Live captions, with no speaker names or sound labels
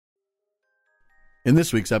In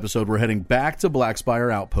this week's episode, we're heading back to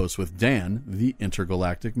Blackspire Outpost with Dan, the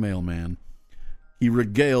intergalactic mailman. He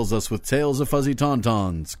regales us with tales of fuzzy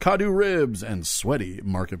tauntauns, Kadu ribs, and sweaty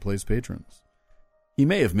marketplace patrons. He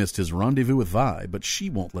may have missed his rendezvous with Vi, but she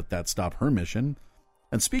won't let that stop her mission.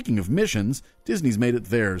 And speaking of missions, Disney's made it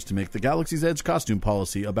theirs to make the Galaxy's Edge costume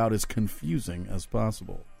policy about as confusing as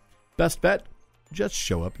possible. Best bet? Just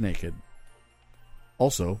show up naked.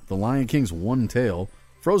 Also, The Lion King's one tale,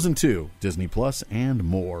 Frozen 2, Disney Plus, and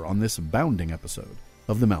more on this bounding episode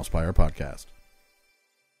of the Mousepire Podcast.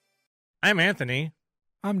 I'm Anthony.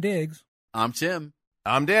 I'm Diggs. I'm Tim.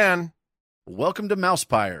 I'm Dan. Welcome to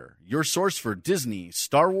Mousepire, your source for Disney,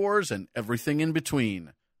 Star Wars, and everything in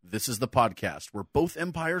between. This is the podcast where both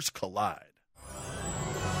empires collide.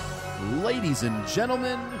 Ladies and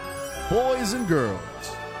gentlemen, boys and girls,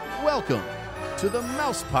 welcome to the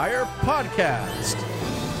Mousepire Podcast.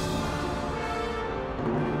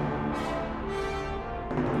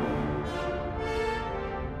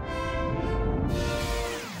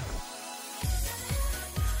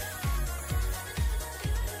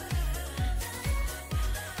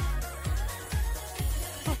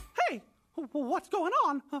 What's going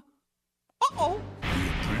on? Uh-oh. The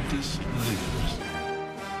Apprentice lives.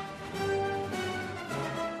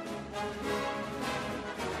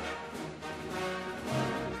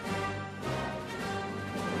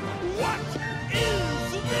 What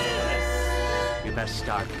is this? You best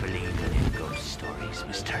start believing in ghost stories,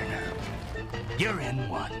 Miss Turner. You're in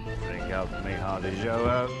one. Think help me hardly show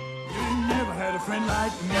up. You never had a friend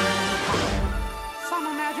like me. Some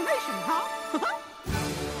imagination, huh?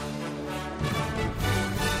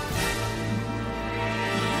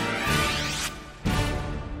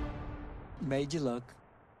 Made you look.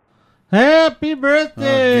 Happy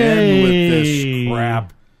birthday! Again with this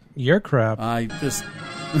crap. Your crap.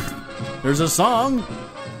 There's a song.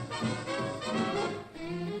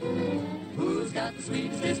 Who's got the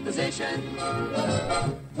sweetest disposition?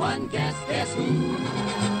 One guess who?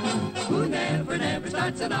 Who never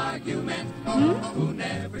starts an argument? Who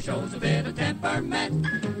never shows a bit of temperament?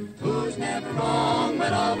 Who's never wrong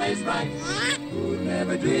but always right? Who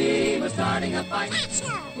never dream of starting a fight?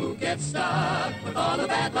 Who gets stuck with all the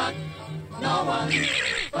bad luck? No one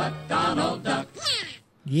but Donald Duck.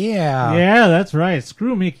 Yeah, that's right.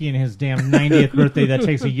 Screw Mickey and his damn 90th birthday that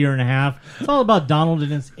takes a year and a half. It's all about Donald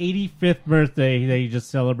and his 85th birthday that he just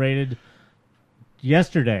celebrated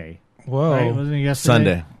yesterday. Whoa. Right? Wasn't it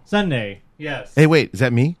yesterday? Sunday. Yes. Hey, wait, is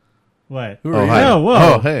that me? What? Who are you? hi. Oh,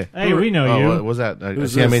 whoa. Oh, hey. Hey, we know you. What was that? I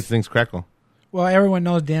Who's see I this? made things crackle. Well, everyone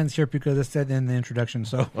knows Dan's here because it said in the introduction,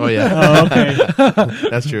 so. Oh, yeah. Oh, okay.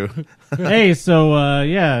 That's true. Hey, so,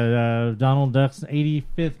 Donald Duck's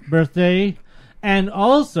 85th birthday. And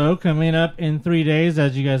also, coming up in 3 days,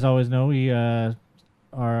 as you guys always know, we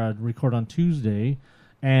record on Tuesday.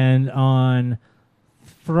 And on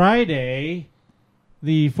Friday,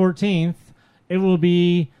 the 14th, it will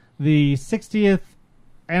be the 60th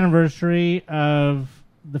anniversary of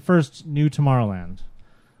the first New Tomorrowland.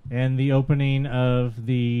 And the opening of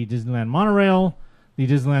the Disneyland Monorail, the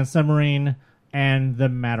Disneyland Submarine, and the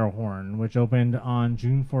Matterhorn, which opened on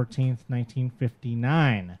June 14th,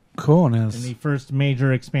 1959. Coolness. And the first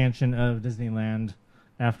major expansion of Disneyland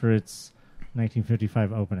after its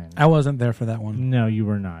 1955 opening. I wasn't there for that one. No, you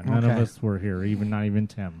were not. None of Okay. us were here, not even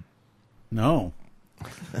Tim. No.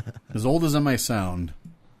 As old as I may sound,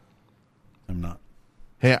 I'm not.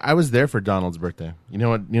 Hey, I was there for Donald's birthday. You know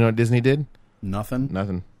what Disney did? Nothing?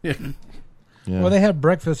 Nothing. Yeah. Yeah. Well, they had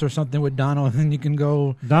breakfast or something with Donald, and then you can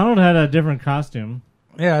go. Donald had a different costume.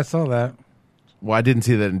 Yeah, I saw that. Well, I didn't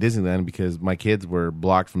see that in Disneyland because my kids were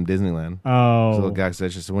blocked from Disneyland. Oh. So the guy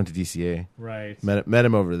said, just went to DCA. Right. Met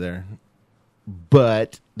him over there.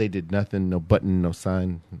 But they did nothing. No button, no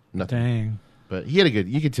sign, nothing. Dang. But he had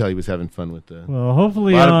you could tell he was having fun with the... Well,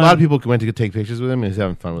 hopefully... A lot of people went to take pictures with him, and he was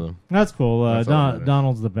having fun with them. That's cool. That's all that matters.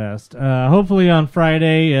 Donald's the best. Hopefully on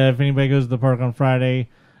Friday, if anybody goes to the park on Friday,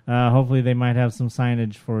 hopefully they might have some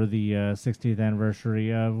signage for the 60th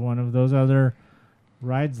anniversary of one of those other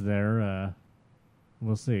rides there.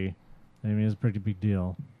 We'll see. I mean, it's a pretty big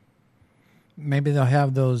deal. Maybe they'll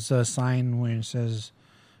have those sign where it says,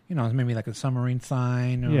 maybe like a submarine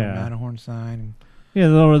sign or a Matterhorn sign. Yeah,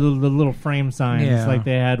 the little frame signs like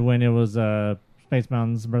they had when it was Space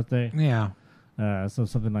Mountain's birthday. Yeah. So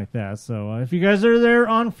something like that. So if you guys are there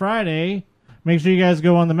on Friday, make sure you guys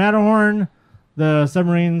go on the Matterhorn, the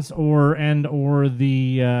submarines, or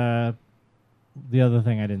the other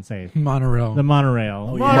thing I didn't say. Monorail. The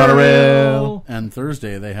monorail. Oh, Monorail. yeah. Monorail. And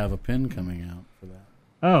Thursday they have a pin coming out for that.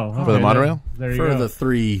 Oh, okay. For the monorail? There you For go. the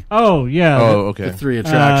three. Oh, yeah. Oh, okay. The three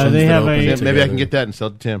attractions. they that have open a- Maybe I together. can get that and sell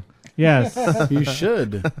it to Tim. Yes. You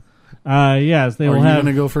should. Yes, they Are will you have.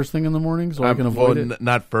 going to go first thing in the morning so I can avoid it?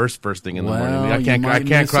 Not first thing in the Well, morning. I you can't might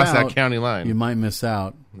miss cross that out. county line. You might miss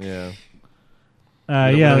out. Yeah.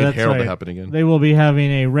 Yeah, We don't need that's Harold to right. happen again. They will be having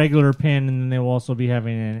a regular pin, and then they will also be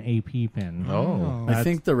having an AP pin. Oh. I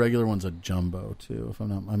think the regular one's a jumbo too. If I'm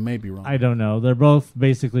not, I may be wrong. I don't know. They're both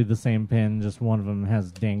basically the same pin. Just one of them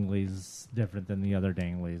has danglies different than the other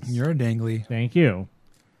danglies. You're a dangly. Thank you.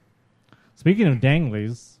 Speaking of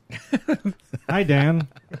danglies, hi Dan.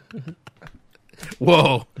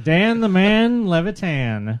 Whoa. Dan the Man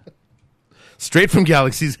Levitan. Straight from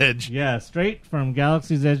Galaxy's Edge. Yeah, straight from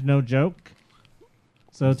Galaxy's Edge, no joke.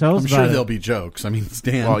 So tell us I'm about sure it. there'll be jokes. I mean, it's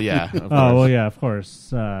Dan. Well, yeah. Of Oh, course. well, yeah, of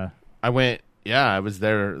course. I went. Yeah, I was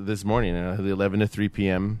there this morning. The 11 to 3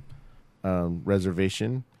 p.m.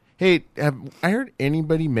 Reservation. Hey, have I heard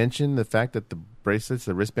anybody mention the fact that the bracelets,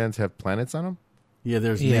 the wristbands, have planets on them? Yeah,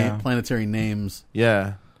 there's Yeah. planetary names.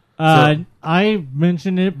 Yeah. I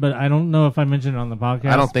mentioned it, but I don't know if I mentioned it on the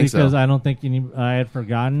podcast. I don't think so. because I don't think I had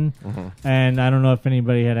forgotten, and I don't know if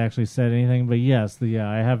anybody had actually said anything. But yes, I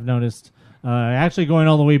have noticed. Actually, going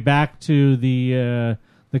all the way back to the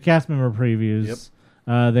cast member previews,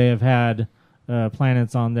 they have had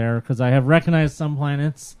planets on there because I have recognized some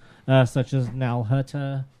planets, such as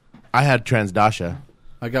Nalhutta. I had Transdasha.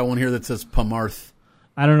 I got one here that says Pamarth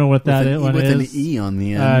I don't know what that is. with an E on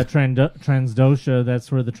the end. Transdosha.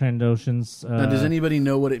 That's where the Trandoshans. Now, does anybody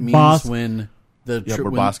know what it means Bosk. when the Yeah, when-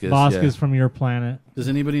 Proboscis. Bosk yeah. is from your planet. Does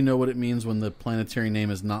anybody know what it means when the planetary name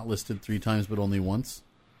is not listed 3 times but only once?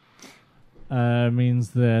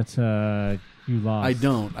 Means that you lost.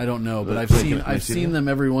 I don't know, but I've Wait, seen can I I've see seen that? them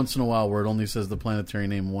every once in a while where it only says the planetary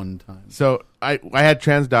name 1 time. So I had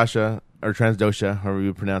Transdasha or Transdosha, however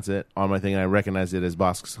you pronounce it, on my thing, and I recognized it as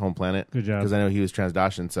Bosk's home planet. Good job. Because I know he was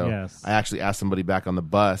Transdashan. So Yes. I actually asked somebody back on the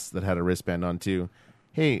bus that had a wristband on too.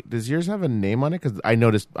 Hey, does yours have a name on it? Because I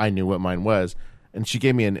noticed I knew what mine was, and she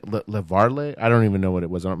gave me a Levarle. I don't even know what it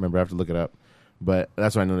was. I don't remember. I have to look it up. But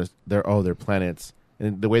that's what I noticed. They're planets,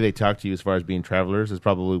 and the way they talk to you as far as being travelers is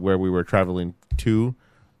probably where we were traveling to,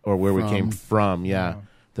 or where we came from. Yeah,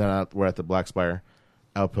 we're at the Black Spire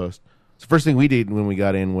outpost. So first thing we did when we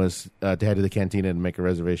got in was to head to the cantina and make a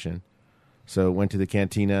reservation. So went to the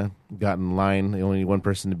cantina, got in line. Only one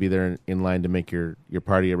person to be there in line to make your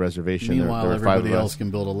party a reservation. Meanwhile, there were 5 of everybody us. else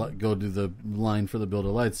can go to the line for the build a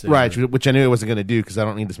lightsaber. Right, which I knew I wasn't going to do because I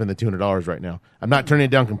don't need to spend the $200 right now. I'm not turning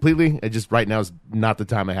it down completely. I just right now is not the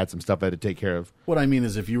time. I had some stuff I had to take care of. What I mean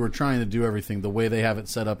is, if you were trying to do everything the way they have it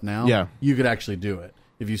set up now, Yeah. you could actually do it.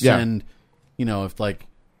 If you Yeah. send, if like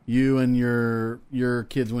you and your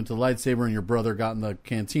kids went to the lightsaber and your brother got in the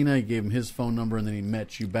cantina, he gave him his phone number and then he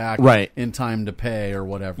met you back Right. in time to pay or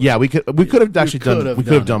whatever. Yeah, we could have actually could done. have We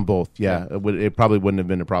could have done done it. both. Yeah, it probably wouldn't have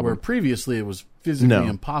been a Where problem. previously it was physically No.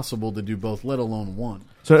 impossible to do both, let alone one.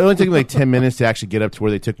 So it only took me like 10 minutes to actually get up to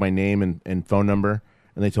where they took my name and phone number,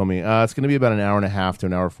 and they told me it's going to be about an hour and a half to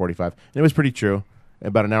an hour 45. And it was pretty true.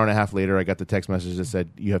 About an hour and a half later, I got the text message that said,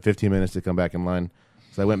 you have 15 minutes to come back in line.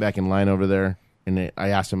 So I went back in line over there, and I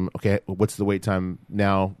asked them, okay, what's the wait time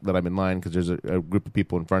now that I'm in line? Because there's a group of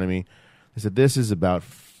people in front of me. They said, this is about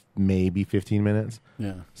maybe 15 minutes.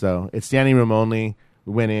 Yeah. So it's standing room only.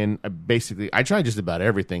 We went in. I tried just about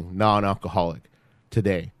everything non-alcoholic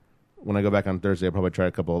today. When I go back on Thursday, I'll probably try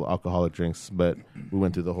a couple of alcoholic drinks. But we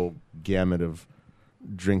went through the whole gamut of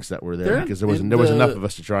drinks that were there because there was enough of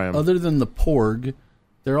us to try them. Other than the Porg,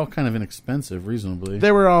 they're all kind of inexpensive, reasonably.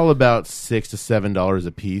 They were all about $6 to $7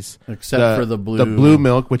 a piece, Except for the blue. The blue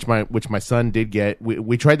milk, which my son did get.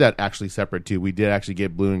 We tried that actually separate too. We did actually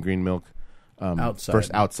get blue and green milk Outside.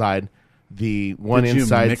 first outside. The one Did you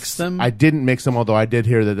inside, mix them? I didn't mix them, although I did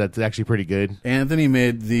hear that that's actually pretty good. Anthony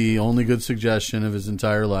made the only good suggestion of his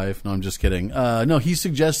entire life. No, I'm just kidding. No, he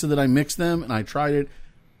suggested that I mix them, and I tried it.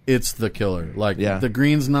 It's the killer. Like, Yeah. the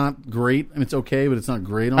green's not great. I mean, it's okay, but it's not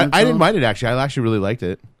great on its I didn't own. mind it, actually. I actually really liked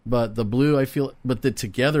it. But the blue, I feel, but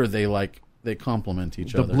together they complement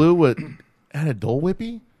each The other. blue had a Dole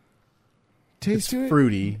Whippy taste to it.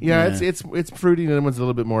 fruity. Yeah, it's fruity, and the one's a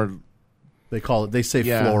little bit more They say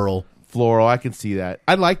Yeah. floral. floral. I can see that.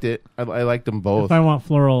 I liked it. I liked them both. If I want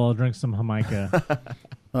floral, I'll drink some Jamaica.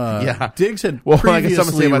 Yeah. Diggs had Well, I guess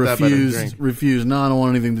something to previously say about that about a drink. refused. No, I don't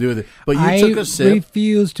want anything to do with it. But you I took a sip.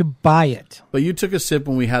 refuse to buy it. But you took a sip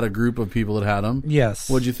when we had a group of people that had them. Yes.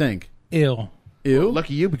 What'd you think? Ew. Ew.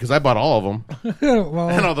 Lucky you, because I bought all of them and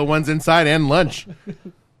Well, all the ones inside and lunch.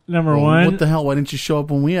 Number Well, one. what the hell? Why didn't you show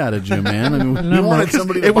up when we added you, man? I mean, we Number- wanted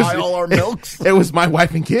somebody to It was- buy all our milks. It was my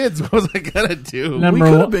wife and kids. What was I gonna do? No. We Number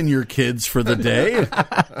could one- have been your kids for the day.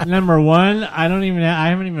 Number one, I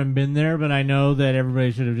haven't even been there, but I know that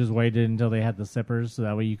everybody should have just waited until they had the sippers, so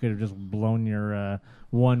that way you could have just blown your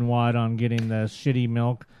 1 watt on getting the shitty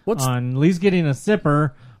milk on at least getting a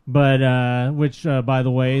sipper. But which, by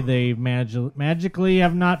the way, they magically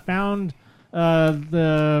have not found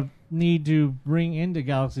the need to bring into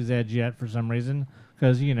Galaxy's Edge yet for some reason,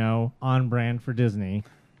 because on brand for Disney.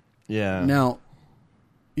 Yeah. Now,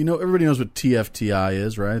 everybody knows what TFTI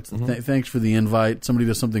is, right? Thanks for the invite. Somebody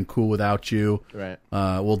does something cool without you. Right.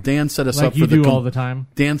 Well, Dan set us Like up for you do all the time.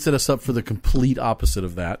 Dan set us up for the complete opposite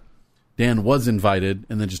of that. Dan was invited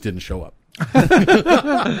and then just didn't show up.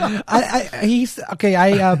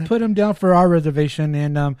 I put him down for our reservation,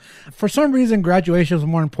 and for some reason, graduation was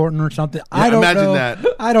more important or something. Yeah, I don't imagine know. that.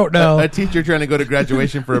 I don't know. A teacher trying to go to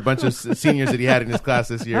graduation for a bunch of seniors that he had in his class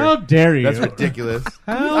this year. How dare you? That's ridiculous.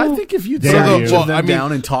 I think if you'd dare sat you. each of them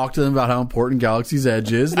down and talked to them about how important Galaxy's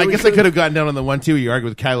Edge is, I guess I could have gotten down on the 1-2 where you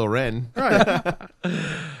argued with Kylo Ren.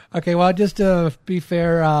 Okay, well, just to be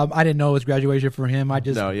fair, I didn't know it was graduation for him. I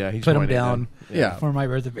just he's put him joining down Yeah. for my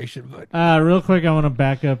reservation. But Real quick, I want to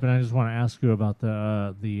back up, and I just want to ask you about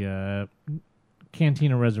the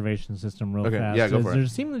Cantina reservation system real Okay, fast. yeah, go Is for it. there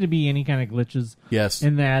seem to be any kind of glitches Yes.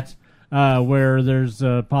 in that where there's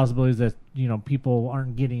possibilities that people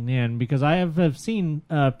aren't getting in? Because I have seen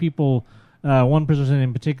people, one person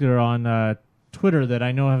in particular on Twitter that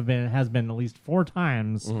I know has been at least 4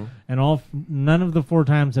 times, and none of the 4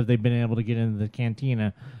 times have they been able to get into the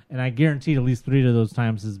Cantina, and I guarantee at least 3 of those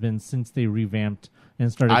times has been since they revamped and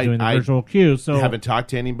started doing the virtual queue. So I haven't talked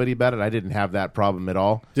to anybody about it. I didn't have that problem at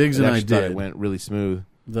all. Diggs and I actually thought did. It went really smooth.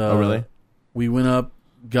 Oh, really? We went up,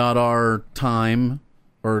 got our time,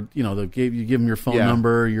 or you give them your phone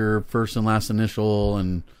number, your first and last initial,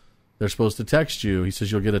 and they're supposed to text you. He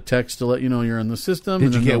says you'll get a text to let you know you're in the system. Did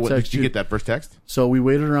and you then get they'll text Did you get that first text? So we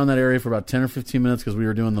waited around that area for about 10 or 15 minutes because we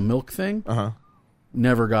were doing the milk thing.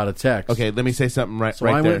 Never got a text. Okay, let me say something right. So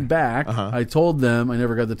right I there. went back. I told them I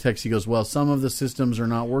never got the text. He goes, well, some of the systems are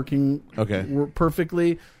not working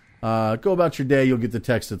perfectly. Go about your day. You'll get the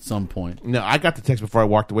text at some point. No, I got the text before I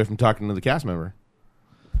walked away from talking to the cast member.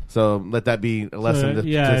 So let that be a lesson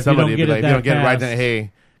to somebody. If you don't get it right now,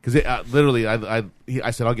 hey, because literally, I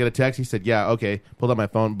said I'll get a text. He said, yeah, okay. Pulled up my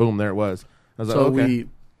phone. Boom, there it was. I was like, okay.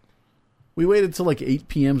 We waited till like 8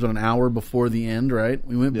 p.m. so an hour before the end. Right.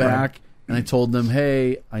 We went back. And I told them,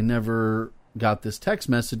 hey, I never got this text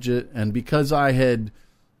message. And because I had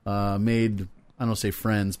made, I don't say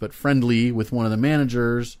friends, but friendly with one of the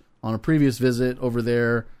managers on a previous visit over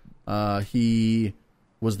there, he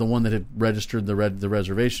was the one that had registered the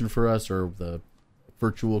reservation for us, or the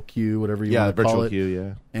virtual queue, whatever you want to call it. Yeah, the virtual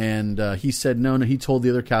queue, yeah. And he said, no, he told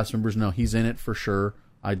the other cast members, no, he's in it for sure.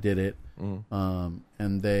 I did it.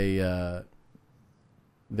 And they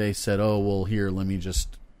said, oh, well, here, let me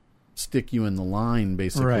just stick you in the line,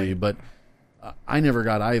 basically. Right. But I never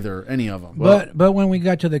got any of them. But when we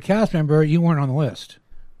got to the cast member, you weren't on the list.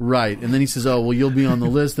 Right. And then he says, oh, well, you'll be on the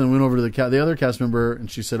list. Then went over to the other cast member, and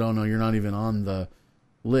she said, oh, no, you're not even on the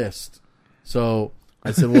list. So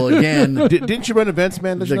I said, well, again, didn't you run events,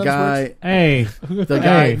 man? The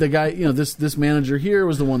guy, this manager here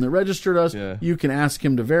was the one that registered us. Yeah. You can ask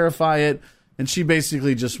him to verify it. And she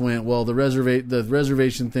basically just went, well, the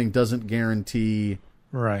reservation thing doesn't guarantee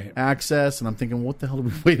access. And I'm thinking, what the hell did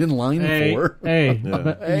we wait in line for?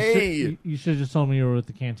 You should have just told me you were with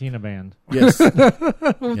the Cantina band. Yes.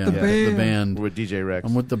 The band. With DJ Rex.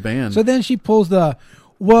 I'm with the band. So then she pulls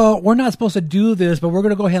well, we're not supposed to do this, but we're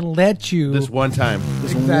going to go ahead and let you. This one time.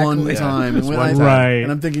 One time. This And one time. Right.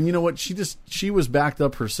 And I'm thinking, you know what? She was backed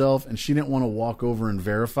up herself, and she didn't want to walk over and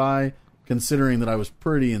verify, considering that I was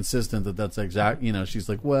pretty insistent that that's exact. She's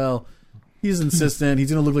like, well, he's insistent.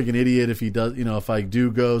 He's going to look like an idiot if he does. If I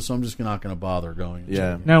do go, so I'm just not going to bother going.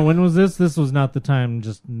 Yeah. Now, when was this? This was not the time.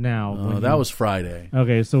 Just now. That was Friday.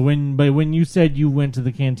 Okay, so when you said you went to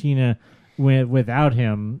the Cantina without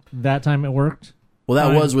him, that time it worked. Well,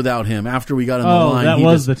 that was without him. After we got in the line, that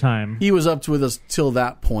was the time. He was up with us till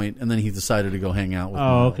that point, and then he decided to go hang out with me.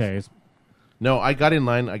 Oh, okay. No, I got in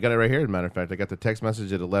line. I got it right here, as a matter of fact. I got the text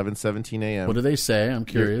message at 11:17 a.m. What do they say? I'm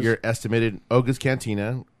curious. Your estimated Oga's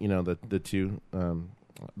Cantina, the two, Well,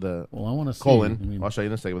 I want to see. colon. I'll show you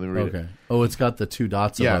in a second. Let me read it. Oh, it's got the 2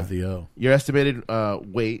 dots above the O. Your estimated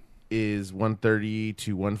wait is 130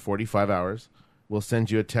 to 145 hours. We'll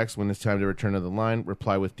send you a text when it's time to return to the line.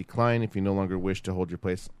 Reply with decline if you no longer wish to hold your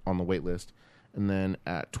place on the wait list. And then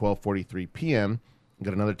at 12:43 p.m., I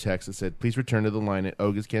got another text that said, please return to the line at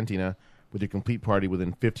Oga's Cantina. with your complete party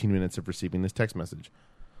within 15 minutes of receiving this text message.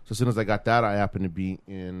 So as soon as I got that, I happened to be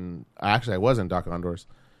I was in Doc Ondor's,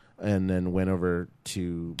 and then went over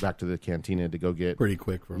back to the cantina to go get pretty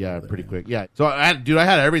quick. Quick. Yeah. So I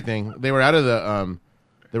had everything. They were out of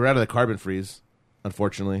the Carbon Freeze,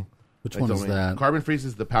 unfortunately. Which one is that? Carbon Freeze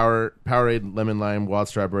is the Powerade, lemon lime, wild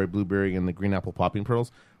strawberry, blueberry, and the green apple popping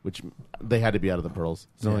pearls, which they had to be out of the pearls.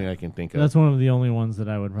 It's the only thing I can think of. That's one of the only ones that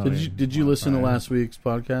I would probably. Did you listen to last week's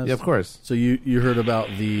podcast? Yeah, of course. So you heard about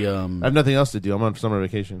the. I have nothing else to do. I'm on summer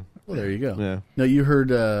vacation. Well, there you go. Yeah. No, you heard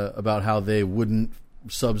about how they wouldn't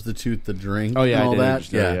substitute the drink. Oh yeah, and all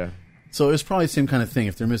that. Yeah. So it's probably the same kind of thing.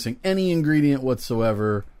 If they're missing any ingredient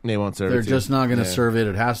whatsoever, they won't serve it. They're just not going to serve it.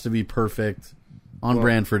 It has to be perfect. On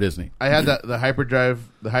brand for Disney. I had the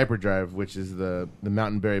Hyperdrive, which is the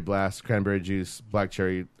Mountain Berry Blast, cranberry juice, black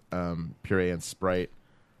cherry puree, and Sprite.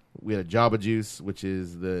 We had a Java Juice, which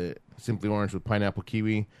is the Simply Orange with pineapple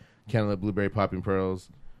kiwi, cantaloupe blueberry popping pearls.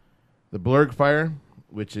 The Blurg Fire,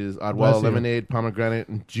 which is Odwalla lemonade, pomegranate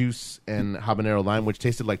and juice, and habanero lime, which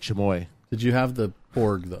tasted like chamoy. Did you have the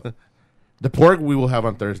porg though? The porg we will have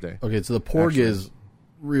on Thursday. Okay, so the porg is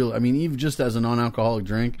real. I mean, even just as a non-alcoholic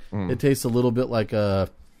drink, it tastes a little bit like kind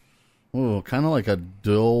of like a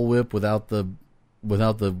Dole Whip without the whip,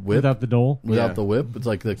 without the Dole, without the whip. It's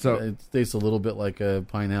like it tastes a little bit like a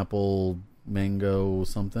pineapple mango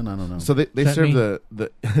something. I don't know. So they serve the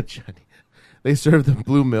they serve the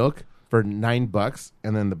blue milk for $9,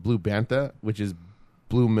 and then the blue Bantha, which is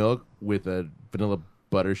blue milk with a vanilla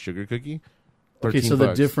butter sugar cookie. Okay, so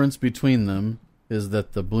the difference between them is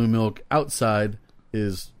that the blue milk outside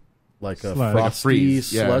is like a frosty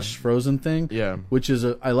slush frozen thing. Yeah. Which is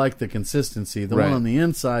I like the consistency. The one on the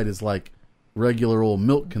inside is like regular old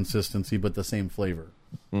milk consistency, but the same flavor.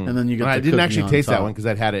 And then you get. I didn't actually taste that one because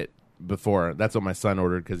I'd had it before. That's what my son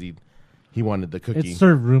ordered because he wanted the cookie. It's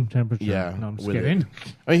served room temperature. Yeah, no, I'm just kidding.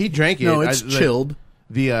 I mean, he drank it. No, it's chilled.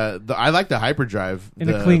 I like the Hyperdrive in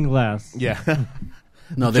a clean glass. Yeah.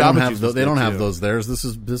 No, they don't have those. They don't have those.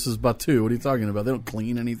 This is Batu. What are you talking about? They don't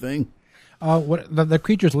clean anything. The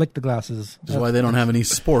creatures lick the glasses. That's why they don't have any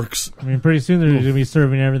sporks. I mean, pretty soon they're going to be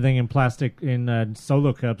serving everything in plastic in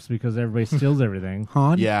solo cups because everybody steals everything.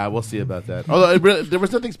 Yeah, we'll see about that. Although there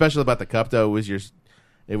was nothing special about the cup, though.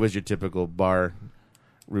 It was your typical bar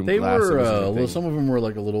room glass. They were some of them were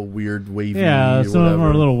like a little weird wavy. Yeah, some of them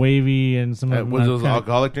were a little wavy, and some of them were those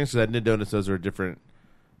alcoholic drinks. Because I did notice those were different.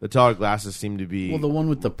 The taller glasses seem to be. Well, the one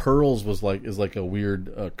with the pearls is like a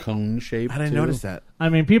weird cone shape. I didn't notice that. I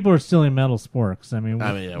mean, people are stealing metal sporks. I mean,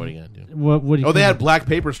 yeah, what are you gonna do? What do you they had black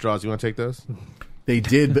paper straws. You want to take those? They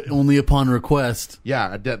did, but only upon request.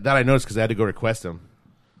 Yeah, that I noticed because I had to go request them.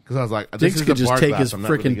 Because I was like, Diggs could just take his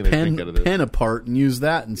freaking pen apart and use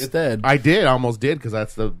that instead. I did, I almost did, because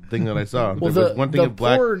that's the thing that I saw. Well, there was one thing of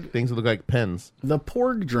black things that look like pens. The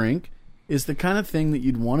porg drink is the kind of thing that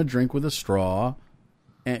you'd want to drink with a straw.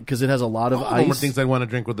 Because it has a lot of ice. More things I'd want to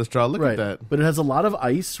drink with a straw. Look at that. But it has a lot of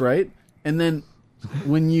ice, right? And then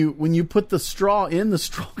when you put the straw in, the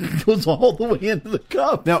straw goes all the way into the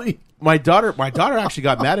cup. Now, my daughter actually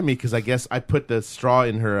got mad at me because I guess I put the straw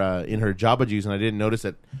in her Java Juice, and I didn't notice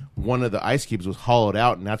that one of the ice cubes was hollowed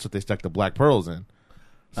out, and that's what they stuck the black pearls in.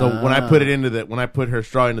 So when I put her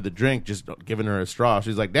straw into the drink, just giving her a straw,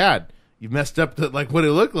 she's like, "Dad, you messed up what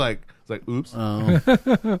it looked like." It's like, "Oops."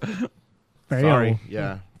 Sorry.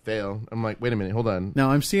 Yeah. Fail. I'm like, wait a minute, hold on. Now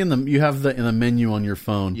I'm seeing them. You have in the menu on your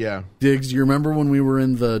phone. Yeah. Diggs, you remember when we were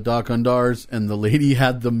in the Doc Undars and the lady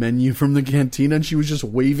had the menu from the cantina and she was just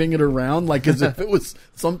waving it around like as if it was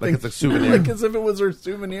something, like it's a souvenir, like as if it was her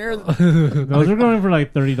souvenir. Those are going for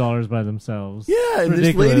like $30 by themselves. Yeah, and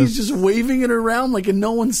this lady's just waving it around like, and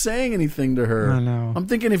no one's saying anything to her. I know. I'm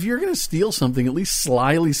thinking if you're gonna steal something, at least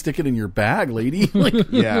slyly stick it in your bag, lady.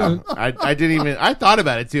 Yeah, I didn't even. I thought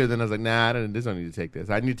about it too, and then I was like, nah, I don't need to take this.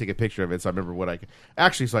 I need to take a picture of it so I remember what I can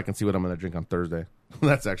actually, so I can see what I'm going to drink on Thursday.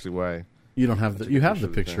 That's actually why. You don't have you have the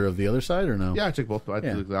picture of the other side or no? Yeah, I took both. I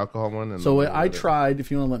took the alcohol one. And so I tried. If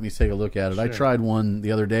you want to let me take a look at it, sure. I tried one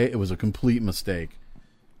the other day. It was a complete mistake.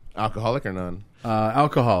 Alcoholic or none?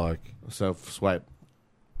 Alcoholic. So swipe.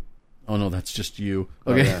 Oh no, that's just you.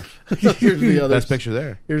 Okay, oh, yeah. Here's the other best picture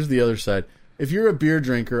there. Here's the other side. If you're a beer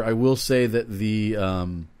drinker, I will say that the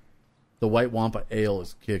White Wampa Ale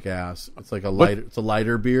is kick ass. It's like it's a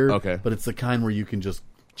lighter beer. Okay, but it's the kind where you can just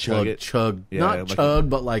chug, yeah, not like chug,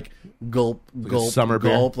 but like gulp, summer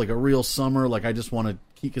gulp, beer. like a real summer. Like I just want to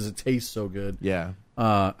keep because it tastes so good. Yeah.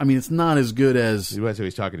 I mean, it's not as good as. You know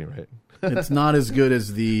he's talking to you, right? It's not as good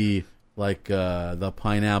as the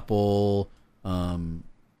pineapple.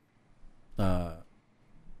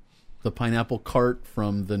 the pineapple cart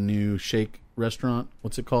from the new Shake restaurant.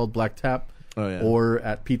 What's it called? Black Tap. Oh, yeah. Or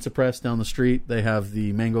at Pizza Press down the street, they have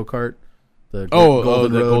the mango cart. The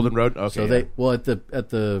Golden Road. Okay. So at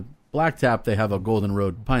the Black Tap they have a Golden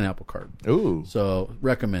Road pineapple cart. Ooh. So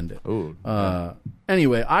recommend it. Ooh.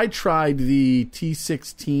 Anyway, I tried the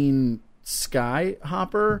T16 Sky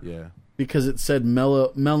Hopper. Yeah. Because it said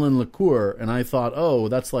melon liqueur, and I thought, oh,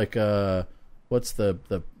 that's like what's the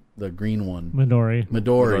green one? Midori.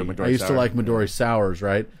 Midori. I used to sour. like Midori sours,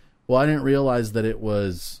 right? Well, I didn't realize that it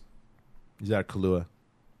was. Is that Kahlua?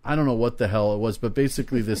 I don't know what the hell it was, but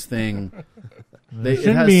basically this thing. There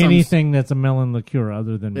shouldn't be anything that's a melon liqueur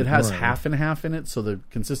other than it Midori. has half and half in it, so the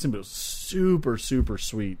consistent, but it was super, super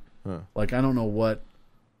sweet. Huh. Like, I don't know what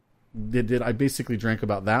it did. I basically drank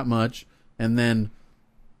about that much, and then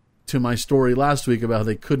to my story last week about how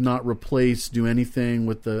they could not do anything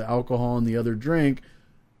with the alcohol in the other drink,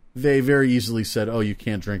 they very easily said, oh, you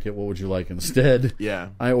can't drink it. What would you like instead? Yeah.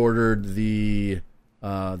 I ordered the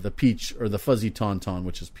peach or the fuzzy tauntaun,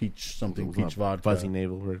 which is peach vodka. Fuzzy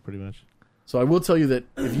navel, pretty much. So I will tell you that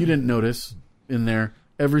if you didn't notice in there,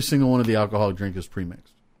 every single one of the alcoholic drink is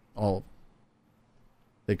premixed. All of them.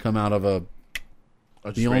 They come out of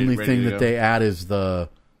the only thing that they add is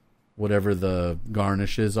whatever the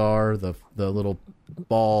garnishes are, the little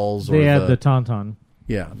balls. They add the tauntaun.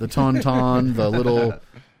 Yeah, the tauntaun,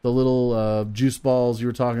 the little juice balls you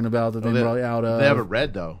were talking about that they brought out of. They have it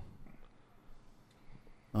red though.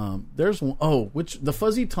 There's one, the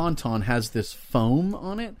fuzzy tauntaun has this foam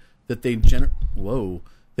on it that they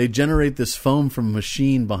generate this foam from a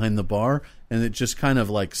machine behind the bar, and it just kind of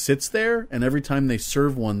like sits there, and every time they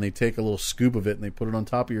serve one, they take a little scoop of it and they put it on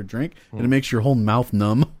top of your drink, and it makes your whole mouth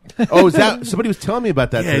numb. Oh, is that somebody was telling me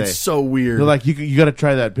about that today? It's so weird. They're like, you got to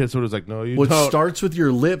try that. Someone was like, no, you don't. It starts with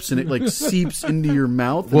your lips and it like seeps into your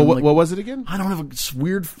mouth. Well, what was it again? I don't know. It's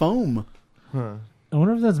weird foam. Huh. I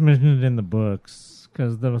wonder if that's mentioned in the books.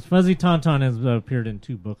 Because the fuzzy tauntaun has appeared in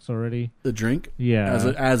 2 books already. The drink? Yeah.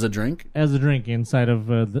 As a drink? As a drink inside of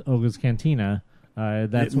the Oga's Cantina.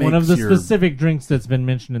 That's one of the specific drinks that's been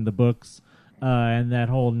mentioned in the books. And that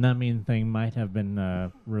whole numbing thing might have been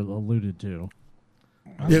alluded to.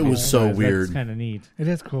 It was so weird. That's kind of neat. It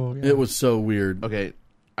is cool. Yeah. It was so weird. Okay.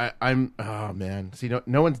 I'm oh man. See,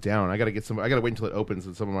 no one's down. I gotta wait until it opens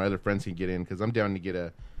and some of my other friends can get in because I'm down to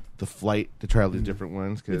get the flight to try all these different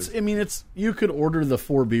ones. Cause you could order the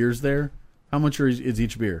 4 beers there. How much is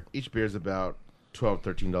each beer? Each beer is about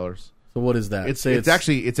 $12-13. So what is that? It's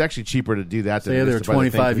actually cheaper to do that. Say they're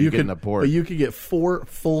 $25. You could get 4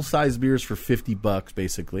 full size beers for $50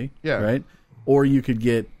 basically. Yeah. Right. Or you could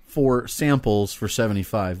get 4 samples for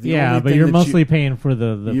 $75. But you're mostly paying for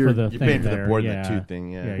the you're thing paying for there. the board and the 2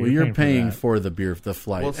 thing. Yeah. Well, you're paying for the beer, the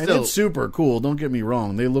flight, and it's super cool. Don't get me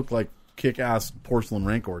wrong; they look like kick-ass porcelain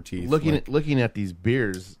Rancor teeth. Looking at these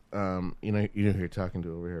beers, you know who you're talking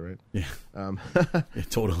to over here, right? Yeah, yeah,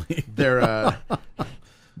 totally. They're a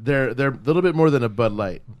little bit more than a Bud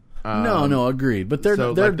Light. No, agreed. But they're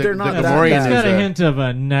not that bad. It's got a hint of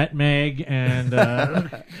a nutmeg and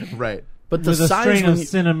right. But the with a size strain of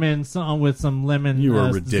cinnamon with some lemon. You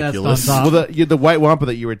are ridiculous. On top. Well, the White Wampa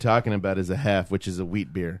that you were talking about is a hef, which is a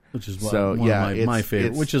wheat beer, which is my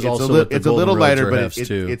favorite. Which is it's also it's a little lighter, but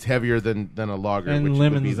too. It's heavier than a lager, and which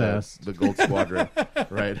lemon would be zest. the Gold Squadron,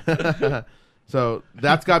 right? So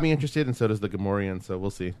that's got me interested, and so does the Gamorrean. So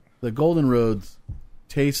we'll see. The Golden Roads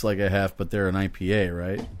taste like a hef, but they're an IPA,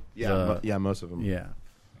 right? Yeah, most of them. Yeah,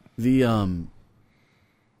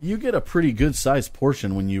 you get a pretty good sized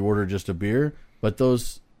portion when you order just a beer. But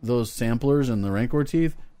those samplers and the Rancor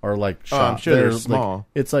teeth are like shot. I'm sure they're small.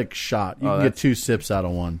 It's like shot. You can get 2 sips out of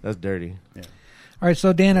one. That's dirty. Yeah. All right,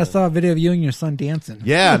 so Dan, I saw a video of you and your son dancing.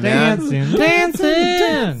 Yeah, man.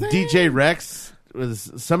 Dancing. DJ Rex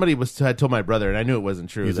had told my brother, and I knew it wasn't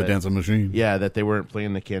true. He's a dancing machine. Yeah, that they weren't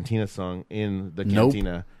playing the Cantina song in the Nope.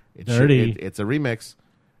 Cantina. Dirty. It's a remix.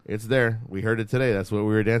 It's there. We heard it today. That's what we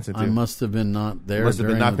were dancing to. I must have been not there. Must have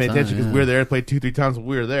been not paying attention because we were there. Played 2-3 times when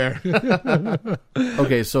we were there.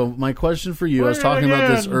 Okay, so my question for you, I was talking about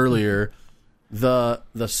this earlier. The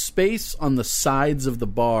space on the sides of the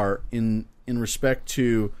bar in respect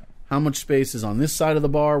to how much space is on this side of the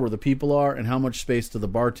bar where the people are and how much space do the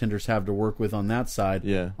bartenders have to work with on that side.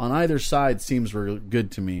 Yeah. On either side seems really good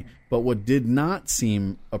to me. But what did not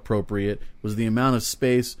seem appropriate was the amount of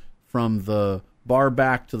space from the bar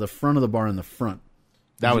back to the front of the bar in the front.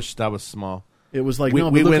 That was small. It was like, it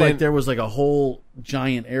looked like there was like a whole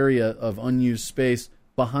giant area of unused space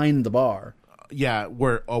behind the bar. Yeah,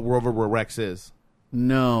 we're over where Rex is.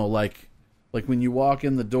 No, like when you walk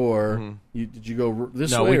in the door, did you go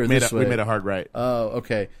this way or this way? We made a hard right. Oh,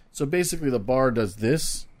 okay. So basically the bar does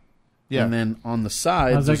this, Yeah. And then on the How's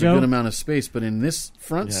sides, that there's a go? good amount of space. But in this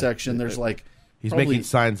front Yeah. section, there's like He's probably- making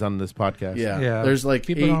signs on this podcast. Yeah. There's like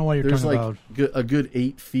People don't know what you're there's talking like about. a good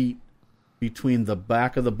 8 feet between the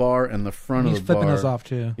back of the bar and the front He's of the bar. flipping us off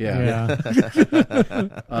too. Yeah.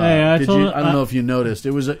 Hey, I Did told you, I don't know if you noticed.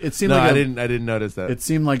 It seemed No, like I didn't notice that. It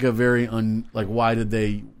seemed like a very like why did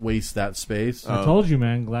they waste that space? I told you,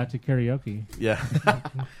 man. Galactic karaoke. Yeah.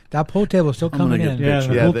 That pool table's still I'm gonna coming get in. big. Yeah,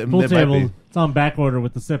 Picture. the Yeah, pool, that- pool that might table. be. It's on back order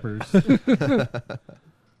with the sippers.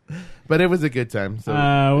 But it was a good time. So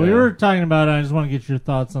We yeah. were talking about. I just want to get your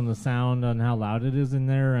thoughts on the sound, on how loud it is in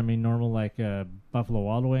there. I mean, normal like Buffalo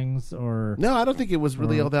Wild Wings, or No, I don't think it was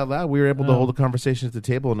really all that loud. We were able to Oh. hold a conversation at the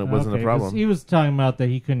table, and it wasn't Okay, a problem. He was talking about that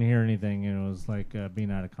he couldn't hear anything, and it was like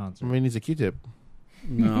being at a concert. I mean, he's a Q-tip.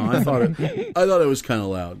 No, I thought it was kind of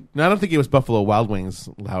loud. No, I don't think it was Buffalo Wild Wings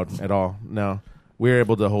loud at all. No, we were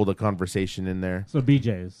able to hold a conversation in there. So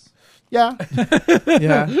BJ's. Yeah,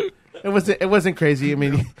 yeah. It wasn't crazy. I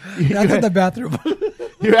mean, That's in the bathroom.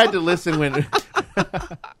 you had to listen when.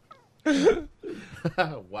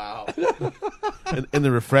 Wow. And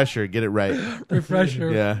the refresher, get it right.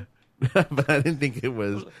 Refresher. Yeah. But I didn't think it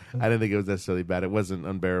was necessarily bad. It wasn't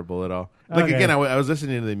unbearable at all. Like Okay. again, I was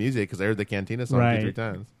listening to the music because I heard the Cantina song Right. 2-3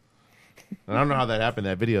 times. And I don't know how that happened.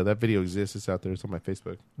 That video exists. It's out there. It's on my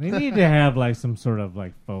Facebook. They need to have like some sort of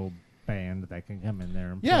like faux band that can come in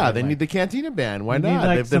there. And Yeah, play, they like, need the Cantina band. Why They need, not?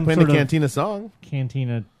 like, They're some playing the sort of- Cantina song.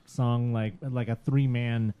 Cantina song, like a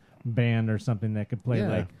 3-man band or something that could play Yeah.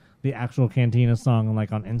 like the actual Cantina song,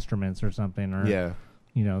 like on instruments or something. Or Yeah.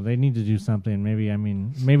 you know, they need to do something.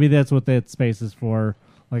 Maybe that's what that space is for,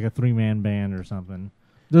 like a 3-man band or something.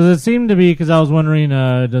 Does it seem to be? Because I was wondering,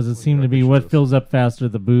 does it seem to be what fills up faster,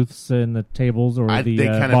 the booths and the tables, or the They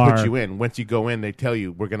kind bar? of put you in. Once you go in, they tell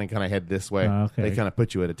you we're going to kind of head this way. Okay. They kind of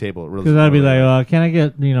put you at a table. Because I'd be like, can I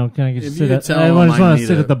get If sit you at? tell I them just I want to need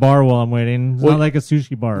sit a- at the bar while I'm waiting. It's Well, not like a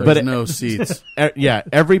sushi bar. There's But no seats. Yeah,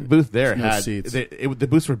 every booth there There's no had seats. the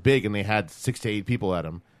booths were big and they had 6 to 8 people at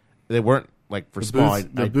them. They weren't like for The small. booths,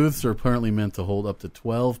 the booths are apparently meant to hold up to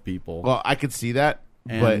 12 people. Well, I could see that,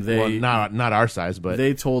 And but they- not our size. But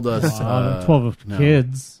They told us 12 no.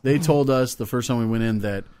 kids. They told us the first time we went in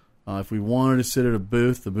that if we wanted to sit at a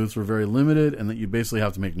booth, the booths were very limited, and that you basically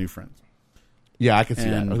have to make new friends. yeah, I could see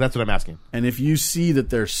And- that. That's what I'm asking. And if you see that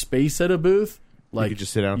there's space at a booth, like could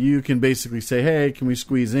just sit down? you can basically say, "Hey, can we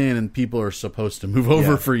squeeze in?" And people are supposed to move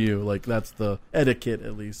over Yeah. for you. Like that's the etiquette,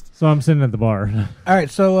 at least. So I'm sitting at the bar. All right.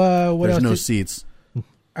 So what There's else? no did, seats all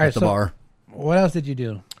right, at the so bar. What else did you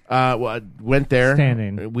do? Well, I went there.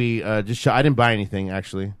 Standing. We just I didn't buy anything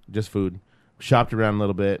actually, just food. Shopped around a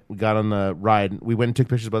little bit. We got on the ride. We went and took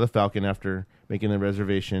pictures by the Falcon after making the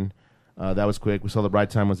reservation. That was quick. We saw the ride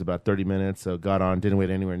time was about 30 minutes, so got on. Didn't wait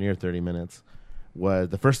anywhere near 30 minutes. Was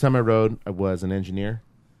the first time I rode. I was an engineer.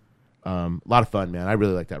 A lot of fun, man. I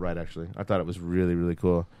really liked that ride actually. I thought it was really really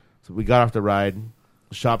cool. So we got off the ride,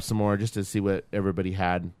 shopped some more just to see what everybody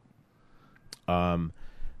had.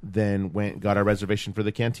 Then got our reservation for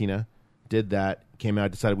the Cantina. Did that. Came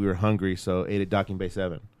out. Decided we were hungry, so ate at Docking Bay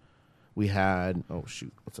 7. We had what's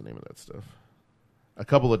the name of that stuff? A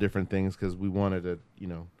couple of different things because we wanted to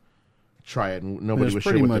try it, and nobody There's was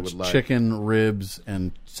sure pretty what they much would like. chicken, ribs,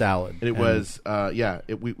 and salad. And it was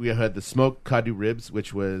we had the smoked Kadu ribs,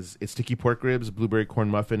 which was it's sticky pork ribs, blueberry corn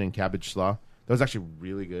muffin, and cabbage slaw. That was actually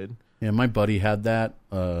really good. Yeah, my buddy had that,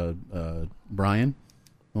 Brian,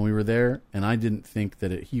 when we were there, and I didn't think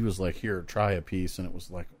that he was like, here, try a piece, and it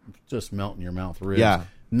was like just melt in your mouth ribs. Yeah.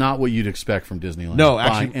 Not what you'd expect from Disneyland. No, by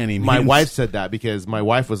actually, any means. my wife said that because my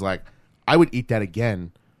wife was like, I would eat that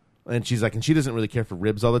again. And she's like, and she doesn't really care for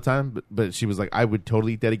ribs all the time, but she was like, I would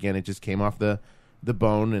totally eat that again. It just came off the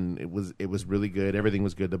bone, and it was really good. Everything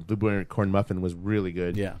was good. The blueberry corn muffin was really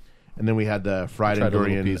good. Yeah. And then we had the fried Tried a little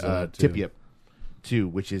Andorian piece of that, too. tip-yip, too,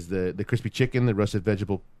 which is the crispy chicken, the roasted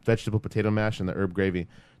vegetable potato mash, and the herb gravy.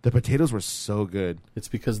 The potatoes were so good. It's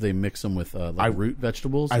because they mix them with root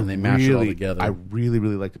vegetables, and they I mash it all really- together. I really,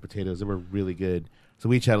 really liked the potatoes. They were really good. So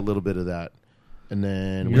we each had a little bit of that. And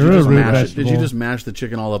then You're Did you a just root mash it? vegetable. Did you just mash the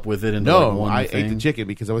chicken all up with it into no, like one I thing? ate the chicken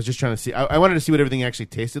because I was just trying to see. I wanted to see what everything actually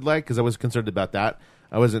tasted like because I was concerned about that.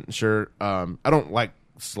 I wasn't sure. I don't like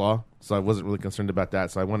slaw, so I wasn't really concerned about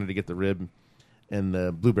that. So I wanted to get the rib and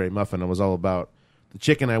the blueberry muffin. I was all about the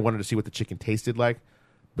chicken. I wanted to see what the chicken tasted like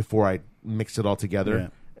before I mixed it all together, Yeah.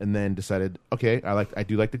 and then decided, okay, I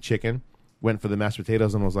do like the chicken. Went for the mashed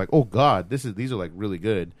potatoes and was like, oh god, these are like really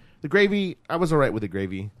good. The gravy, I was all right with the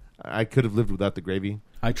gravy. I could have lived without the gravy.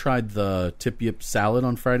 I tried the tip-yip salad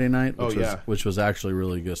on Friday night, which was actually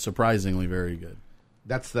really good. Surprisingly very good.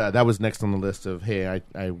 That was next on the list of, hey,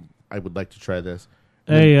 I would like to try this.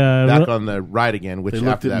 Hey, back on the ride again. Which They looked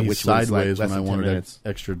after at that, me which was like sideways less when I than 10 wanted minutes.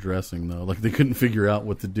 extra dressing, though. Like, they couldn't figure out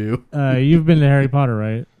what to do. You've been to Harry Potter,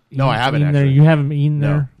 right? No, I haven't, Eaten there? actually. You haven't eaten No.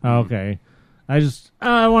 there? Oh, okay.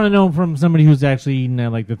 I want to know from somebody who's actually eaten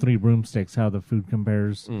at like the Three Broomsticks how the food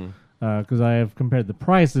compares. Because I have compared the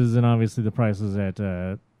prices, and obviously the prices at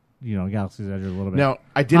Galaxy's Edge are a little bit Now,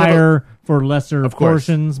 I did have higher for lesser Of course.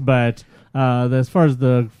 portions, but as far as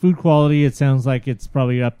the food quality, it sounds like it's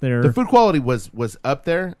probably up there. The food quality was up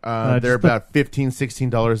there. They're just about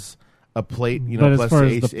 $15-$16 a plate, but plus as far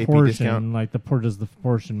the as the AP portion, discount. like does the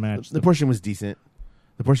portion match? The portion was decent.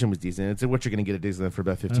 The portion was decent. It's what you're going to get at Disneyland for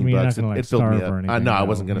about $15. I mean, you're not gonna, It filled me starve or up. anything, No, I though,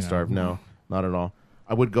 wasn't going to you know. starve. No, not at all.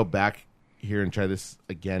 I would go back here and try this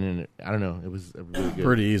again, and I don't know. It was really good.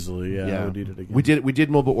 Pretty easily, yeah. I would eat it again. We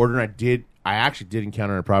did mobile ordering. I actually did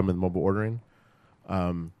encounter a problem with mobile ordering.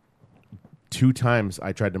 2 times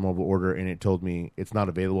I tried to mobile order, and it told me it's not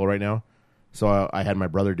available right now. So I had my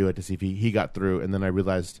brother do it to see if he got through, and then I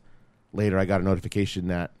realized later I got a notification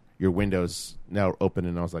that your window's now open,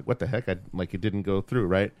 and I was like, what the heck? It didn't go through,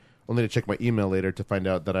 right? Only to check my email later to find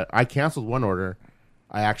out that I canceled one order.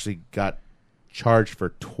 I actually got charged for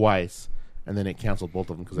twice, and then it canceled both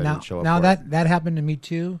of them because I didn't show up. Now for it. that happened to me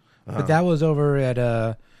too, but that was over at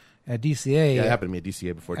DCA. Yeah, it happened to me at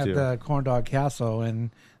DCA before at too. the Corn Dog Castle,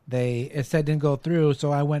 and it said didn't go through,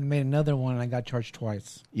 so I went and made another one, and I got charged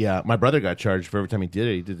twice. Yeah, my brother got charged for every time he did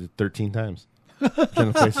it. He did it 13 times.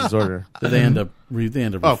 Trying to place his order. Did they end up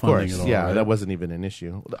refunding Of course, it all, yeah, right? that wasn't even an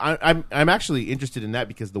issue. I'm actually interested in that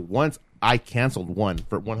because the ones I canceled one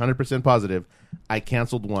for 100% positive, I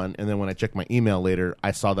canceled one, and then when I checked my email later, I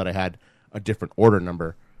saw that I had a different order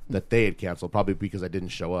number that they had canceled, probably because I didn't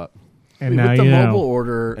show up, And now With the you know. mobile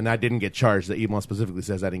order, and I didn't get charged. The email specifically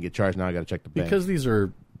says I didn't get charged. Now I got to check the bank. because these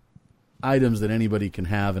are items that anybody can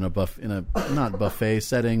have in a not buffet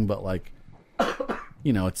setting, but like,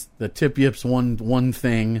 it's the tip yips one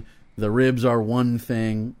thing, the ribs are one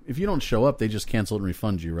thing. If you don't show up, they just cancel it and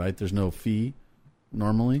refund you, right? There's no fee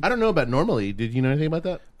normally. I don't know about normally. Did you know anything about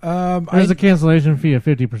that? There's a cancellation fee of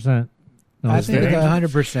 50%. No, I it's think it's fair.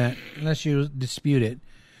 100% unless you dispute it.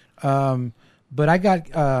 But I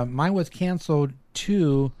got mine was canceled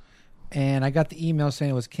too, and I got the email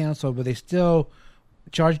saying it was canceled, but they still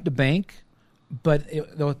charged the bank. But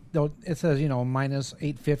it says minus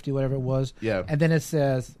 $850, whatever it was. Yeah. And then it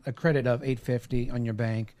says a credit of $850 on your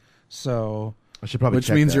bank. So I should probably. Which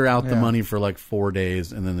check means that. you're out the Yeah. money for like 4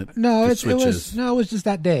 days, and then it it switches. was just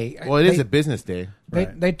that day. Well, it is a business day.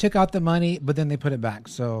 They took out the money, but then they put it back.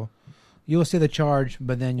 So you'll see the charge,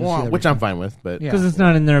 but then you'll see the which I'm refund. fine with, but Yeah. Because it's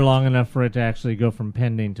not in there long enough for it to actually go from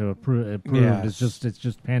pending to approved. Yes. It's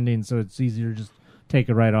just pending, so it's easier to just take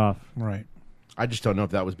it right off. Right. I just don't know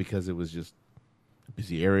if that was because it was just a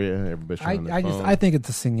busy area. Everybody's trying on their phone. I think it's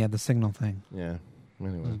the signal thing. Yeah.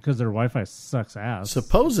 Anyway. Because their Wi-Fi sucks ass.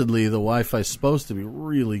 Supposedly, the Wi-Fi is supposed to be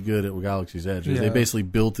really good at Galaxy's Edge. They Yeah. basically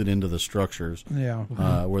built it into the structures. Yeah.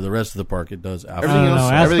 Where the rest of the park it does. I After. don't know.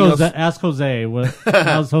 everything else- Ask Jose. What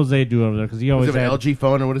how's Jose do over there? Because he Was always it an had LG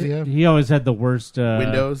phone or what does he have? he always had the worst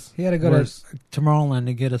Windows. He had to go Worse. to Tomorrowland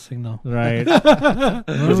to get a signal. Right. Does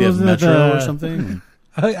he have Wasn't it, Metro or something?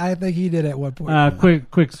 I think he did at one point.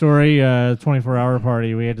 Quick story. 24-hour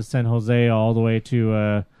party. We had to send Jose all the way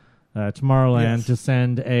to Tomorrowland Yes. to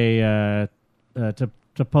send a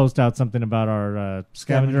to post out something about our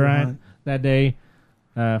scavenger hunt that day.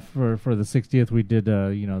 For the 60th, we did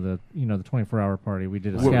the 24-hour party. We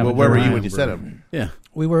did a scavenger Where were you hunt. when you said them? Yeah.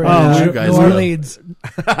 We were Oh, in you guys New go. Orleans.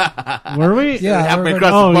 Were we? Yeah, halfway we were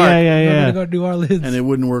across gonna- the park. Yeah. we were gonna go to New Orleans. And it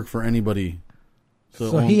wouldn't work for anybody.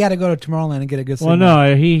 So he had to go to Tomorrowland and get a good signal. Well,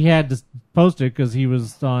 no, he had to post it because he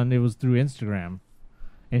was on. It was through Instagram,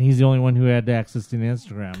 and he's the only one who had access to the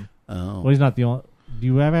Instagram. Oh. Well, he's not the only. Do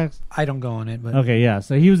you have access? I don't go on it, but Okay, yeah.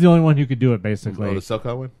 So he was the only one who could do it, basically. Oh, the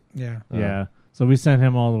SoCal one? yeah. Yeah. So we sent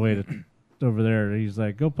him all the way to over there. He's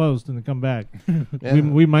like, "Go post and then come back." Yeah.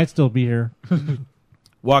 We might still be here.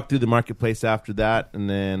 Walked through the marketplace after that, and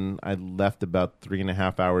then I left about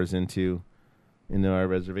 3.5 hours into our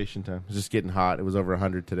reservation time. It was just getting hot. It was over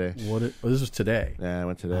 100 today. This was today. Yeah, I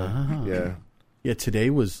went today. Ah. Yeah. Yeah, today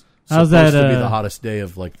was How's supposed that, to be the hottest day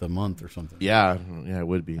of like the month or something. Yeah, it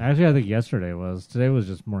would be. Actually, I think yesterday was. Today was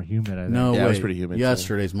just more humid. I think. No, Yeah, it was wait. pretty humid, so-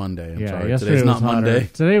 Yesterday's Monday. I'm yeah, sorry. yesterday Today's was not hotter. Monday.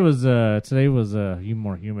 Today was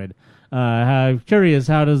more humid. I'm curious,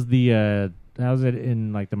 how's it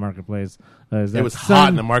in like the marketplace? Is that It was sun, hot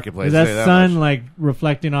in the marketplace. Is I'll that tell you that sun much. like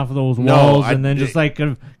reflecting off of those No, walls I- and then just like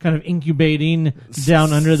kind of incubating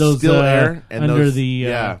down under those Still air and under those- the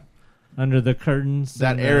yeah. under the curtains?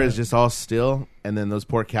 That and, air is just all still, and then those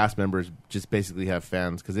poor cast members just basically have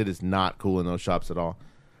fans because it is not cool in those shops at all.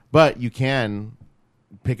 But you can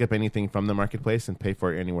pick up anything from the marketplace and pay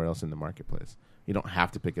for it anywhere else in the marketplace. You don't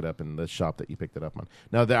have to pick it up in the shop that you picked it up on.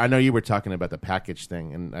 Now, I know you were talking about the package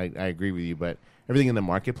thing, and I agree with you, but everything in the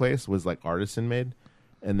marketplace was like artisan made,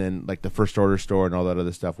 and then like the First Order store and all that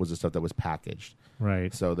other stuff was the stuff that was packaged.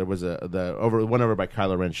 Right. So there was one over by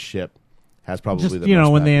Kylo Ren's ship has probably Just, the you know,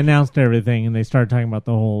 most when they packaged. announced everything and they started talking about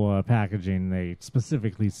the whole packaging, they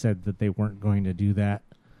specifically said that they weren't going to do that.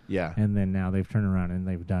 Yeah. And then now they've turned around and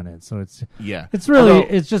they've done it. So it's Although-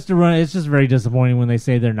 it's just very disappointing when they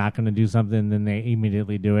say they're not going to do something, then they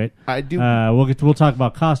immediately do it. I do. We'll talk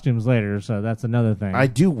about costumes later, so that's another thing. I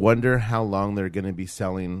do wonder how long they're going to be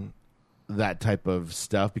selling that type of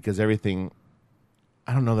stuff, because everything.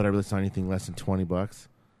 I don't know that I really saw anything less than $20.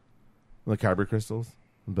 The kyber crystals,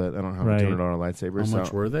 but I don't have Right. a $200 lightsaber. How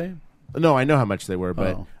much were they? No, I know how much they were,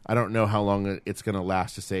 but Oh. I don't know how long it's going to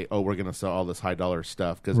last to say, oh, we're going to sell all this high dollar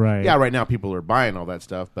stuff. Because Right. right now people are buying all that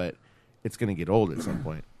stuff, but it's going to get old at some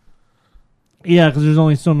point. Yeah, because there's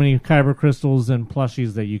only so many kyber crystals and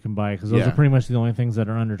plushies that you can buy, because those Yeah. are pretty much the only things that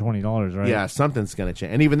are under $20, right? Yeah, something's going to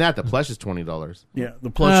change, and even that, the plush is $20. Yeah, the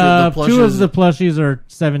plush. The two of the plushies are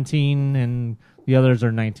 17 and the others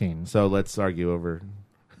are 19. So let's argue over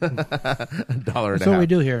 $1 and That's a what half. we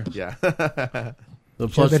do here. Yeah. The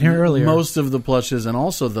Should've been here earlier. Most of the plushes and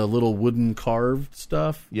also the little wooden carved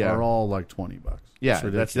stuff Yeah. are all like $20. Yeah, It's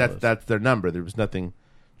that's ridiculous. their number. There was nothing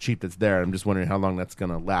cheap that's there. I'm just wondering how long that's going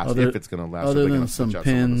to last, if it's going to last. Other if they're than gonna some switch out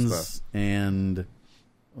some of the pins stuff. and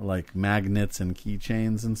like magnets and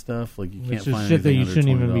keychains and stuff, like you Which can't is find shit that anything you under shouldn't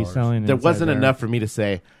even be $20. selling. There inside wasn't there. enough for me to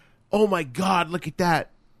say, "Oh my God, look at that!"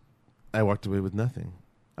 I walked away with nothing.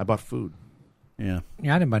 I bought food. Yeah,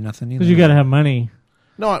 Yeah, I didn't buy nothing either. Because you got to have money,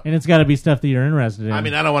 No, and it's got to be stuff that you're interested in. I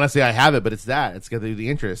mean, I don't want to say I have it, but it's that. It's got to be the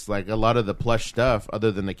interest. Like a lot of the plush stuff,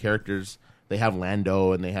 other than the characters, they have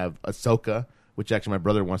Lando and they have Ahsoka, which actually my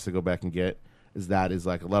brother wants to go back and get. Is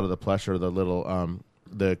like a lot of the plush or the little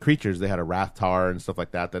the creatures. They had a Rathtar and stuff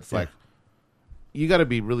like that. That's like you got to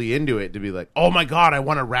be really into it to be like, oh my God, I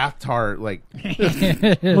want a Rathtar. Like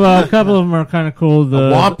well, a couple of them are kind of cool. The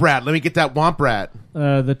a Womp Rat. Let me get that Womp Rat.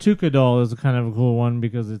 The Tuca doll is a kind of a cool one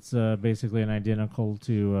because it's basically an identical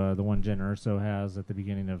to the one Jen Erso has at the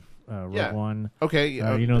beginning of Rogue One. Okay,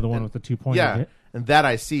 you know the one with the 2-pointed Yeah, hit? and that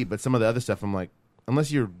I see, but some of the other stuff, I'm like,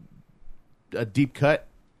 unless you're a deep cut,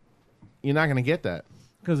 you're not going to get that.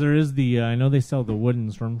 Because there is the I know they sell the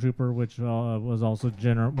wooden Stormtrooper, which was also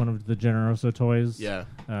one of the Generoso toys. Yeah,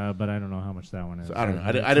 but I don't know how much that one is. So I don't know.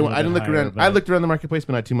 It's I a little didn't bit look higher, around. but- I looked around the marketplace,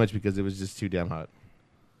 but not too much because it was just too damn hot,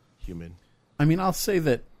 humid. I mean, I'll say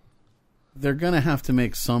that they're going to have to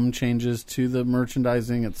make some changes to the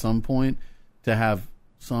merchandising at some point to have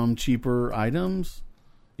some cheaper items.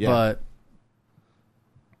 Yeah. But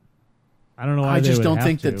I don't know why I they just would don't have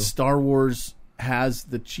think to. that Star Wars has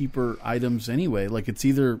the cheaper items anyway. Like it's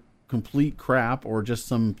either complete crap or just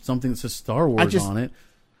something that says Star Wars on it.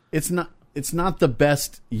 It's not the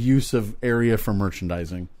best use of area for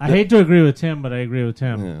merchandising. I hate to agree with Tim, but I agree with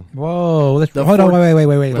Tim. Yeah. Whoa! Let's The hold on. fourth-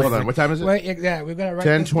 Wait. Hold on. What time is it? Wait, yeah, we've got to write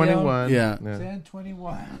 10:21. Yeah.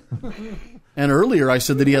 10:21. And earlier I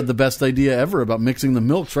said that he had the best idea ever about mixing the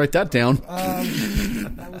milks. Write that down.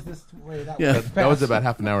 That was this. Wait, that Yeah. was That was fast. about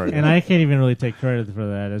half an hour ago. And I can't even really take credit for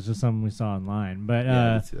that. It's just something we saw online. But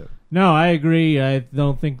Yeah, I did see that. no, I agree. I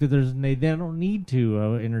don't think that they don't need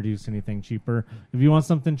to introduce anything cheaper. If you want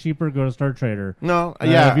something cheaper, go to Star Trader. No,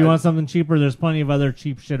 yeah. If you want something cheaper, there's plenty of other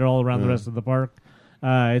cheap shit all around the rest of the park.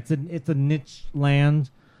 It's a niche land.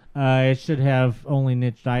 It should have only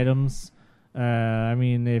niched items. I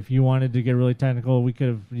mean, if you wanted to get really technical,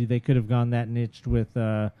 they could have gone that niched with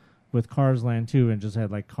Cars Land too, and just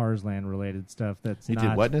had like Cars Land related stuff. That's He not,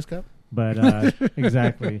 did what in his cup? But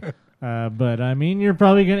exactly. But I mean, you're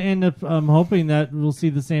probably going to end up hoping that we'll see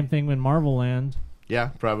the same thing in Marvel Land. Yeah,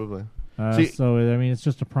 probably. So I mean, it's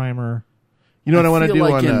just a primer. You know what I want to feel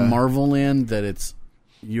do like on in Marvel Land that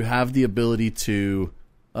you have the ability to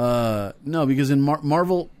no, because in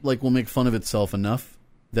Marvel will make fun of itself enough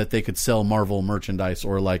that they could sell Marvel merchandise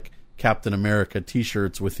or like Captain America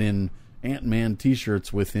t-shirts within Ant-Man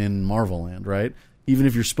t-shirts within Marvel Land, right? Even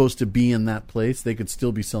if you're supposed to be in that place, they could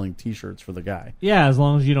still be selling t-shirts for the guy. Yeah, as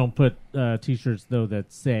long as you don't put t-shirts though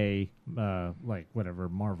that say like whatever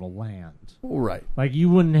Marvel Land. Right. Like you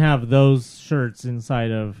wouldn't have those shirts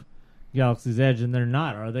inside of Galaxy's Edge, and they're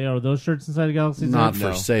not, are they? Are those shirts inside of Galaxy's Not Edge?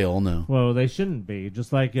 for sale, no. Well, they shouldn't be.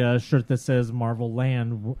 Just like a shirt that says Marvel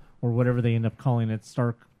Land or whatever they end up calling it,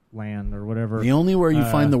 Stark Land or whatever. The only where you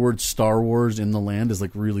find the word Star Wars in the land is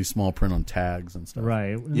like really small print on tags and stuff. Right.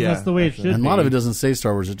 And Yeah, that's the way actually. it should And be. a lot of it doesn't say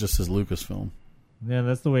Star Wars, it just says Lucasfilm. Yeah,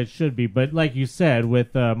 that's the way it should be. But like you said,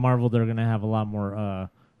 with Marvel, they're going to have a lot more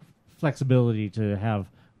flexibility to have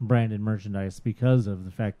branded merchandise because of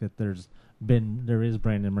the fact that there is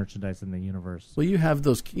branded merchandise in the universe. Well, you have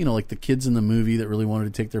those, like the kids in the movie that really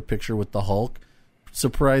wanted to take their picture with the Hulk.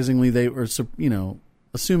 Surprisingly, they were,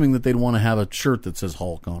 assuming that they'd want to have a shirt that says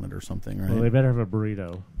Hulk on it or something, right? Well, they better have a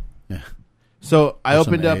burrito. Yeah. So I Or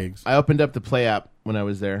some opened up. eggs. I opened up the Play app when I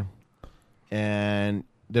was there, and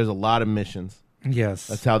there's a lot of missions. Yes.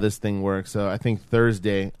 That's how this thing works. So I think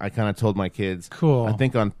Thursday, I kind of told my kids, Cool. I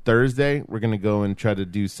think on Thursday we're gonna go and try to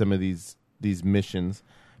do some of these missions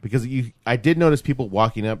because I did notice people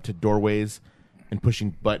walking up to doorways and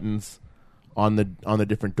pushing buttons on the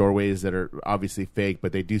different doorways that are obviously fake,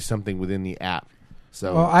 but they do something within the app.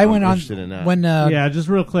 So Well, I went on interested in that. when Yeah, just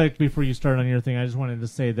real quick before you start on your thing, I just wanted to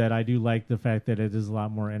say that I do like the fact that it is a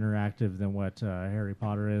lot more interactive than what Harry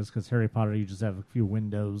Potter is, because Harry Potter, you just have a few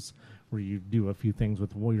windows where you do a few things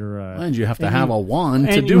with your... and you have to have a wand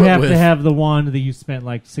to and do you it have with. to have the wand that you spent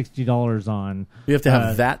like $60 on. You have to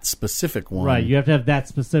have that specific wand. Right, you have to have that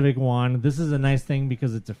specific wand. This is a nice thing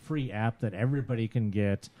because it's a free app that everybody can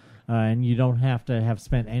get, and you don't have to have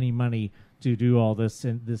spent any money to do all this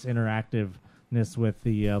interactiveness with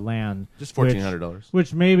the land. Just $1,400.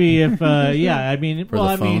 Which maybe if I mean, For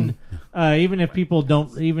the phone. even if people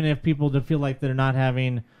don't feel like they're not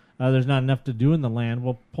having. There's not enough to do in the land.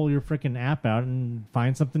 Well, pull your freaking app out and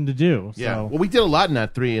find something to do. Yeah. So. Well, we did a lot in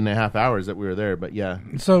that 3.5 hours that we were there, but yeah.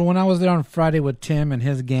 So when I was there on Friday with Tim and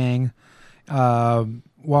his gang, while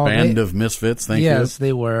Band of misfits, thank you. yes,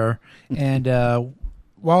 they were, and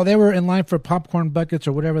while they were in line for popcorn buckets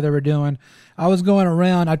or whatever they were doing, I was going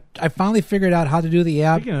around. I finally figured out how to do the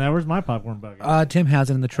app. Speaking of that, where's my popcorn bucket? Tim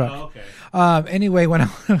has it in the truck. Oh, okay. Anyway, when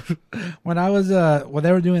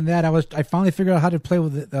they were doing that, I finally figured out how to play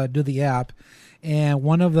with do the app, and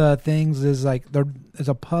one of the things is like there is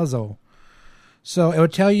a puzzle. So it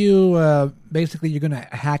would tell you basically you're going to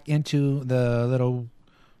hack into the little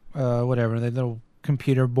the little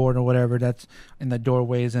computer board or whatever that's in the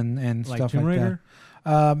doorways and Like stuff Tomb like Raider?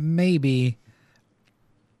 that. Maybe.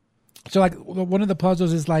 So like one of the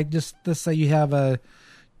puzzles is like just let's say you have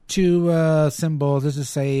two symbols. Let's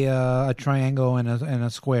just say a triangle and a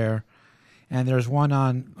square, and there's one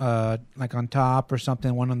on like on top or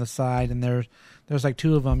something, one on the side, and there's like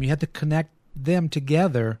two of them. You have to connect them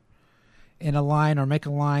together in a line or make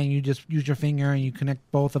a line. You just use your finger and you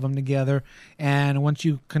connect both of them together, and once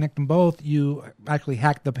you connect them both, you actually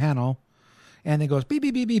hack the panel, and it goes beep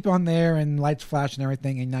beep beep beep on there, and lights flash and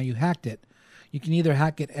everything, and now you hacked it. You can either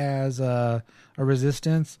hack it as a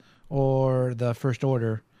resistance or the first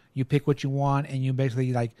order. You pick what you want, and you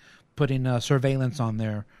basically like put in surveillance on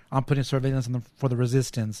there. I'm putting surveillance for the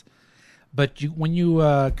resistance, but when you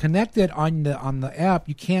connect it on the app,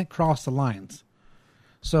 you can't cross the lines.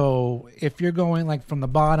 So if you're going like from the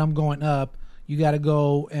bottom going up, you got to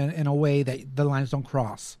go in a way that the lines don't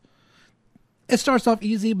cross. It starts off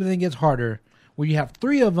easy, but then it gets harder. Where you have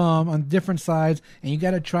three of them on different sides, and you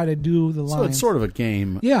got to try to do the lines. So it's sort of a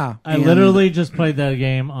game. Yeah. I literally just played that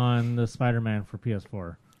game on the Spider-Man for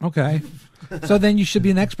PS4. Okay. So then you should be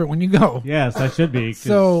an expert when you go. Yes, I should be. 'cause-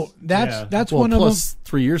 So that's Well, one of them. plus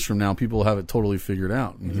 3 years from now, people will have it totally figured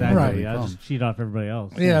out. Exactly. Right. I just cheat off everybody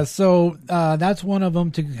else. Yeah, so that's one of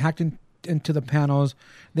them to hack into the panels.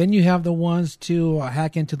 Then you have the ones to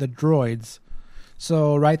hack into the droids.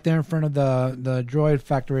 So right there in front of the droid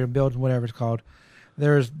factory or build, whatever it's called,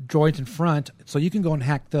 there's droids in front, so you can go and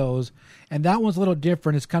hack those. And that one's a little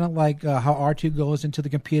different. It's kind of like how R2 goes into the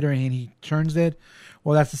computer and he turns it.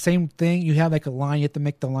 Well, that's the same thing. You have like a line. You have to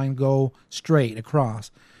make the line go straight across.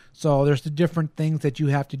 So there's the different things that you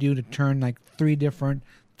have to do to turn like 3 different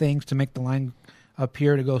things to make the line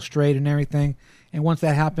appear to go straight and everything. And once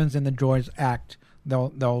that happens, then the droids act. They'll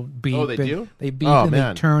beep. Oh, they do? They beep Oh, and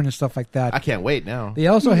man. they turn and stuff like that. I can't wait now. They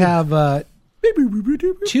also have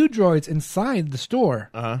 2 droids inside the store.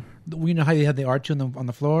 Uh-huh. We know how you have the R2 on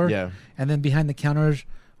the floor. Yeah. And then behind the counters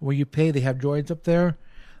where you pay, they have droids up there.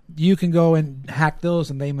 You can go and hack those,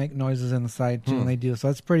 and they make noises inside too when they do. So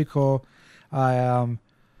that's pretty cool.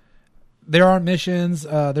 There are missions.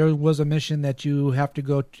 There was a mission that you have to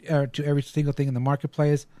go to every single thing in the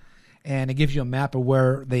marketplace, and it gives you a map of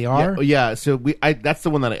where they are. Yeah. So that's the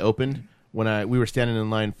one that I opened when we were standing in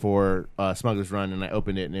line for Smuggler's Run, and I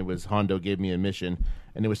opened it, and it was Hondo gave me a mission,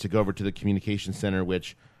 and it was to go over to the communication center,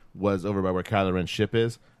 which was over by where Kylo Ren's ship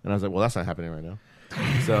is, and I was like, well, that's not happening right now.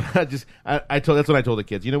 So that's what I told the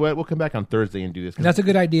kids. You know what? We'll come back on Thursday and do this. That's a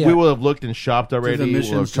good idea. We will have looked and shopped already. the We'll have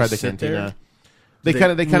missions tried the just sit there? cantina. They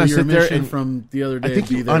kind of sit there and from the other day. I think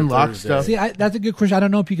be you there unlock Thursday. stuff. See, that's a good question. I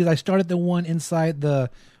don't know because I started the one inside the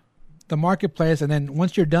marketplace, and then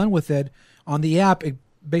once you're done with it on the app, it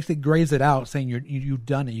basically grays it out, saying you've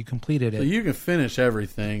done it, you completed it. So you can finish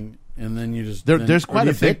everything, and then you just There's quite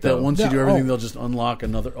a think bit, that though. once you do Yeah, everything, they'll just unlock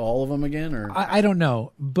all of them again, or I don't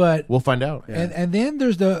know, but We'll find out. and then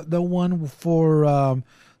there's the one for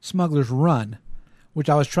Smuggler's Run, which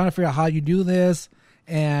I was trying to figure out how you do this,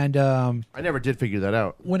 and I never did figure that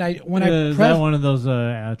out. when I Is press that one of those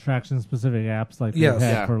attraction specific apps like Yes. they've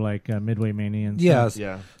had Yeah. for like Midway Mania and yes, stuff?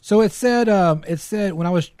 Yeah. So it said when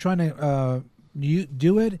I was trying to you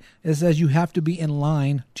do it, it says you have to be in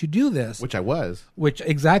line to do this, Which I was. which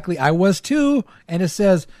exactly I was too, and it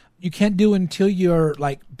says you can't do it until you're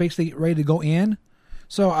like basically ready to go in.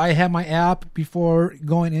 So I had my app before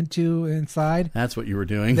going inside. that's what you were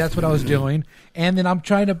doing. That's what I was doing, and then I'm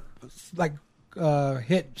trying to like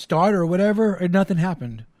hit start or whatever, and nothing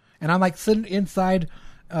happened. And I'm like sitting inside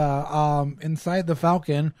the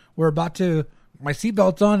Falcon. We're about to my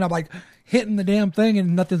seatbelt's on. I'm like hitting the damn thing,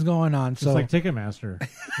 and nothing's going on. Just So like Ticketmaster.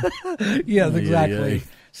 yes, exactly. yeah.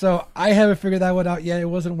 So I haven't figured that one out yet. It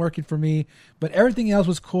wasn't working for me, but everything else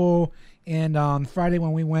was cool. And on Friday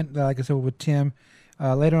when we went, like I said, with Tim,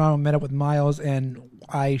 later on I met up with Miles, and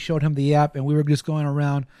I showed him the app, and we were just going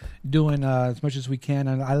around doing as much as we can.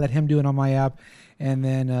 And I let him do it on my app, and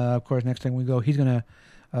then of course next time we go, he's gonna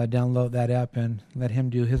download that app and let him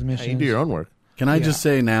do his missions. You do your own work. Can I just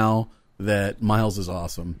say now that Miles is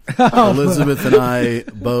awesome? Elizabeth and I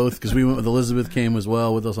both, because we went with Elizabeth, came as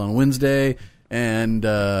well with us on Wednesday, and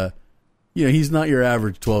he's not your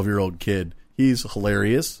average 12-year-old kid. He's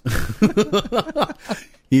hilarious.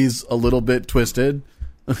 He's a little bit twisted.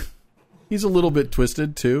 He's a little bit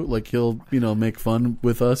twisted too. Like he'll make fun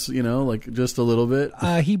with us. Like just a little bit.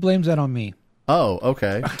 He blames that on me. Oh,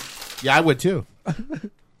 okay. Yeah, I would too.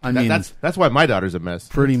 I mean, That's why my daughter's a mess.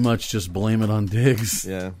 pretty much just blame it on Diggs.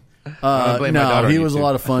 Yeah. I blame my No, daughter he on was a YouTube.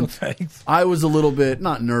 lot of fun. Thanks. I was a little bit,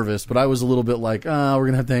 not nervous, but I was a little bit like, we're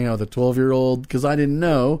going to have to hang out with a 12-year-old because I didn't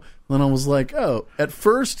know. Then I was like, at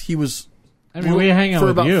first he was, I mean, we hang out for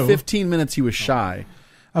with about you. 15 minutes he was shy.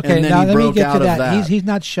 Okay, And then now he let me broke get out to of that. He's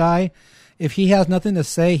not shy. If he has nothing to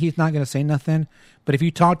say, he's not going to say nothing. But if you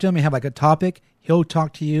talk to him and have like a topic, he'll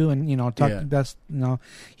talk to you and talk Yeah. best.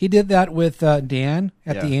 He did that with Dan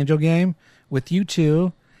at the Yeah. Angel game, with you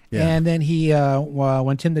two, Yeah. and then he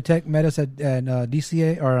when Tim the Tech met us at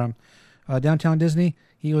DCA or Downtown Disney,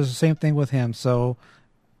 he was the same thing with him. So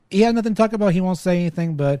he had nothing to talk about. He won't say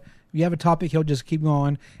anything, but if you have a topic, he'll just keep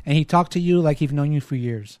going, and he talked to you like he's known you for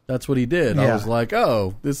years. That's what he did. I Yeah. was like,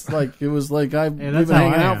 it was like we've been that's how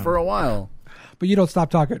hanging I out am. for a while. But you don't stop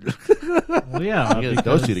talking. Well, yeah, Get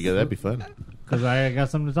those two together. That'd be fun. because I got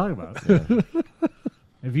something to talk about.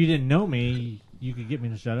 If you didn't know me, you could get me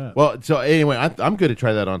to shut up. Well, so anyway, I'm good to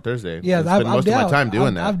try that on Thursday. Yeah, I spend most of my time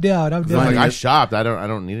doing that. I'm down. 'Cause I'm like, I shopped. I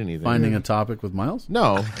don't need anything. Finding a topic with Miles?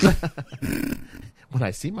 No. When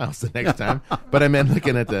I see Miles the next time, but I meant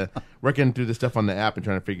working through the stuff on the app and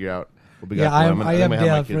trying to figure out what we got. Yeah, going. I am gonna have my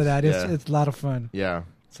down for kids- that. Yeah. It's a lot of fun. Yeah.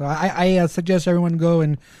 So I suggest everyone go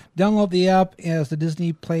and download the app. It's the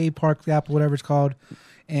Disney Play Park app, whatever it's called.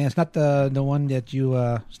 And it's not the one that you.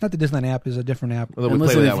 It's not the Disneyland app. It's a different app. Although we And play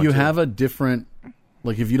listen, with that if one you too. have a different,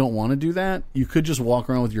 like if you don't want to do that, you could just walk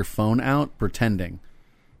around with your phone out pretending.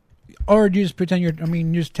 Or you just pretend you're. I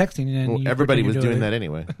mean, you're just texting and Well, you everybody pretend was you're doing that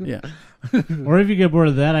anyway. Yeah. Or if you get bored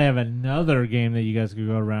of that, I have another game that you guys could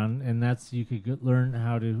go around, and that's you could learn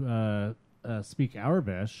how to speak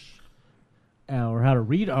Aurebesh, or how to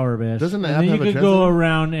read Aurebesh. Doesn't the and app then you have a could go translator?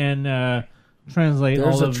 around and translate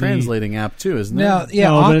There's all a of translating app too, isn't there? Now, the... yeah,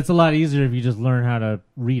 no, but it's a lot easier if you just learn how to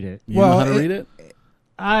read it. You know how to read it?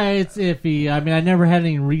 It's iffy. I mean, I never had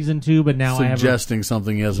any reason to, but now Suggesting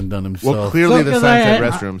something he hasn't done himself. Well, clearly the because sign said I-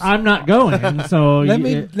 restrooms. I'm not going, so let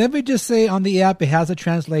me just say on the app it has a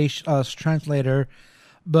translator,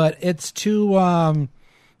 but it's too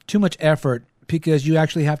much effort because you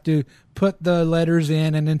actually have to put the letters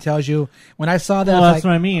in and then tells you. When I saw that, Well, I was that's like,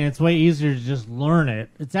 what I mean. It's way easier to just learn it.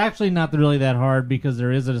 It's actually not really that hard because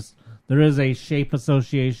there is a shape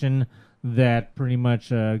association that pretty much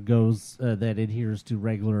goes that adheres to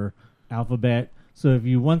regular alphabet. So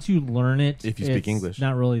once you learn it, If you speak it's English.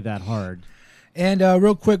 not really that hard. And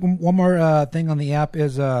real quick, one more thing on the app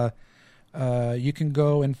is you can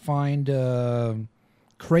go and find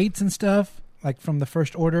crates and stuff like from the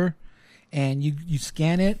first order, and you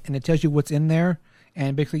scan it and it tells you what's in there,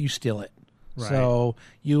 and basically you steal it. Right. So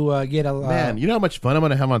you get a Man, you know how much fun I'm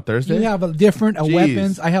going to have on Thursday? you have a different Jeez.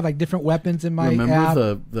 weapons. I have like different weapons in my Remember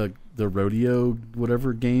app. the rodeo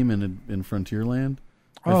whatever game in Frontierland?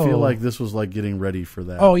 I Oh. feel like this was like getting ready for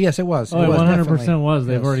that. Oh yes, it was. Oh, it it was 100% definitely. was.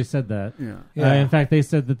 They've Yes. already said that. yeah. Yeah. In fact, they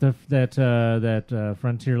said that that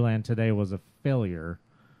Frontierland today was a failure.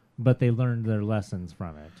 but they learned their lessons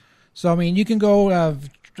from it. So I mean, you can go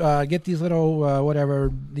get these little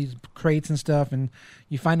these crates and stuff, and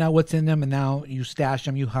you find out what's in them, and now you stash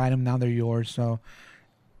them, you hide them, now they're yours. So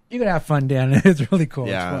you're gonna have fun, Dan. It's really cool.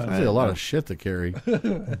 Yeah, It's fun. That's a lot of shit to carry.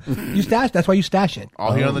 You stash. That's why you stash it.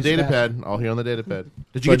 All here on the You data stash it. pad. All here on the data pad.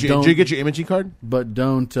 Did But you get your imaging card? But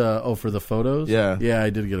don't. For the photos. Yeah. Yeah, I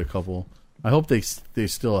did get a couple. I hope they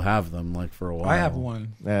still have them like for a while. I have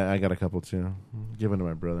one. Yeah, I got a couple too. Give them to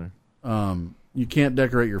my brother. You can't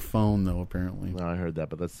decorate your phone though. Apparently. No, I heard that,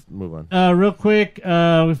 but let's move on. Real quick,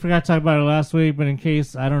 we forgot to talk about it last week, but in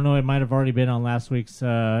case, I don't know, it might have already been on last week's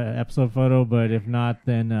episode photo, but if not,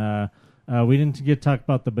 then we didn't get to talk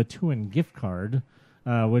about the Batuin gift card,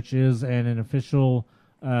 which is an official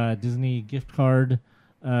Disney gift card.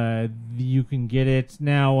 You can get it.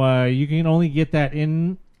 Now, you can only get that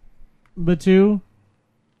in Batu.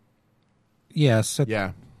 Yes.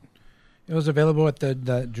 Yeah. It was available at the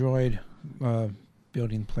Droid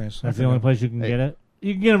building place. That's the only place you can get it.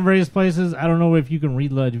 You can get them various places. I don't know if you can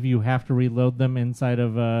reload, if you have to reload them inside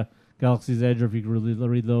of Galaxy's Edge, or if you can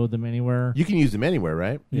reload them anywhere. You can use them anywhere,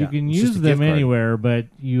 right? You can It's just use a them gift card. anywhere, but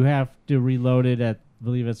you have to reload it at, I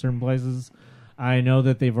believe, at certain places. I know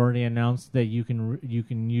that they've already announced that you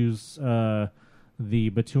can use the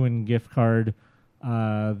Batuin gift card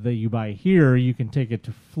that you buy here. You can take it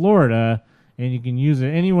to Florida, and you can use it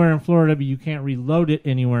anywhere in Florida, but you can't reload it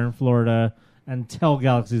anywhere in Florida until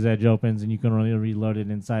Galaxy's Edge opens, and you can only reload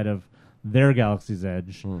it inside of their Galaxy's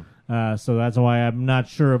Edge. So that's why I'm not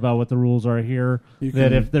sure about what the rules are here.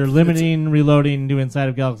 That if they're limiting reloading to inside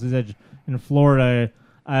of Galaxy's Edge in Florida,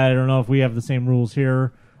 I don't know if we have the same rules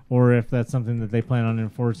here, or if that's something that they plan on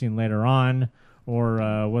enforcing later on,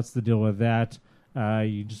 or what's the deal with that.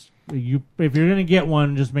 If you're going to get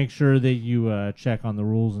one, just make sure that you check on the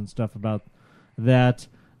rules and stuff about that.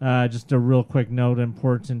 Just a real quick note,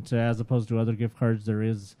 important, as opposed to other gift cards, there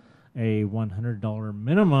is a $100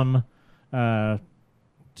 minimum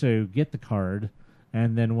to get the card,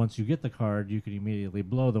 and then once you get the card, you can immediately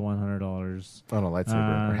blow the $100 on a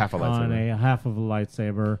lightsaber, or half a lightsaber. On a half of a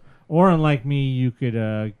lightsaber, or unlike me, you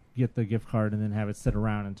could get the gift card and then have it sit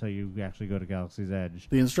around until you actually go to Galaxy's Edge.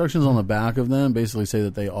 The instructions on the back of them basically say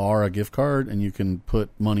that they are a gift card, and you can put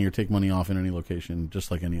money or take money off in any location,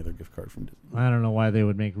 just like any other gift card from Disney. I don't know why they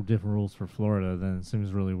would make different rules for Florida. Then it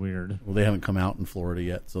seems really weird. Well, they haven't come out in Florida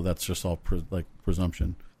yet, so that's just all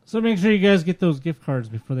presumption. So make sure you guys get those gift cards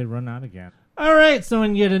before they run out again. All right, so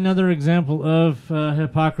in yet another example of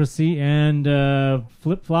hypocrisy and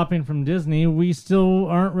flip-flopping from Disney, we still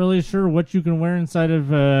aren't really sure what you can wear inside of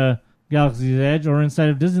Galaxy's Edge or inside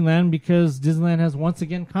of Disneyland, because Disneyland has once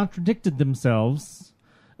again contradicted themselves.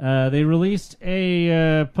 They released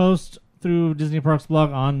a post through Disney Parks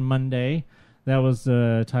blog on Monday that was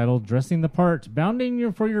titled "Dressing the Part,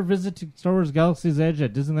 Bounding for your visit to Star Wars Galaxy's Edge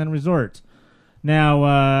at Disneyland Resort."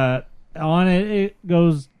 Now, on it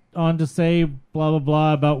goes on to say blah, blah,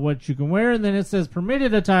 blah about what you can wear, and then it says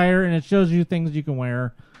permitted attire, and it shows you things you can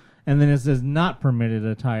wear, and then it says not permitted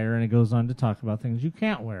attire, and it goes on to talk about things you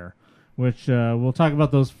can't wear, which we'll talk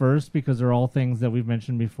about those first, because they're all things that we've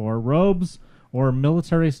mentioned before. Robes or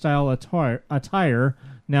military-style attire.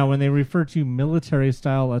 Now, when they refer to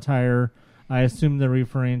military-style attire, I assume they're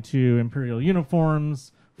referring to Imperial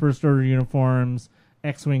uniforms, First Order uniforms,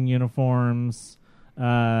 X-Wing uniforms,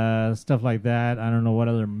 stuff like that. I don't know what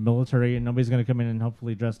other military. Nobody's going to come in and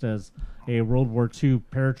hopefully dressed as a World War II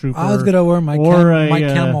paratrooper. I was going to wear my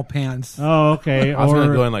camel pants. Oh, okay. I was going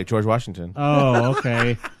to go in like George Washington. Oh,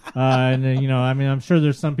 okay. And I'm sure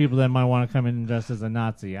there's some people that might want to come in and dress as a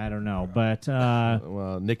Nazi. I don't know, but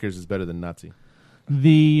well, Knickers is better than Nazi.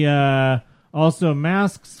 The also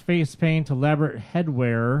masks, face paint, elaborate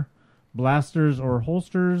headwear, blasters or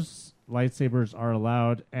holsters. Lightsabers are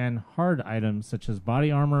allowed, and hard items such as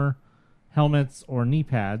body armor, helmets, or knee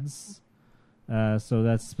pads. So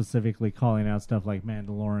that's specifically calling out stuff like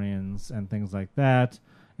Mandalorians and things like that.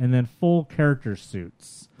 And then full character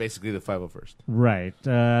suits. Basically the 501st. Right.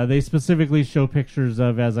 They specifically show pictures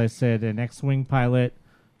of, as I said, an X-Wing pilot,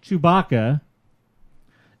 Chewbacca,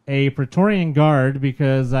 a Praetorian Guard,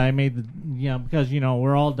 because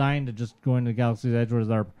we're all dying to just go into Galaxy's Edge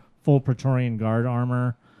with our full Praetorian Guard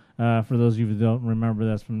armor. For those of you who don't remember,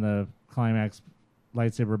 that's from the climax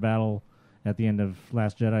lightsaber battle at the end of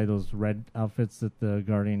Last Jedi, those red outfits that the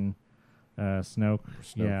guarding Snoke.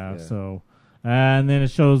 Yeah, so... and then it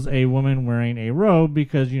shows a woman wearing a robe,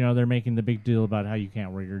 because, they're making the big deal about how you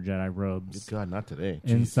can't wear your Jedi robes. God, not today.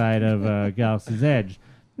 Inside of Galaxy's Edge.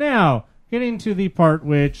 Now, getting to the part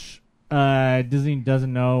which Disney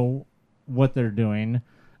doesn't know what they're doing.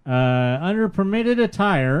 Under permitted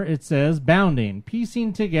attire, it says bounding,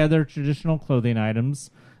 piecing together traditional clothing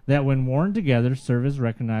items that, when worn together, serve as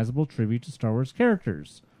recognizable tribute to Star Wars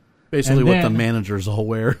characters. Basically And what the then- managers all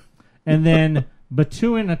wear. And then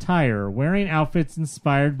Batuan attire, wearing outfits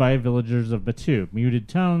inspired by villagers of Batu, muted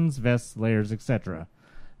tones, vests, layers, etc.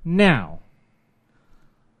 Now,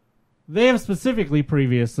 they have specifically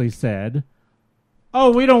previously said,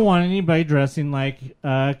 "Oh, we don't want anybody dressing like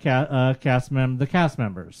the cast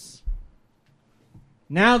members."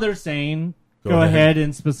 Now they're saying, "Go ahead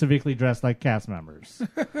and specifically dress like cast members,"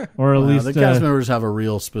 or at least the cast members have a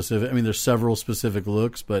real specific. I mean, there's several specific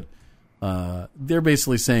looks, but they're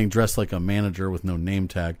basically saying dress like a manager with no name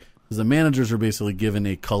tag, because the managers are basically given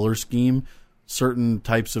a color scheme, certain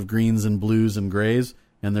types of greens and blues and grays,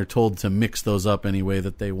 and they're told to mix those up any way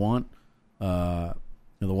that they want. The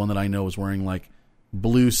one that I know was wearing like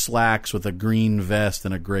blue slacks with a green vest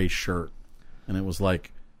and a gray shirt, and it was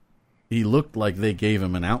like he looked like they gave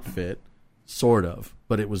him an outfit, sort of,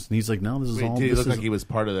 but it was. He's like, no, this is Wait, all. did he this look is, like he was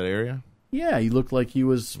part of that area? Yeah, he looked like he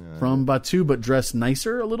was from Batu, but dressed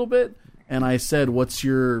nicer a little bit. And I said,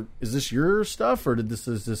 is this your stuff, or is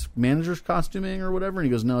this manager's costuming or whatever? And he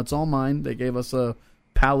goes, no, it's all mine. They gave us a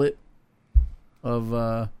palette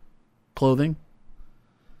of clothing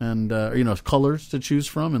and colors to choose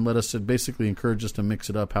from, and let us basically encourage us to mix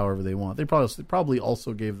it up however they want. They probably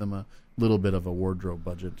also gave them a little bit of a wardrobe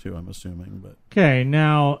budget too, I'm assuming. But okay,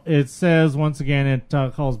 now it says once again it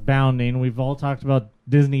calls bounding. We've all talked about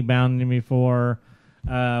Disney bounding before.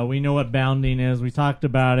 We know what bounding is. We talked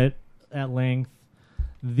about it at length.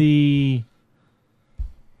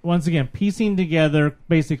 Once again, piecing together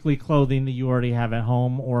basically clothing that you already have at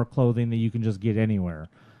home or clothing that you can just get anywhere.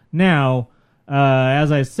 Now,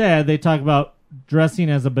 as I said, they talk about dressing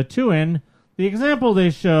as a Batuan. The example they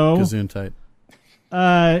show Gazoon type.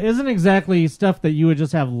 isn't exactly stuff that you would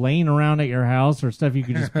just have laying around at your house or stuff you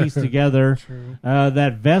could just piece together.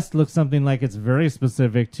 That vest looks something like it's very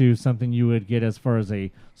specific to something you would get as far as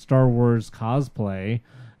a Star Wars cosplay.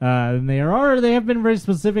 And they have been very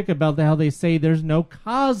specific about how they say there's no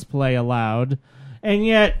cosplay allowed, and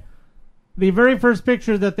yet the very first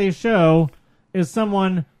picture that they show is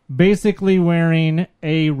someone basically wearing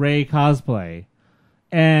a Rey cosplay.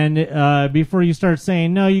 And before you start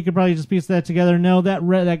saying, no, you could probably just piece that together. No,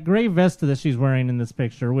 that gray vest that she's wearing in this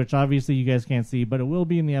picture, which obviously you guys can't see, but it will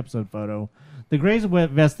be in the episode photo. The gray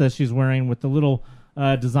vest that she's wearing with the little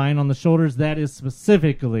design on the shoulders, that is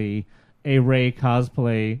specifically a Rey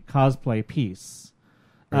cosplay piece.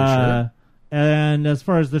 And as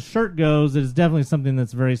far as the shirt goes, it is definitely something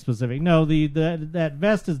that's very specific. No, that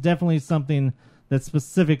vest is definitely something that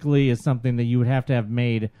specifically is something that you would have to have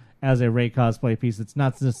made as a Rey cosplay piece. It's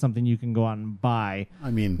not just something you can go out and buy.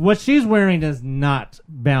 I mean, what she's wearing is not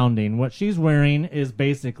bounding. What she's wearing is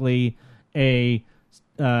basically a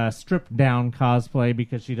stripped down cosplay,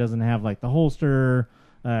 because she doesn't have like the holster.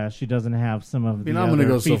 She doesn't have some of the. I'm going to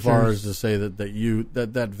go features. so far as to say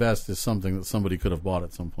that vest is something that somebody could have bought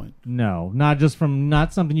at some point. No, not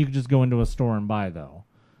something you could just go into a store and buy, though.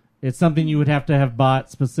 It's something you would have to have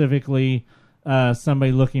bought specifically.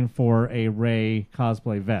 Somebody looking for a Rey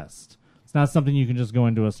cosplay vest. It's not something you can just go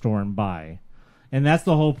into a store and buy. And that's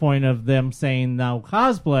the whole point of them saying now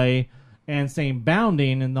cosplay and saying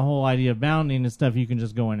bounding, and the whole idea of bounding is stuff you can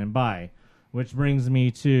just go in and buy. Which brings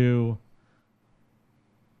me to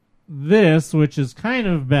this, which is kind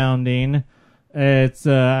of bounding. It's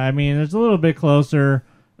it's a little bit closer.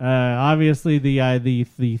 Obviously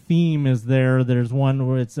the theme is there. There's one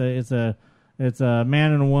where it's a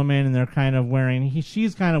man and a woman, and they're kind of wearing.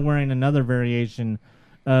 She's kind of wearing another variation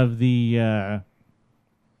of the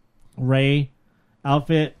Rey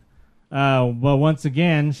outfit, but once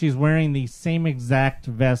again, she's wearing the same exact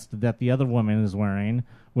vest that the other woman is wearing,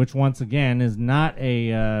 which once again is not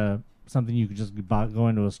a something you could just go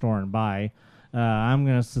into a store and buy. I'm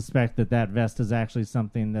going to suspect that vest is actually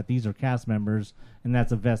something that these are cast members, and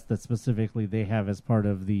that's a vest that specifically they have as part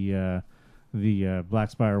of the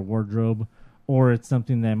Black Spire wardrobe. Or it's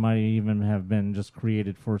something that might even have been just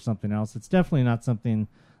created for something else. It's definitely not something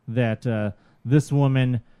that this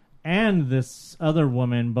woman and this other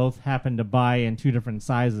woman both happened to buy in two different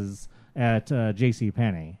sizes at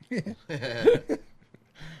JCPenney.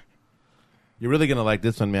 You're really going to like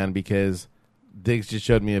this one, man, because Diggs just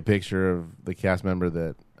showed me a picture of the cast member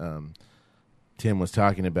that Tim was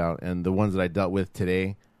talking about. And the ones that I dealt with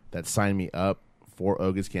today that signed me up for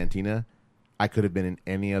Oga's Cantina, I could have been in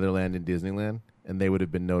any other land in Disneyland, and they would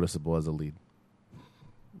have been noticeable as a lead.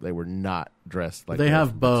 They were not dressed like they that.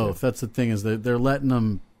 have both. That's the thing, is they're letting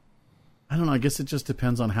them. I don't know. I guess it just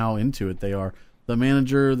depends on how into it they are. The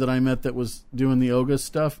manager that I met that was doing the Oga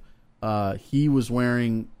stuff, he was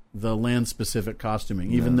wearing the land-specific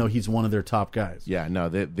costuming, even though he's one of their top guys. Yeah, no,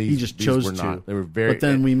 he just chose were to. not. They were very. But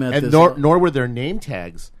then we met and this. nor were their name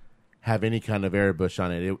tags have any kind of airbrush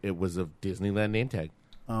on it. It was a Disneyland name tag.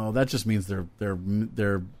 Oh, that just means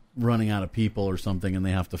they're running out of people or something, and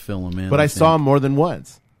they have to fill them in. But I think. saw him more than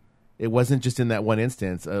once. It wasn't just in that one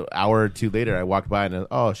instance. An hour or two later, I walked by and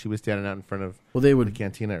she was standing out in front of they would the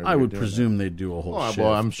cantina. I would presume they'd do a whole. Well, shift,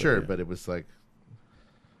 I'm sure, yeah. but it was like,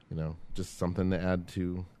 just something to add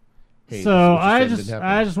to. Hey, So this is what you said didn't happen.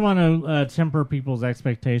 I just want to temper people's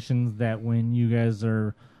expectations that when you guys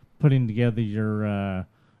are putting together your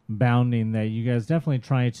bounding, that you guys definitely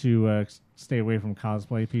try to stay away from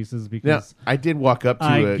cosplay pieces, because I did walk up to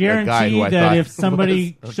I a guarantee guy who I that thought if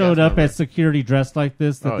somebody was a showed cast up member. at security dressed like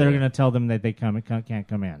this, that Oh, they're yeah. going to tell them that they can't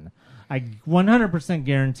come in. I 100%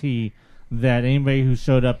 guarantee that anybody who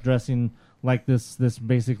showed up dressing like this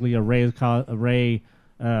basically a Ray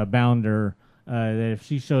Bounder, that if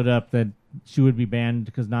she showed up, that she would be banned,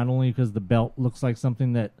 because not only because the belt looks like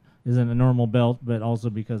something that isn't a normal belt, but also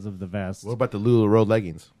because of the vest. What about the Lulu Road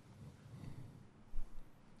leggings?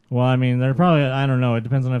 Well, I mean, they're probably, I don't know. It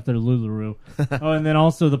depends on if they're Lularoe. Oh, and then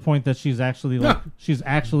also the point that she's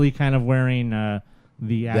actually kind of wearing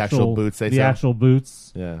the actual boots they the sell? actual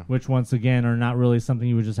boots, Yeah. which once again are not really something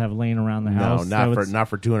you would just have laying around the house. No, So it's not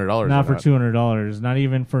for $200. not for $200, not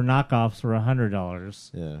even for knockoffs for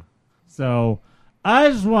 $100. Yeah. So I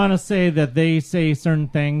just want to say that they say certain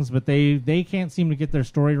things, but they can't seem to get their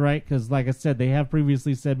story right, because, like I said, they have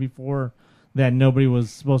previously said before that nobody was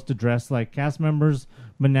supposed to dress like cast members,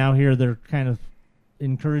 but now here they're kind of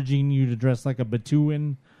encouraging you to dress like a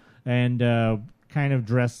Batuan and kind of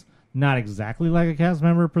dress not exactly like a cast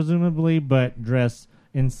member, presumably, but dress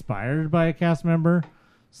inspired by a cast member.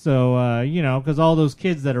 So, because all those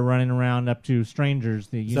kids that are running around up to strangers,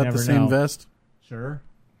 that you Is that never the same know. vest? Sure.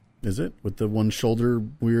 Is it with the one shoulder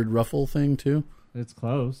weird ruffle thing too? It's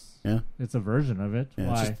close. Yeah, It's a version of it. yeah.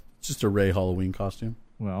 Why? It's just a Ray Halloween costume.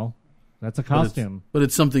 Well, that's a But it's- costume. but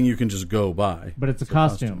it's something you can just go buy. But it's a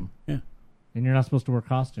costume. Yeah, And you're not supposed to wear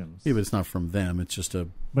costumes. yeah, but it's not from them. It's just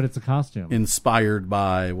But it's a costume. inspired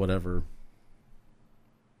by whatever.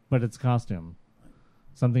 But it's a costume.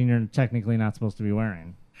 Something you're technically not supposed to be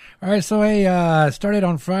wearing. All right, so I started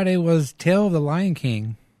on Friday was Tale of the Lion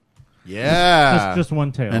King, Yeah. Just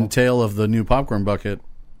one tail. And Tale of the New Popcorn Bucket.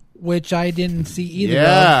 which I didn't see either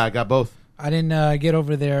Yeah, of. I got both. I didn't get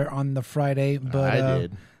over there on the Friday, but I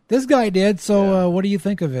did. This guy did. So what do you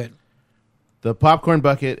think of it? The popcorn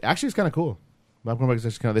bucket actually is kind of cool. Popcorn bucket is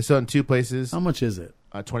actually kind of. They sell it in two places. How much is it?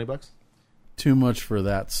 $20. Too much for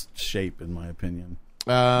that shape, in my opinion.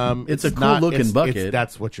 It's a cool-looking bucket.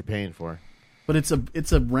 That's what you're paying for. But it's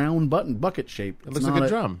a round bucket shape. It looks like a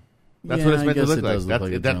drum. That's Yeah, what it's I meant to guess look it like. does look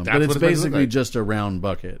like a drum. That's But it's what meant to look basically like. just a round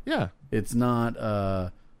bucket. Yeah. It's not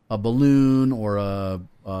a balloon or a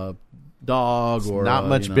dog or Not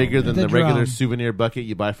much bigger than The the regular drum. souvenir bucket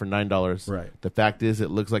you buy for $9. Right. The fact is, it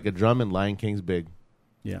looks like a drum, and Lion King's big.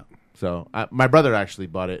 Yeah. So my brother actually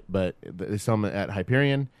bought it, but they sell them at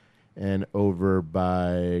Hyperion and over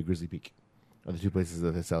by Grizzly Peak, are the two places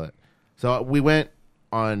that they sell it. So we went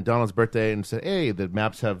on Donald's birthday and said, "Hey, the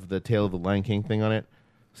maps have the Tale of the Lion King thing on it."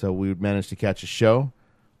 So we managed to catch a show.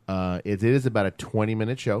 It is about a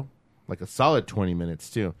 20-minute show, like a solid 20 minutes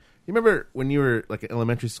too. You remember when you were like in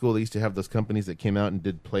elementary school, they used to have those companies that came out and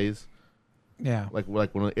did plays. Yeah. Like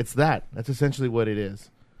it's that. That's essentially what it is.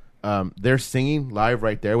 They're singing live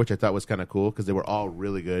right there, which I thought was kind of cool because they were all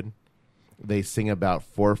really good. They sing about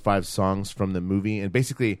 4 or 5 songs from the movie, and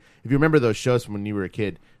basically, if you remember those shows from when you were a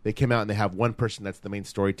kid, they came out and they have one person that's the main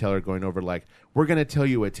storyteller going over like, we're going to tell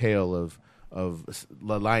you a tale of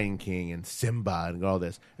the Lion King and Simba and all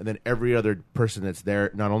this, and then every other person that's there,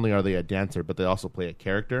 not only are they a dancer, but they also play a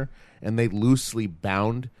character, and they loosely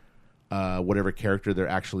bound whatever character they're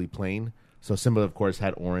actually playing. So Simba, of course,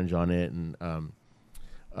 had orange on it, and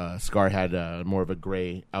Scar had more of a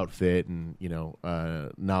gray outfit, and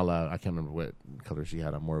Nala, I can't remember what color she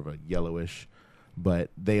had on, more of a yellowish.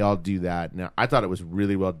 But they all do that. Now, I thought it was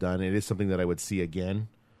really well done. It is something that I would see again,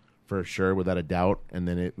 for sure, without a doubt. And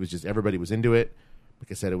then it was just everybody was into it.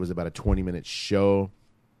 Like I said, it was about a 20-minute show.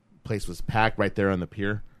 Place was packed right there on the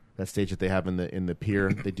pier. That stage that they have in the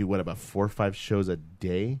pier. They do about 4 or 5 shows a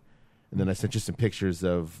day. And then I sent you some pictures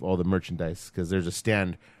of all the merchandise because there's a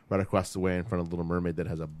stand right across the way in front of Little Mermaid that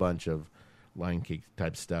has a bunch of Lion King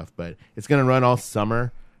type stuff. But it's going to run all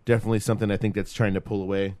summer. Definitely something I think that's trying to pull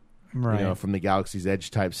away, Right. from the Galaxy's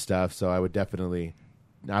Edge type stuff. So I would definitely,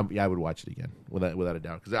 I would watch it again without a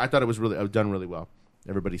doubt because I thought it was done really well.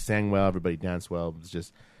 Everybody sang well, everybody danced well.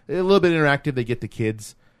 a little bit interactive. They get the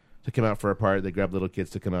kids to come out for a part. They grab little kids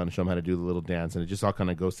to come out and show them how to do the little dance, and it just all kind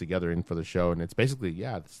of goes together in for the show. And it's basically,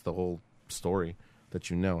 it's the whole story that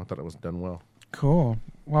you know. I thought it was done well. Cool.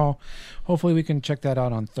 Well, hopefully we can check that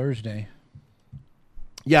out on Thursday.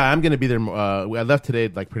 Yeah, I'm going to be there. I left today,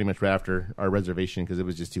 like pretty much right after our reservation because it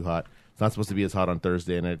was just too hot. It's not supposed to be as hot on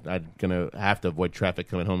Thursday, and I'm going to have to avoid traffic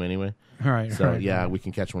coming home anyway. All right. So, all right, yeah, all right. we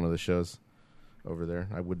can catch one of the shows over there.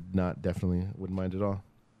 I wouldn't mind at all.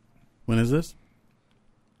 When is this?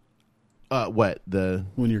 What?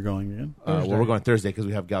 When you're going again? Well, we're going Thursday because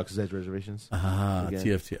we have Galaxy's Edge reservations. Again.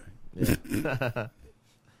 TFTI. Yeah.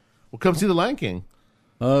 Well, come see The Lion King.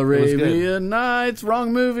 Arabian Nights,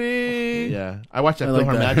 wrong movie. Yeah, I watched that I like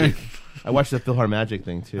Philhar that. Magic. I watched the Philhar Magic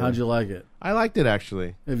thing too. How'd you like it? I liked it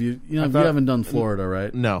actually. Have you haven't done Florida,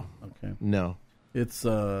 right? No. Okay. No. It's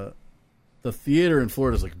the theater in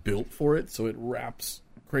Florida is like built for it, so it wraps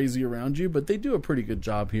crazy around you. But they do a pretty good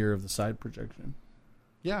job here of the side projection.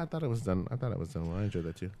 Yeah, I thought it was done. Well. I enjoyed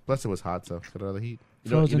that too. Plus, it was hot, so got out of the heat.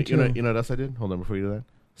 You Frozen know what else I did? Hold on, before you do that,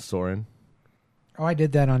 Soarin'. Oh, I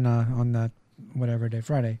did that on the whatever day,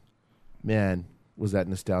 Friday. Man, was that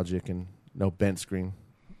nostalgic and no bent screen.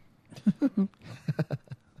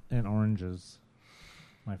 And oranges.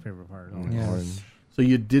 My favorite part. Yes. Orange. So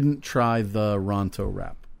you didn't try the Ronto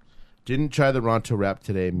wrap Didn't try the Ronto wrap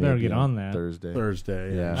today. Maybe Better get on that.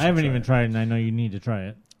 Thursday? Yeah. I haven't even tried it, and I know you need to try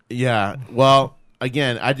it. Yeah. Well,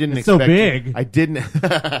 again, I didn't It's so expect. big. I didn't.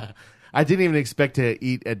 I didn't even expect to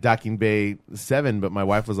eat at Docking Bay 7, but my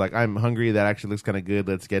wife was like, "I'm hungry. That actually looks kind of good.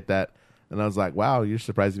 Let's get that." And I was like, "Wow, you're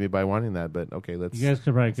surprising me by wanting that." But okay, let's. You guys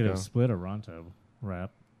could let's have go. split a Ronto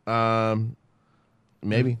wrap.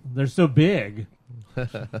 Maybe. They're so big.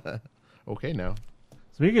 Okay, now.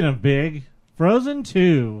 Speaking of big, Frozen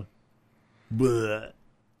 2. Bleh.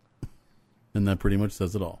 And that pretty much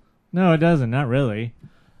says it all. No, it doesn't. Not really.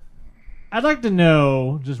 I'd like to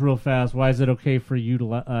know, just real fast, why is it okay for you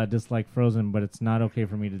to dislike Frozen, but it's not okay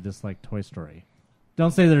for me to dislike Toy Story?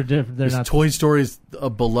 Don't say they're different. They're not. Toy Story is a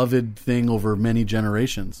beloved thing over many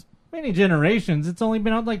generations. Many generations. It's only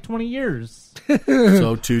been out like 20 years.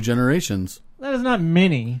 So 2 generations. That is not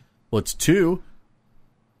many. Well, it's 2.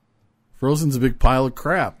 Frozen's a big pile of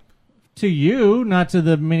crap. To you, not to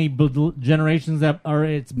the many generations that are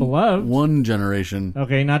its beloved. 1 generation.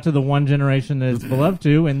 Okay, not to the one generation that it's beloved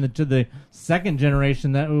to, and to the second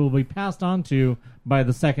generation that it will be passed on to by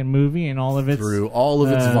the second movie and all of its Through all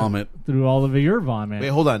of its vomit. Through all of your vomit. Wait,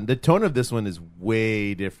 hold on. The tone of this one is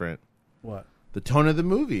way different. What? The tone of the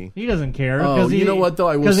movie. He doesn't care. Oh, you know what, though?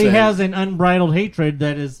 I will Because he say- has an unbridled hatred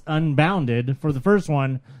that is unbounded for the first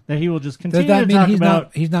one that he will just Does continue that to mean talk he's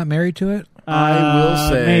about. he's not married to it? I will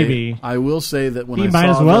say maybe. I will say that when He I might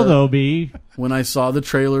saw as well, the, though, be. when I saw the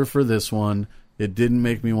trailer for this one, it didn't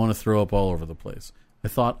make me want to throw up all over the place. I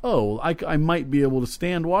thought, I might be able to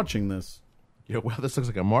stand watching this. Yeah, wow, this looks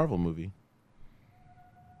like a Marvel movie.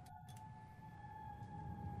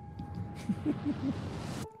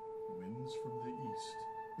 Winds from the east.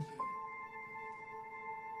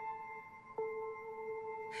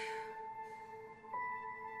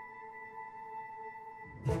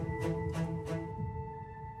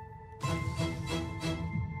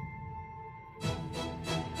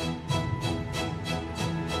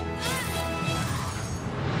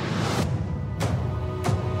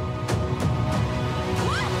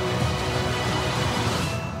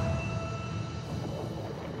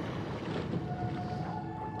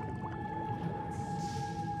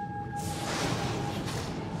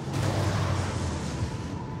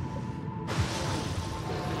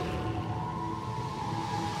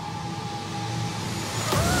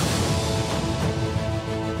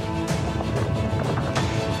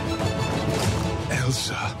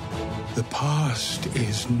 Elsa, the past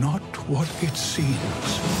is not what it seems.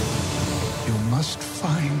 You must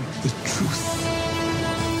find the truth.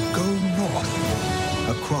 Go north,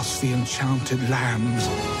 across the enchanted lands,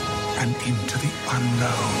 and into the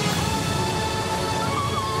unknown.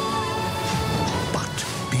 But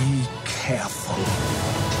be careful.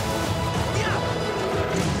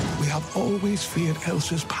 We have always feared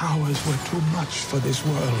Elsa's powers were too much for this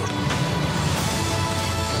world.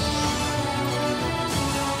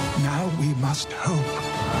 Now we must hope.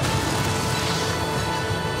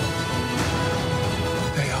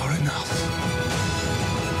 They are enough.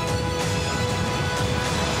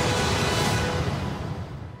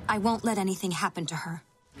 I won't let anything happen to her.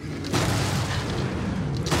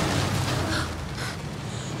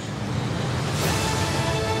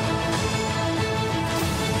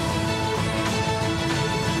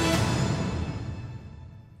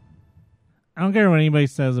 I don't care what anybody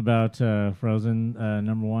says about Frozen.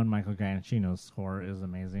 Number one, Michael Giacchino's score is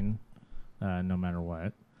amazing, no matter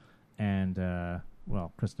what. And,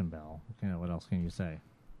 well, Kristen Bell. What else can you say?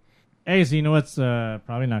 Hey, so you know what's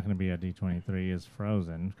probably not going to be at D23 is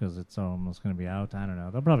Frozen, because it's almost going to be out. I don't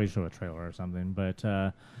know. They'll probably show a trailer or something. But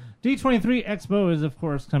D23 Expo is, of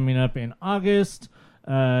course, coming up in August.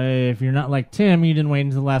 If you're not like Tim, you didn't wait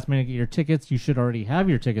until the last minute to get your tickets. You should already have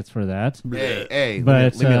your tickets for that. Hey,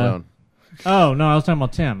 but, leave me alone. Oh, no, I was talking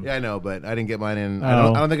about Tim. Yeah, I know, but I didn't get mine in.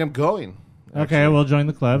 Oh. I don't think I'm going. Okay, we'll join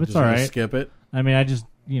the club. It's Just all gonna right. skip it. I mean, I just,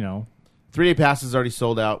 you know. 3-day pass is already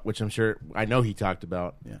sold out, which I know he talked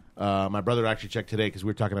about. Yeah. My brother actually checked today because we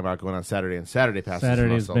were talking about going on Saturday, and Saturday passes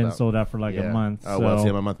Saturday's sold been out. sold out for like a month. Oh, so. well, see,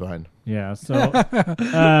 I'm a month behind. Yeah, so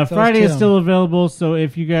Friday is still available. So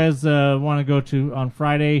if you guys want to go to on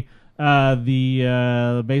Friday,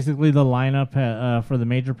 basically the lineup for the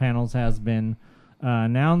major panels has been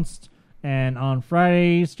announced. And on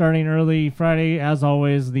Friday, starting early Friday, as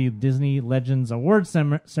always, the Disney Legends Awards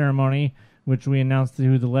ceremony, which we announced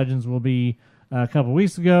who the legends will be a couple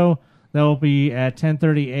weeks ago. That will be at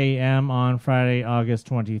 10:30 a.m. on Friday, August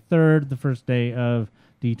 23rd, the first day of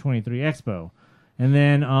D23 Expo. And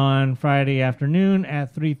then on Friday afternoon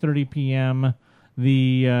at 3:30 p.m.,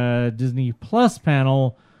 the Disney Plus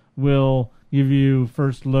panel will give you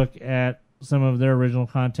first look at some of their original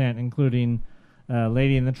content, including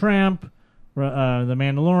Lady and the Tramp, The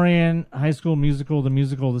Mandalorian, High School Musical,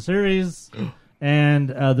 the series,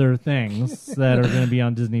 and other things that are going to be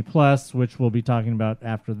on Disney Plus, which we'll be talking about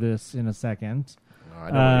after this in a second.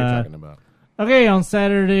 I know what you're talking about. Okay, on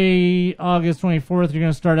Saturday, August 24th, you're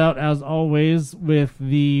going to start out, as always, with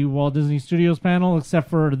the Walt Disney Studios panel, except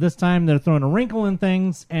for this time they're throwing a wrinkle in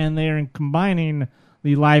things, and they're combining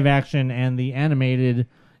the live action and the animated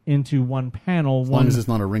into one panel. As long as it's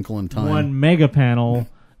not a Wrinkle in Time. One mega panel.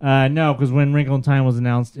 No, because when Wrinkle in Time was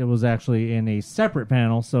announced, it was actually in a separate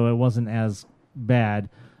panel, so it wasn't as bad.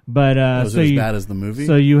 But was it as bad as the movie?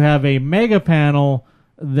 So you have a mega panel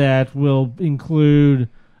that will include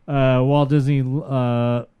Walt Disney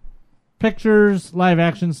pictures, live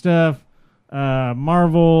action stuff,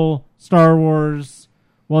 Marvel, Star Wars,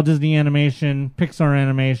 Walt Disney Animation, Pixar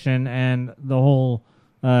Animation, and the whole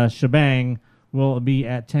shebang will be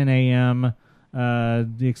at 10 a.m.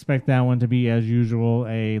 Expect that one to be, as usual,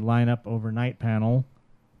 a lineup overnight panel.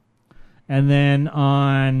 And then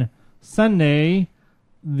on Sunday,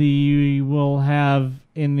 we'll have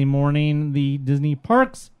in the morning the Disney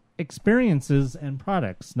Parks experiences and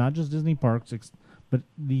products. Not just Disney Parks, but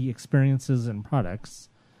the experiences and products.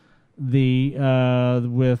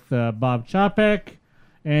 With Bob Chapek.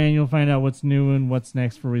 And you'll find out what's new and what's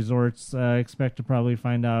next for resorts. Expect to probably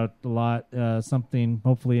find out a lot, something,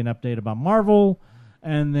 hopefully an update about Marvel.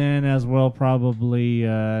 And then as well, probably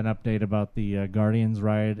an update about the Guardians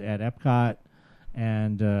ride at Epcot.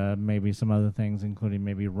 And maybe some other things, including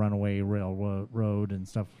maybe Runaway Railroad and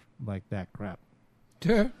stuff like that crap.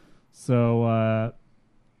 Yeah. So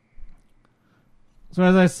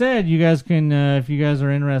as I said, you guys can, if you guys are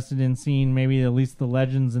interested in seeing maybe at least the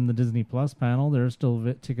Legends in the Disney Plus panel, there are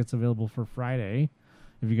still tickets available for Friday.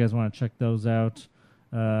 If you guys want to check those out,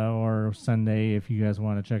 or Sunday, if you guys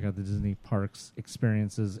want to check out the Disney Parks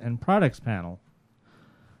Experiences and Products panel.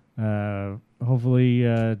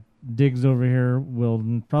 Hopefully, Diggs over here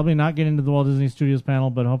will probably not get into the Walt Disney Studios panel,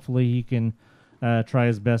 but hopefully he can try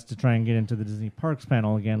his best to try and get into the Disney Parks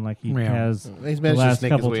panel again, like he has He's the managed last to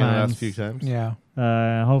snake couple his way in the times. last few times. Yeah.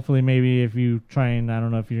 Hopefully, maybe if you try and, I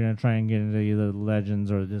don't know if you're going to try and get into either the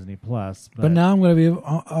Legends or the Disney Plus. But now I'm going to be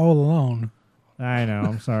all alone. I know.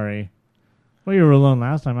 I'm sorry. Well, you were alone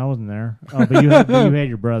last time. I wasn't there. Oh, but you had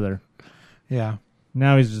your brother. Yeah.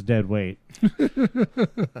 Now he's just dead weight.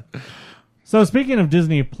 So speaking of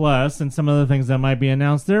Disney Plus and some other things that might be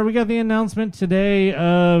announced there, we got the announcement today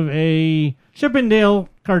of a Chip and Dale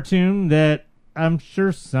cartoon that I'm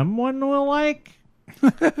sure someone will like.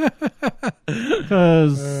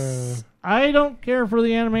 Because I don't care for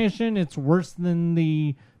the animation. It's worse than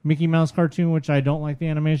the Mickey Mouse cartoon, which I don't like the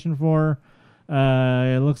animation for.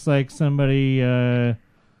 It looks like somebody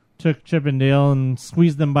took Chip and Dale and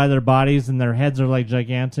squeezed them by their bodies, and their heads are like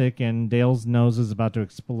gigantic, and Dale's nose is about to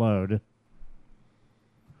explode.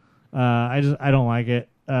 I don't like it.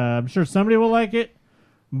 I'm sure somebody will like it,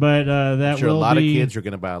 but that I'm sure will a lot be, of kids are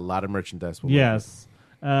going to buy a lot of merchandise. Yes.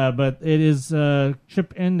 But it is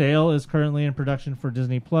Chip and Dale is currently in production for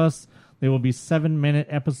Disney Plus. They will be 7-minute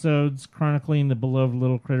episodes chronicling the beloved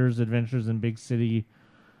little critters' adventures in big city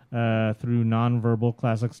through nonverbal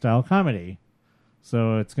classic style comedy.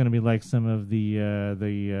 So it's going to be like some of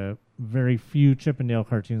the very few Chip and Dale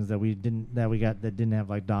cartoons that didn't have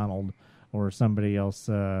like Donald or somebody else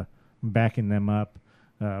backing them up.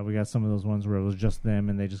 We got some of those ones where it was just them,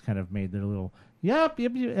 and they just kind of made their little yep.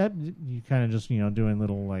 You kind of just doing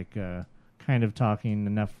little like kind of talking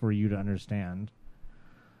enough for you to understand.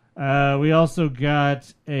 We also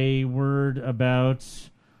got a word about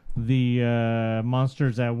the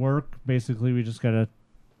monsters at work. Basically, we just got a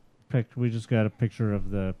picture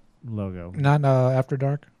of the logo. Not After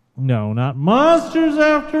Dark? No, not Monsters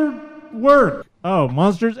After Work. Oh,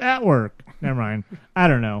 Monsters at Work. Never mind. I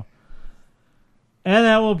don't know. And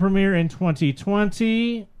that will premiere in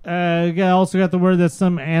 2020. Also got the word that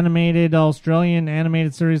some Australian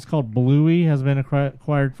animated series called Bluey has been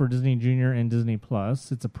acquired for Disney Junior and Disney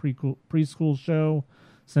Plus. It's a preschool show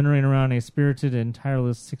centering around a spirited and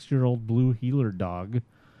tireless 6-year-old blue heeler dog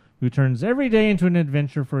who turns every day into an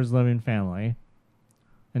adventure for his loving family.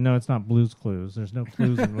 And no, it's not Blue's Clues. There's no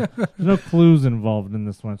clues. There's no clues involved in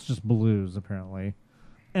this one. It's just blues, apparently.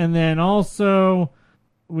 And then also,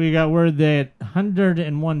 we got word that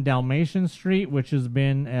 101 Dalmatian Street, which has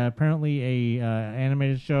been apparently a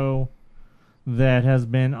animated show that has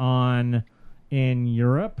been on in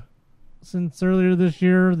Europe since earlier this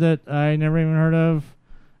year that I never even heard of,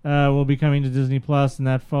 will be coming to Disney Plus, and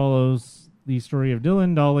that follows the story of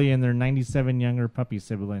Dylan, Dolly, and their 97 younger puppy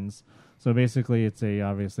siblings. So basically, it's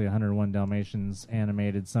obviously 101 Dalmatians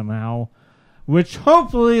animated somehow, which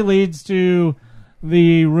hopefully leads to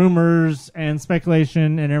the rumors and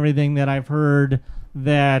speculation and everything that I've heard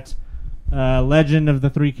that Legend of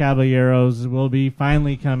the Three Caballeros will be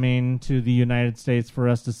finally coming to the United States for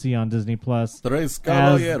us to see on Disney Plus. Tres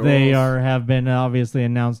Caballeros. As they have been obviously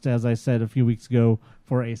announced, as I said a few weeks ago,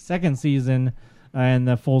 for a second season and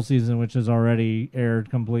the full season, which has already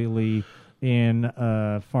aired completely in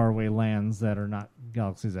faraway lands that are not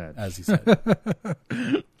Galaxy's Edge. As he said.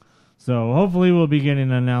 So hopefully we'll be getting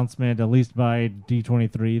an announcement, at least by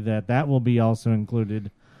D23, that will be also included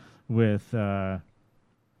with that.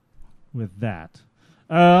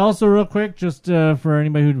 Also, real quick, just for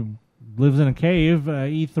anybody who lives in a cave,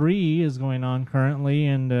 E3 is going on currently,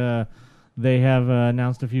 and they have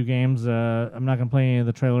announced a few games. I'm not going to play any of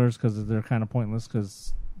the trailers because they're kind of pointless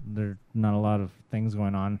because there's not a lot of things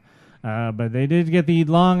going on. But they did get the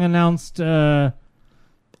long-announced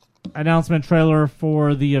announcement trailer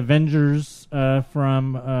for the Avengers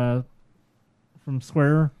from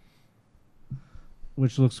Square,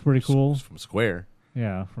 which looks pretty cool. From Square?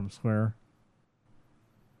 Yeah, from Square.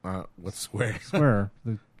 What's Square? Square.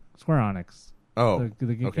 The Square Enix. Oh,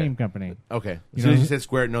 the game company. Okay. As soon as you said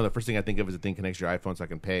Square, no, the first thing I think of is the thing connects your iPhone so I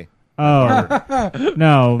can pay. Oh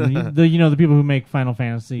no! The people who make Final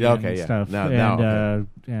Fantasy and stuff,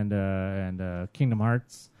 and Kingdom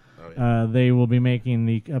Hearts. Oh, yeah. They will be making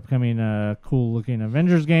the upcoming cool-looking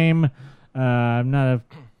Avengers game. I'm not a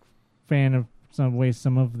fan of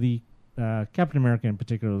some of the Captain America in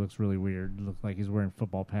particular looks really weird. It looks like he's wearing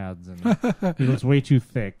football pads and he looks way too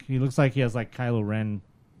thick. He looks like he has like Kylo Ren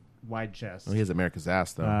wide chest. Well, he has America's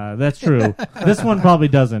ass though. That's true. This one probably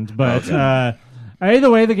doesn't, but.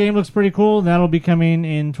 Either way, the game looks pretty cool. That'll be coming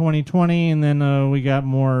in 2020, and then we got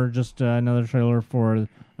more, just another trailer for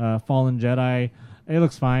Fallen Jedi. It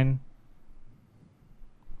looks fine.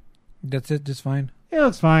 That's it, just fine? It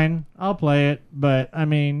looks fine. I'll play it, but, I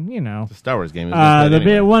mean, The Star Wars game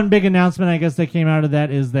is one big announcement, I guess, that came out of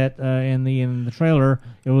that is that in the trailer,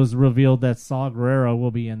 it was revealed that Saw Gerrera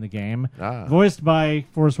will be in the game, voiced by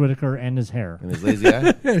Forrest Whitaker and his hair. And his lazy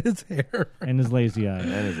eye? And his hair. And his lazy eye.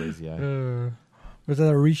 And his lazy eye. Was that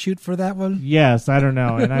a reshoot for that one? Yes, I don't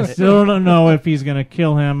know, and I still don't know if he's gonna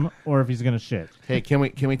kill him or if he's gonna shit. Hey, can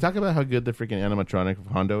we talk about how good the freaking animatronic of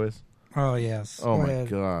Hondo is? Oh yes. Oh my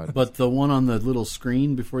god! But the one on the little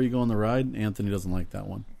screen before you go on the ride, Anthony doesn't like that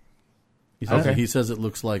one. He says it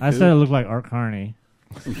looks like. I said it looked like Art Carney.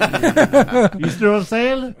 You see what I'm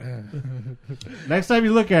saying? Next time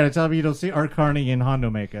you look at it, tell me you don't see Art Carney in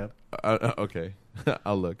Hondo makeup. Okay,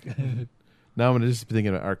 I'll look. Now I'm going to just be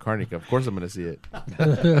thinking about Art Carnica. Of course I'm going to see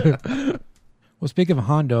it. Well, speaking of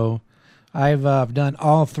Hondo, I've done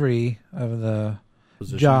all 3 of the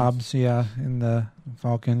jobs, in the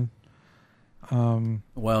Falcon.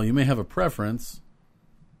 Well, you may have a preference.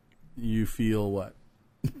 You feel what?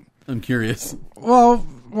 I'm curious. Well,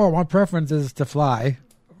 my preference is to fly,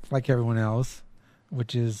 like everyone else,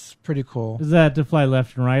 which is pretty cool. Is that to fly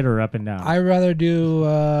left and right or up and down? I'd rather do...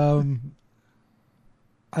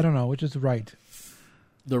 I don't know, which is right.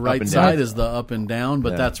 The right side is the up and down,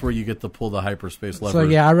 but that's where you get to pull the hyperspace lever. So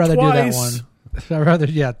yeah, I'd rather do that one. I'd rather,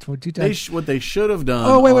 2 times. What they should have done,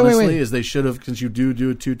 honestly, is they should have, since you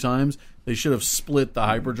do it 2 times, they should have split the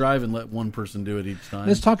hyperdrive and let one person do it each time.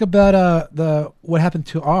 Let's talk about what happened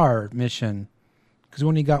to our mission, because we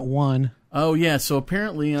only got one. Oh yeah, so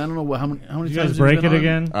apparently I don't know how many Did you times guys have break been it on?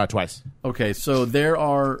 again? Twice. Okay, so there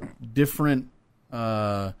are different.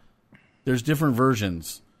 There's different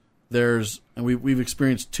versions. And we've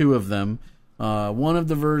experienced 2 of them. One of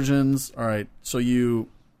the versions. All right, so you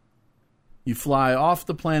fly off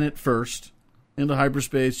the planet first into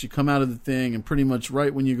hyperspace. You come out of the thing, and pretty much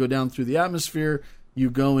right when you go down through the atmosphere, you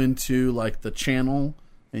go into like the channel,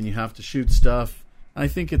 and you have to shoot stuff. I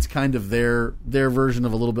think it's kind of their version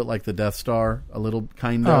of a little bit like the Death Star, a little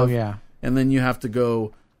kind of. Oh, yeah. And then you have to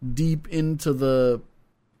go deep into the,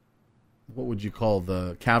 what would you call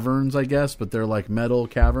the caverns, I guess, but they're like metal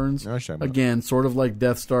caverns. Oh, sure. Again, sort of like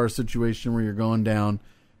Death Star situation where you're going down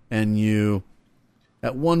and you,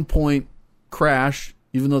 at one point, crash,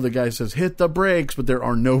 even though the guy says, hit the brakes, but there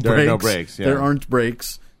are no brakes. There are no brakes, yeah. There aren't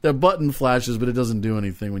brakes. The button flashes, but it doesn't do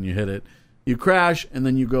anything when you hit it. You crash, and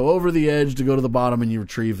then you go over the edge to go to the bottom, and you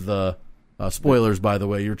retrieve the spoilers. By the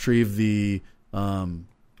way, you retrieve the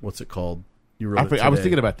what's it called? You wrote I was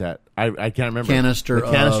thinking about that. I can't remember. Canister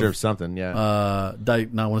of something. Yeah. I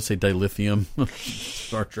want to say dilithium.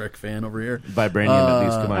 Star Trek fan over here. Vibranium, at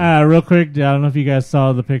least. Come on. Real quick, I don't know if you guys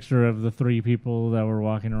saw the picture of the 3 people that were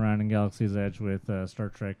walking around in Galaxy's Edge with Star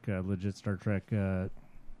Trek, legit Star Trek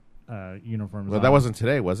uniforms. Well, on. that wasn't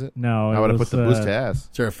today, was it? No, I would have put the boost to ass. Is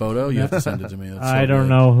there a photo? You have to send it to me. That's I so don't good.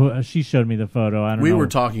 know who. She showed me the photo. I don't know. We were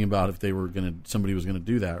talking about if they were somebody was gonna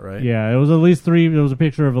do that, right? Yeah, it was at least 3. There was a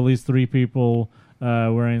picture of at least 3 people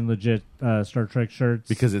wearing legit Star Trek shirts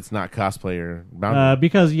Because it's not cosplayer bound.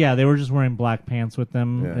 because they were just wearing black pants with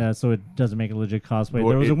them, Yeah. so it doesn't make it legit cosplay. Well,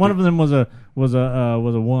 There was one of them was a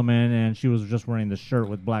woman, and she was just wearing the shirt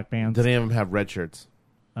with black pants. Did any of them have red shirts?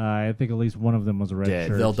 I think at least one of them was a red Dead.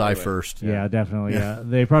 shirt. They'll die first. Yeah, definitely. Yeah,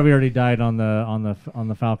 they probably already died on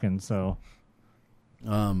the Falcon. So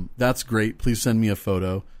That's great. Please send me a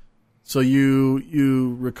photo. So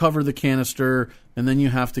you recover the canister, and then you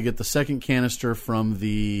have to get the second canister from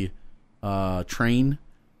the train.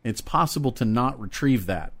 It's possible to not retrieve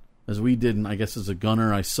that, as we didn't. I guess as a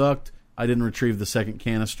gunner, I sucked. I didn't retrieve the second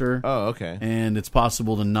canister. Oh, okay. And it's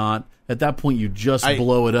possible to not. At that point, you just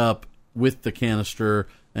blow it up with the canister,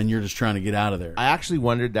 and you're just trying to get out of there. I actually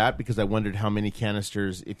wondered that because I wondered how many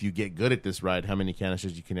canisters, if you get good at this ride, how many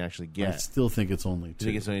canisters you can actually get. I still think it's only 2. Do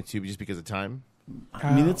you think it's only 2 just because of time?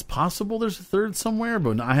 I mean, it's possible there's a third somewhere,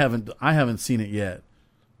 but I haven't seen it yet.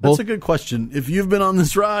 That's a good question. If you've been on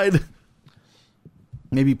this ride,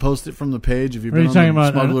 maybe post it from the page. If you've been on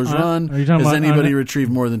the Smuggler's Run, has anybody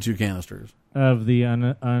retrieved more than 2 canisters of the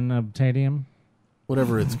unobtainium?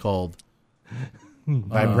 Whatever it's called.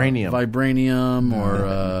 Vibranium. Vibranium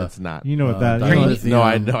or... It's not. You know what that is. No,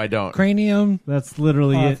 I don't. Cranium. That's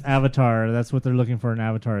literally it. Avatar. That's what they're looking for in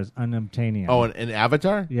Avatar is unobtainium. Oh, an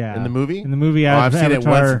Avatar? Yeah. In the movie? In the movie I've Avatar. seen it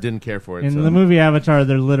once and didn't care for it. In the movie Avatar,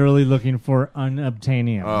 they're literally looking for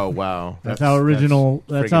unobtainium. Oh, wow. That's how original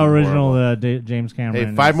James Cameron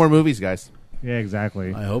Hey, 5 more movies, guys. Yeah,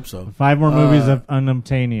 exactly. I hope so. 5 more movies of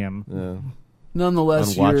unobtainium. Yeah.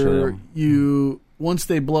 Nonetheless, once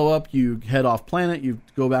they blow up, you head off planet, you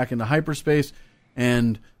go back into hyperspace,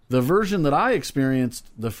 and the version that I experienced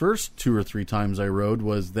the first 2 or 3 times I rode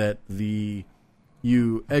was that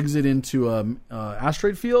you exit into a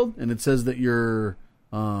asteroid field, and it says that your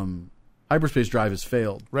hyperspace drive has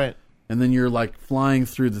failed. Right. And then you're like flying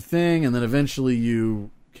through the thing, and then eventually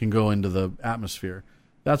you can go into the atmosphere.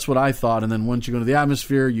 That's what I thought, and then once you go to the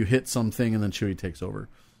atmosphere, you hit something, and then Chewie takes over.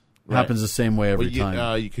 It happens the same way every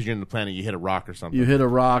time. Because you're in the planet, you hit a rock or something. You hit a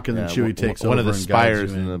rock, and then Chewie takes over. One of the and spires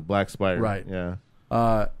guides you in the Black Spire. Right. Yeah.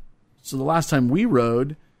 So the last time we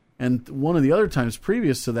rode, and one of the other times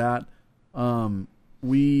previous to that,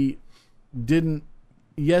 we didn't.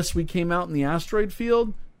 Yes, we came out in the asteroid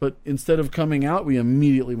field, but instead of coming out, we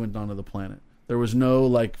immediately went onto the planet. There was no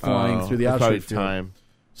flying through the asteroid field. Time.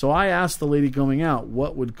 So I asked the lady going out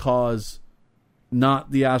what would cause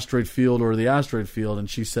not the asteroid field or the asteroid field, and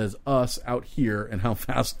she says us out here and how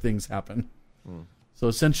fast things happen. So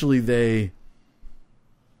essentially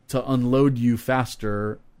to unload you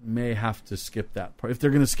faster may have to skip that part. If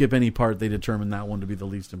they're going to skip any part, they determine that one to be the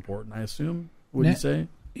least important, I assume. Would you say?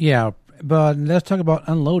 Yeah, but let's talk about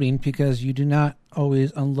unloading, because you do not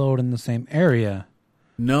always unload in the same area.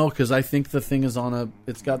 No, because I think the thing is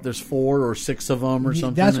there's 4 or 6 of them or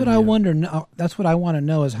something. That's what I wonder. That's what I want to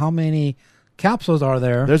know is how many capsules are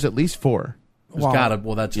there? There's at least 4. There's gotta.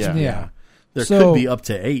 Well, that's just yeah. There could be up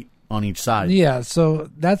to 8 on each side. Yeah,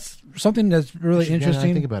 so that's something that's really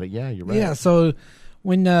interesting. Think about it. Yeah, you're right. Yeah, so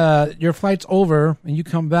when your flight's over and you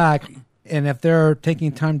come back, and if they're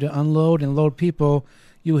taking time to unload and load people,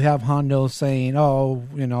 you have Hondo saying, "Oh,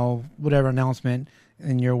 whatever announcement,"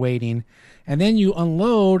 and you're waiting, and then you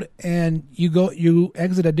unload and you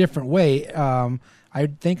exit a different way. I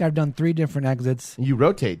think I've done 3 different exits. You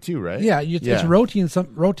rotate too, right? Yeah, it's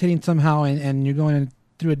rotating somehow, and you're going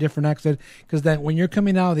through a different exit, because then when you're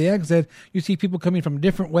coming out of the exit, you see people coming from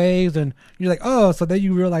different ways, and you're like, oh, so then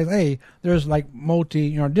you realize, hey, there's like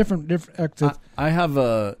different exits. I have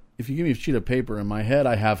if you give me a sheet of paper in my head,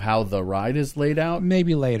 I have how the ride is laid out.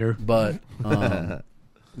 Maybe later, but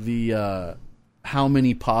the how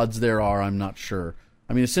many pods there are, I'm not sure.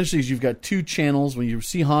 I mean, essentially, you've got 2 channels. When you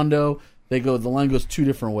see Hondo, the line goes 2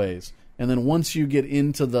 different ways, and then once you get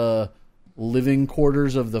into the living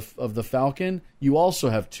quarters of the Falcon, you also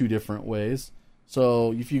have 2 different ways.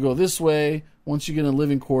 So if you go this way, once you get in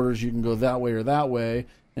living quarters, you can go that way or that way.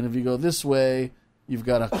 And if you go this way, you've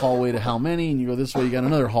got a hallway to how many, and you go this way, you got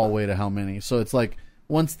another hallway to how many. So it's like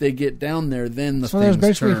once they get down there, then the things there's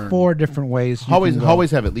basically turn. 4 different ways.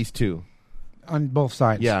 Hallways have at least 2 on both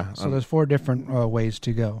sides. Yeah, so there's 4 different ways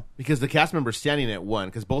to go. Because the cast member's standing at one.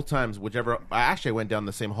 Because both times, I went down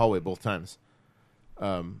the same hallway both times.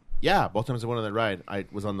 Yeah, both times I went on that ride. I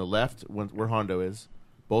was on the left where Hondo is,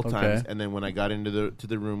 both times, and then when I got into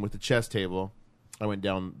the room with the chess table, I went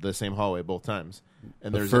down the same hallway both times.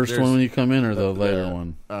 And the first one when you come in, or the later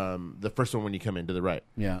one? The first one when you come in to the right.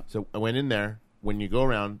 Yeah. So I went in there. When you go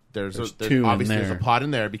around, there's 2 obviously in there's there. a pod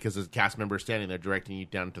in there because the cast member is standing there directing you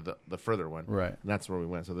down to the further one. Right. And that's where we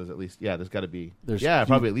went. So there's at least there's got to be There's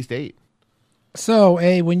probably at least 8. So,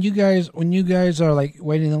 when you guys are like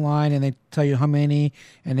waiting in line and they tell you how many,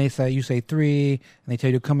 and you say 3, and they tell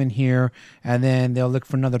you to come in here, and then they'll look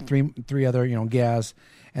for another three other gas,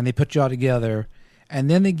 and they put you all together, and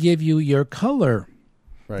then they give you your color.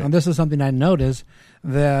 Right. And this is something I noticed,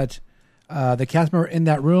 that the cast member in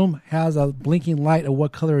that room has a blinking light of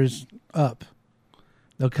what color is up.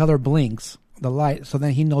 The color blinks, the light, so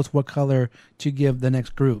then he knows what color to give the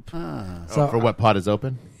next group. So for what pod is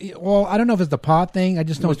open? Well, I don't know if it's the pod thing. I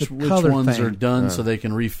just know it's the color which ones thing. are done so they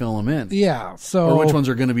can refill them in. Yeah. So or which ones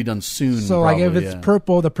are going to be done soon. So probably, like if it's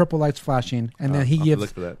purple, the purple light's flashing, and then he I'll gives look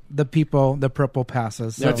for that. the people the purple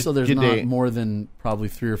passes. So there's not more than probably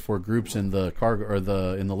 3 or 4 groups in the cargo or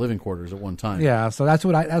in the living quarters at one time. Yeah. So that's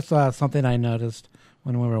something I noticed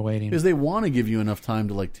when we were waiting. Because they want to give you enough time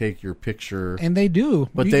to like take your picture, And they do.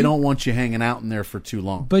 but they don't want you hanging out in there for too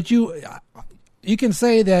long. But you can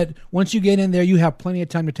say that once you get in there, you have plenty of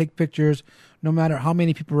time to take pictures, no matter how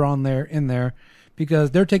many people are in there, because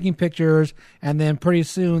they're taking pictures, and then pretty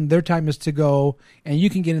soon their time is to go, and you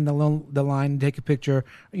can get in the line and take a picture,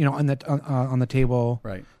 on the table.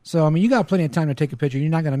 Right. So I mean, you got plenty of time to take a picture. You're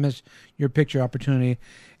not going to miss your picture opportunity,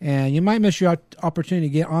 and you might miss your opportunity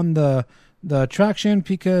to get on the attraction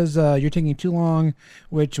because you're taking too long,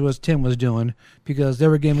 which was Tim was doing, because they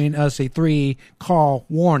were giving us a 3-call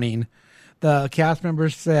warning. The cast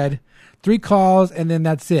members said 3 calls and then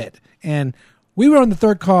that's it. And we were on the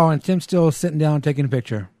 3rd call and Tim's still sitting down taking a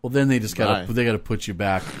picture. Well, then they just got to put you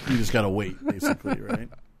back. You just got to wait, basically, right?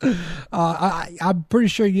 I'm pretty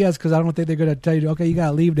sure yes, because I don't think they're going to tell you, okay, you got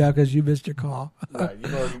to leave now because you missed your call. Right.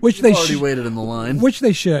 Which you've already waited in the line. Which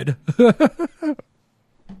they should.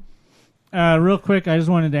 Real quick, I just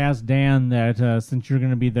wanted to ask Dan that since you're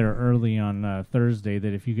going to be there early on Thursday,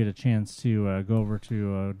 that if you get a chance to go over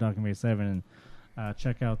to Docking Bay 7 and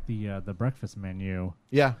check out the breakfast menu.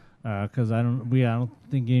 Yeah. Because I don't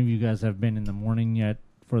think any of you guys have been in the morning yet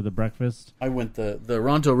for the breakfast. I went the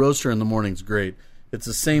Ronto Roaster in the morning's great. It's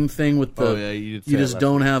the same thing with the. you just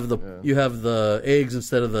don't have you have the eggs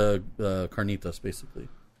instead of the carnitas, basically.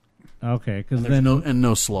 Okay, because then then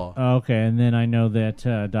no slaw. Okay, and then I know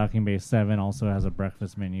that Docking Bay 7 also has a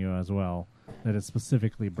breakfast menu as well that is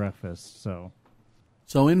specifically breakfast. So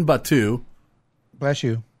in Batuu, bless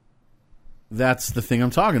you. That's the thing I'm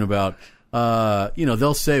talking about.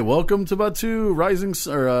 They'll say, "Welcome to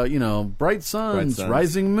Batuu, bright suns,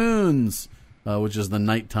 rising moons," which is the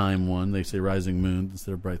nighttime one. They say rising moons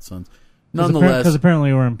instead of bright suns. Nonetheless, because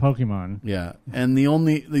apparently we're in Pokemon. Yeah, and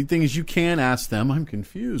the thing is, you can ask them, "I'm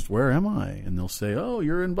confused. Where am I?" And they'll say, "Oh,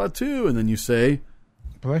 you're in Batuu," and then you say,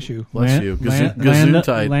 "Bless you, bless you,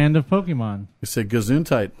 Gesundheit, land of Pokemon." You say,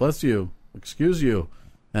 "Gesundheit, bless you, excuse you,"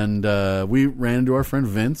 and we ran into our friend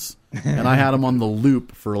Vince, and I had him on the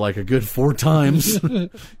loop for like a good 4 times.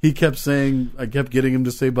 He kept saying, I kept getting him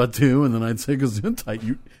to say Batuu, and then I'd say Gesundheit,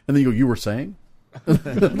 and then you go, "You were saying?"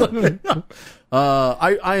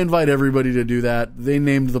 I invite everybody to do that. They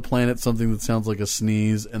named the planet something that sounds like a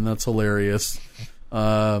sneeze, and that's hilarious.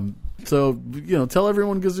 So tell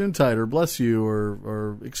everyone Gesundheit or bless you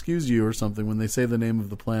or excuse you or something when they say the name of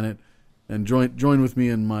the planet, and join with me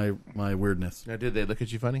in my weirdness. Now, did they look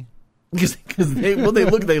at you funny? Because they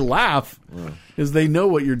laugh because they know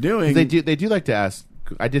what you're doing. They do like to ask.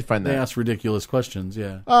 I did find that they ask ridiculous questions.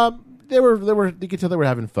 Yeah. They were. You could tell they were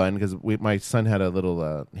having fun because my son had a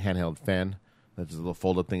little handheld fan. That's a little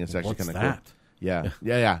fold up thing. It's actually kind of cool.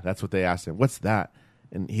 Yeah. That's what they asked him. What's that?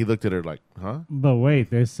 And he looked at her like, huh? But wait,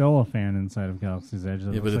 they sell a fan inside of Galaxy's Edge.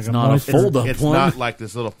 Yeah, but it's not a fold-up one. It's not like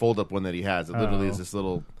this little fold-up one that he has. It literally is this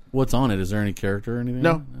little... What's on it? Is there any character or anything?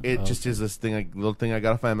 No, it just is this little thing I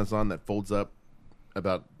got off Amazon that folds up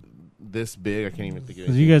about this big. I can't even think of it.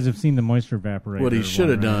 Because you guys have seen the moisture evaporator. What he should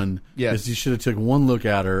have done is he should have took one look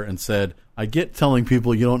at her and said, I get telling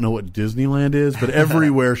people you don't know what Disneyland is, but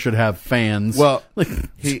everywhere should have fans. Well,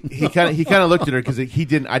 he kind of looked at her because I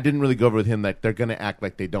didn't really go over with him that they're going to act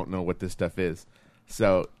like they don't know what this stuff is.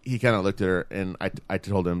 So he kind of looked at her and I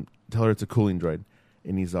told him, tell her it's a cooling droid.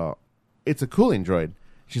 And he's all, it's a cooling droid.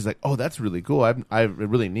 She's like, oh, that's really cool. I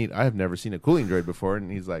really neat. I have never seen a cooling droid before. And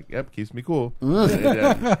he's like, yep, keeps me cool. He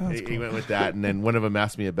went with that. And then one of them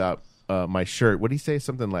asked me about my shirt. What did he say?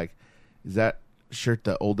 Something like, is that shirt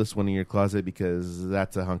the oldest one in your closet? Because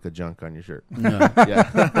that's a hunk of junk on your shirt.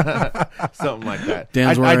 Yeah. Something like that.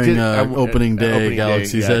 Dan's wearing opening day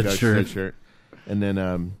Galaxy's Edge shirt. And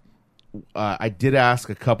then I did ask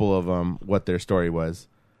a couple of them what their story was,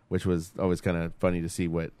 which was always kind of funny to see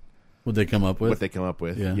what they come up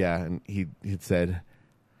with. Yeah. And he'd said,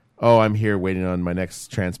 oh, I'm here waiting on my next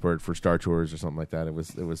transport for Star Tours or something like that. It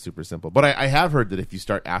was super simple. But I have heard that if you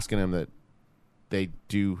start asking them that they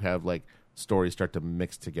do have like stories start to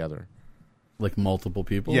mix together. Like multiple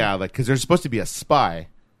people? Yeah, like because there's supposed to be a spy.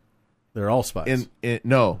 They're all spies.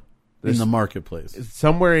 No. In the marketplace.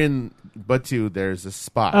 Somewhere in Batu, there's a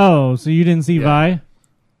spy. Oh, so you didn't see Vi?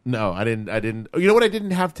 No, I didn't. You know what I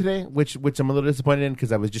didn't have today, which I'm a little disappointed in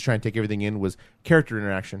because I was just trying to take everything in, was character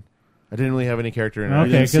interaction. I didn't really have any character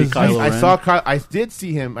interaction. Okay, see Kylo Ren? I did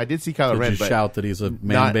see him. I did see Kylo Ren. Did you shout that he's a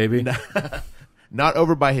man baby? Not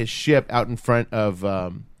over by his ship out in front of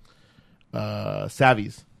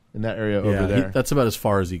Savi's in that area over there. That's about as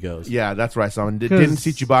far as he goes. Yeah, that's where I saw him. Didn't see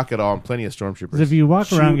Chewbacca at all, and plenty of stormtroopers. If you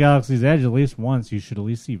walk around Galaxy's Edge at least once, you should at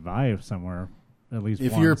least see Vi somewhere. At least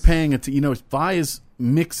if once. You're paying it to, Vi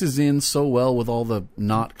mixes in so well with all the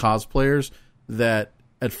not cosplayers that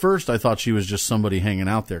at first I thought she was just somebody hanging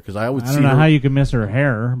out there because I don't know how you could miss her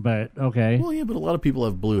hair, but okay. Well, yeah, but a lot of people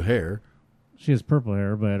have blue hair. She has purple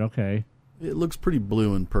hair, but okay. It looks pretty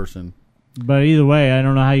blue in person. But either way, I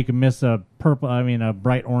don't know how you can miss a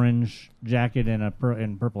bright orange jacket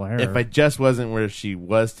and purple hair. If I just wasn't where she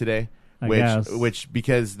was today. I guess. Which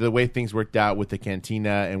because the way things worked out with the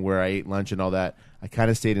cantina and where I ate lunch and all that, I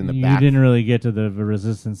kind of stayed in the you back. You didn't really get to the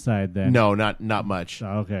resistance side then. No, not much.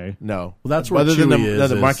 Oh, okay. No. Well, that's where other Chewie than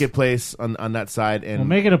the marketplace on that side. And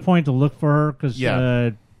make it a point to look for her because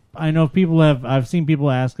I know I've seen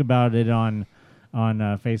people ask about it on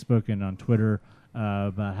Facebook and on Twitter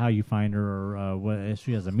about how you find her or what if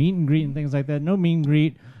she has a meet and greet and things like that. No meet and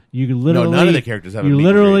greet. You can literally none of the characters have a meet and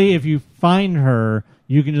literally if you find her.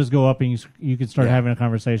 You can just go up and you can start having a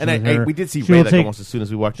conversation with her. We did see Rey almost as soon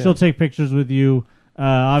as we walked in. She'll take pictures with you.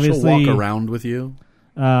 Obviously, she'll walk around with you.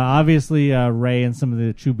 Obviously, Rey and some of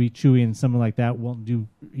the Chewie and something like that won't do.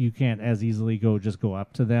 You can't as easily just go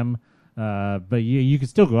up to them. But you can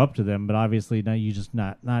still go up to them. But obviously,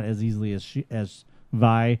 not as easily as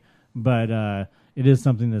Vi. But it is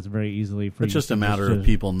something that's very easily for. It's just a matter of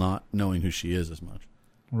people not knowing who she is as much.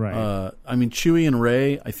 Right. I mean, Chewie and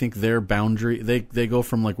Rey, I think their boundary, they go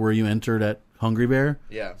from like where you entered at Hungry Bear.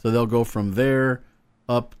 Yeah. So they'll go from there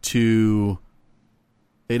up to,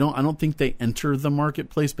 I don't think they enter the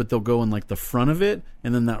marketplace, but they'll go in like the front of it.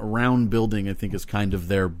 And then that round building, I think, is kind of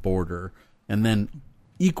their border. And then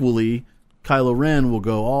equally, Kylo Ren will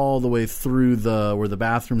go all the way through where the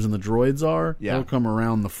bathrooms and the droids are. Yeah. He'll come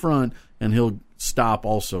around the front and he'll stop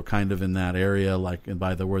also kind of in that area, like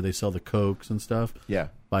by where they sell the Cokes and stuff. Yeah.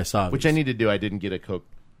 By Savi's. Which I need to do. I didn't get a Coke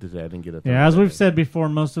today. I didn't get a. Yeah, as we've said before,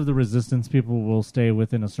 most of the Resistance people will stay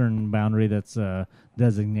within a certain boundary that's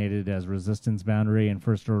designated as Resistance boundary, and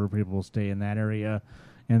First Order people will stay in that area.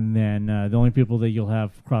 And then the only people that you'll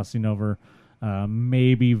have crossing over,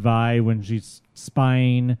 maybe Vi when she's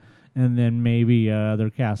spying, and then maybe other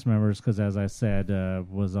cast members, because as I said,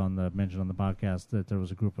 was mentioned on the podcast that there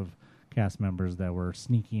was a group of cast members that were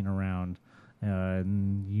sneaking around.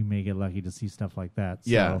 And you may get lucky to see stuff like that.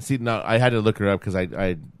 So. Yeah. See, no, I had to look her up because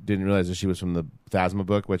I didn't realize that she was from the Phasma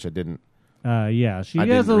book, which I didn't. Yeah, she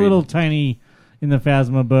has a little tiny in the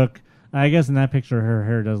Phasma book. I guess in that picture her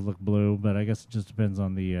hair does look blue, but I guess it just depends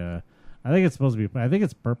on the. I think it's supposed to be. I think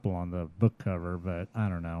it's purple on the book cover, but I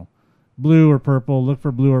don't know. Blue or purple. Look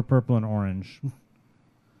for blue or purple and orange.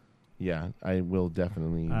 Yeah, I will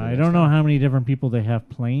definitely. I don't know how many different people they have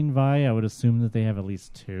playing Vi. I would assume that they have at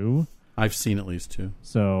least 2. I've seen at least 2.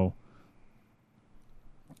 So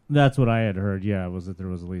that's what I had heard. Yeah, was that there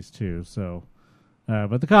was at least 2. So,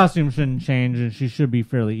 but the costume shouldn't change, and she should be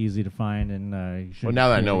fairly easy to find. And you should Well, now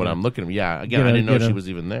that I know what I'm looking at, I didn't know she was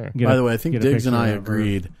even there. By the way, I think Diggs and I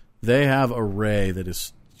agreed. They have a Rey that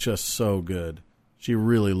is just so good. She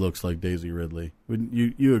really looks like Daisy Ridley.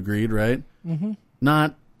 You agreed, right? Mm-hmm.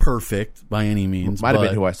 Not perfect by any means. Might have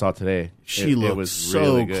been who I saw today. She looked was so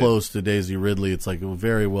really good. close to Daisy Ridley. It's like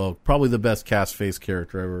very well, probably the best cast face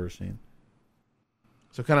character I've ever seen.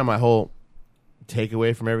 So kind of my whole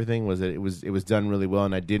takeaway from everything was that it was done really well,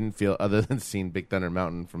 and I didn't feel, other than seeing Big Thunder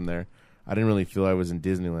Mountain from there, I didn't really feel I was in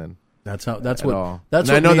Disneyland. That's what and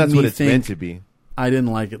I know made that's me what it's think meant to be. I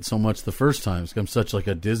didn't like it so much the first time because I'm such like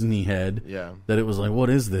a Disney head. Yeah. That it was like, what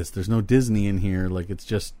is this? There's no Disney in here. Like it's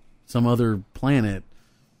just some other planet.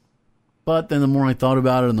 But then the more I thought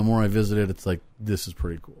about it and the more I visited, it's like, this is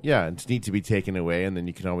pretty cool. Yeah, it's neat to be taken away, and then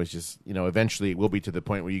you can always just, eventually it will be to the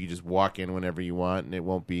point where you can just walk in whenever you want, and it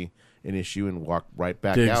won't be an issue, and walk right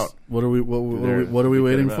back Diggs, out. What are we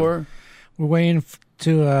waiting for? We're waiting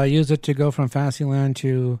to use it to go from Fantasyland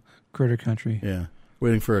to Critter Country. Yeah.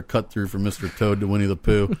 Waiting for a cut through from Mr. Toad to Winnie the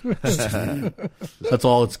Pooh. That's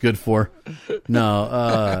all it's good for.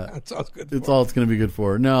 No, That's all it's good it's for. all it's going to be good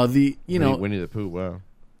for. No, Winnie the Pooh, wow.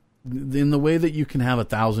 In the way that you can have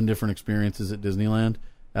 1,000 different experiences at Disneyland,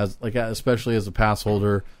 especially as a pass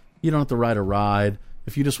holder, you don't have to ride a ride.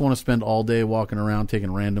 If you just want to spend all day walking around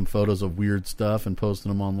taking random photos of weird stuff and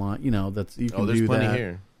posting them online, you can there's do plenty that.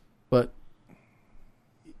 here. But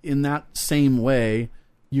in that same way,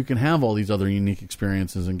 you can have all these other unique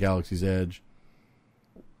experiences in Galaxy's Edge.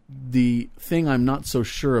 The thing I'm not so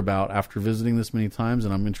sure about after visiting this many times,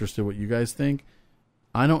 and I'm interested what you guys think,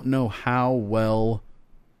 I don't know how well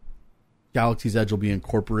Galaxy's Edge will be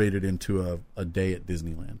incorporated into a day at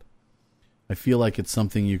Disneyland. I feel like it's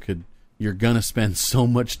something you're going to spend so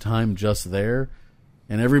much time just there,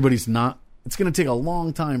 and everybody's not. It's going to take a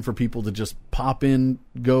long time for people to just pop in,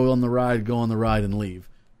 go on the ride, and leave.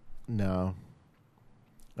 No,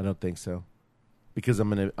 I don't think so, because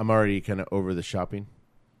I'm already kind of over the shopping.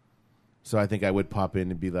 So I think I would pop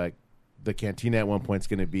in and be like, the cantina at one point is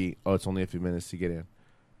going to be, it's only a few minutes to get in.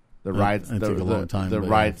 The rides, It'd take a long time, The but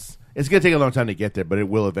rides, it's going to take a long time to get there, but it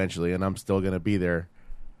will eventually, and I'm still going to be there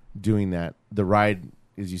doing that. The ride,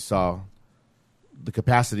 as you saw, the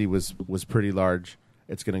capacity was pretty large.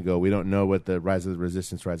 It's going to go. We don't know what the Rise of the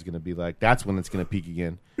Resistance ride is going to be like. That's when it's going to peak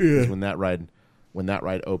again. Yeah. When that ride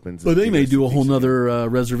opens. But they may do a whole nother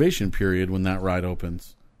reservation period when that ride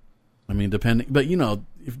opens. I mean, depending. But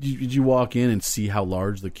did you walk in and see how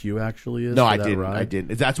large the queue actually is? No, for I that didn't. ride? I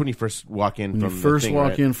didn't. That's when you first walk in. When from you first the thing, walk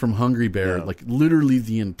right? in from Hungry Bear, Yeah. like literally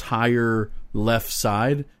the entire left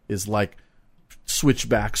side is like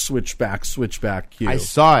switchback queue. I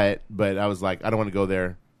saw it, but I was like, I don't want to go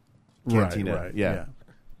there. Cantina. Right, yeah.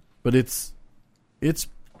 But it's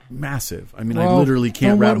massive. I mean, I Well, literally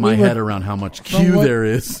can't from wrap what my we head were- around how much queue there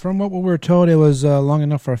is. From what we were told, it was long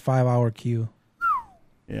enough for a 5-hour queue.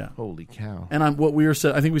 Yeah. Holy cow. And I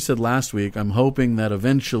think we said last week, I'm hoping that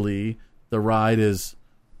eventually the ride is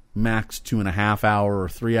max 2.5 hour or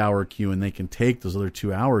 3 hour queue, and they can take those other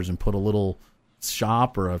 2 hours and put a little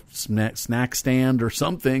shop or a snack stand or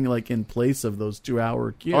something like in place of those 2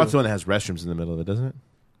 hour queue. Oh, it's the one that has restrooms in the middle of it, doesn't it?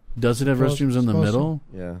 Does it have restrooms in the middle?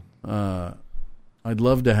 Yeah. I'd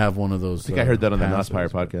love to have one of those. I think I heard that on the passes, Nospire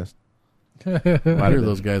podcast. I hear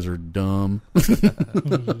those guys are dumb.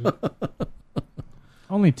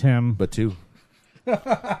 Only Tim. But two.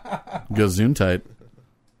 Gesundheit.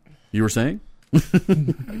 You were saying?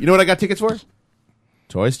 You know what I got tickets for?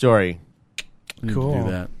 Toy Story. I need Cool. to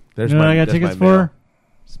do that. You know what I got that's tickets my mail. for?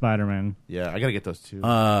 Spider-Man. Yeah, I got to get those too.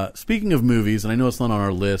 Speaking of movies, and I know it's not on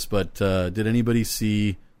our list, but did anybody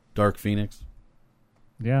see Dark Phoenix?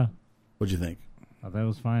 Yeah. What'd you think? Oh, that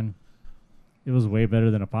was fine. It was way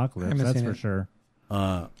better than I Apocalypse, haven't that's seen for it. sure.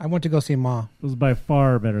 I went to go see Ma. It was by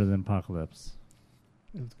far better than Apocalypse.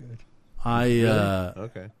 It was good.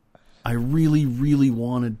 Okay. I really, really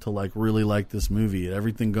wanted to really like this movie. It had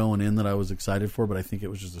everything going in that I was excited for, but I think it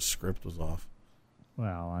was just the script was off.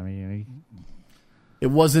 Well, I mean, It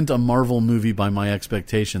wasn't a Marvel movie by my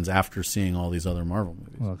expectations after seeing all these other Marvel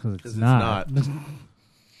movies. well, because it's 'Cause it's not. not.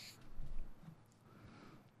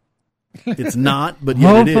 It's not, but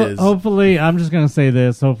yet it is. Hopefully, I'm just going to say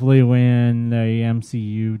this. Hopefully, when the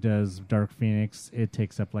MCU does Dark Phoenix, it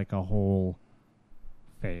takes up like a whole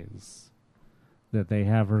phase. That they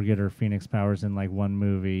have her get her Phoenix powers in like one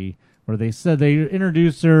movie, where they said they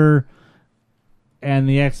introduce her and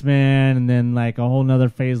the X-Men, and then like a whole nother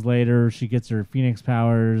phase later, she gets her Phoenix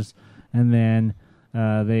powers, and then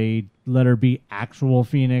they let her be actual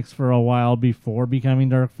Phoenix for a while before becoming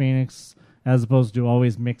Dark Phoenix, as opposed to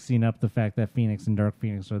always mixing up the fact that Phoenix and Dark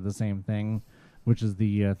Phoenix are the same thing, which is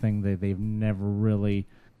the thing that they've never really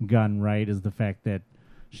gotten right, is the fact that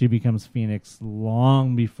she becomes Phoenix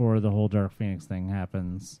long before the whole Dark Phoenix thing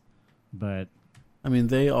happens. But I mean,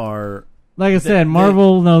 they are... Like I said,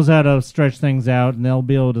 Marvel knows how to stretch things out, and they'll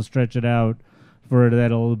be able to stretch it out for it.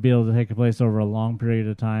 That'll be able to take place over a long period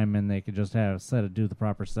of time, and they could just do the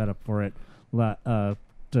proper setup for it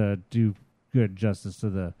to do good justice to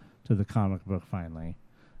the comic book finally,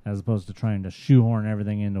 as opposed to trying to shoehorn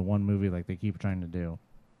everything into one movie like they keep trying to do.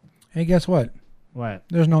 Hey, guess what? What?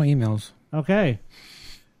 There's no emails. Okay.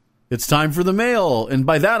 It's time for the mail, and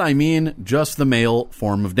by that I mean just the mail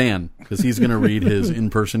form of Dan, because he's going to read his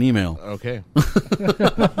in-person email. Okay.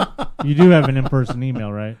 You do have an in-person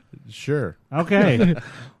email, right? Sure. Okay.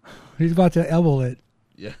 He's about to elbow it.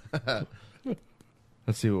 Yeah.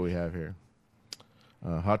 Let's see what we have here.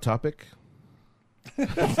 Hot topic.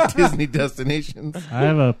 Disney destinations. I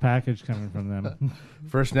have a package coming from them.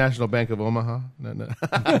 First National Bank of Omaha. No.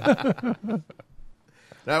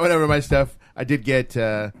 Not whatever my stuff. I did get.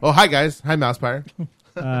 Hi guys. Hi Mousepire.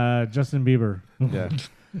 Justin Bieber. Yeah.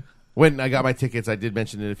 When I got my tickets, I did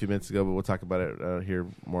mention it a few minutes ago, but we'll talk about it here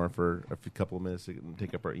more for a couple of minutes to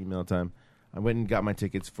take up our email time. I went and got my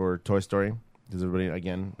tickets for Toy Story because everybody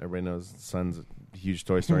knows Son's a huge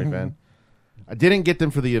Toy Story fan. I didn't get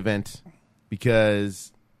them for the event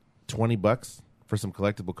because $20 for some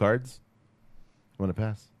collectible cards. I want to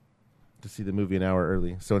pass to see the movie an hour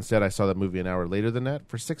early. So instead, I saw that movie an hour later than that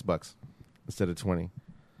for $6 instead of $20.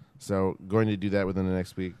 So going to do that within the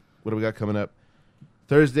next week. What do we got coming up?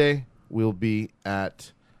 Thursday, we'll be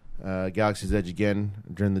at Galaxy's Edge again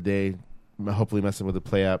during the day, hopefully messing with the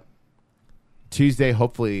Play app. Tuesday,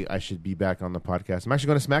 hopefully, I should be back on the podcast. I'm actually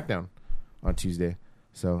going to SmackDown on Tuesday.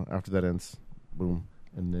 So after that ends, boom.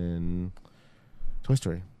 And then Toy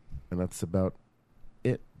Story. And that's about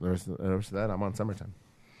it. The rest of that, I'm on Summertime.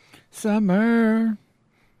 Summer.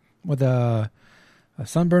 With a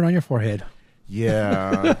sunburn on your forehead.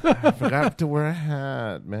 Yeah. I forgot to wear a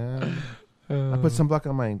hat, man. I put sunblock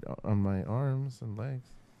on my arms and legs.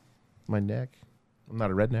 My neck. I'm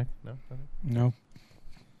not a redneck. No.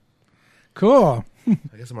 Cool.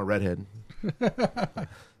 I guess I'm a redhead.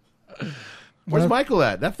 Where's Michael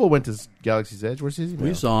at? That fool went to Galaxy's Edge. Where's his email?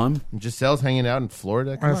 We saw him. Giselle's hanging out in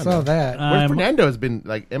Florida. Come I on, saw man. that. Where's Fernando has been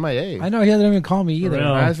like MIA. I know he hasn't even called me either. Real.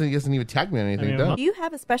 Honestly, he hasn't even tagged me on anything. Do you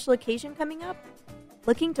have a special occasion coming up?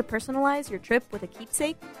 Looking to personalize your trip with a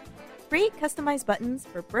keepsake? Create customized buttons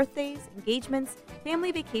for birthdays, engagements,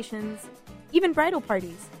 family vacations, even bridal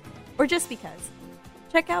parties, or just because.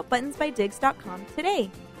 Check out buttonsbydiggs.com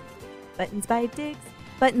today. Buttons by Diggs,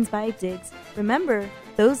 Buttons by Diggs. Remember,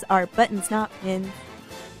 those are buttons, not pins. All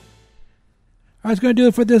right, that's going to do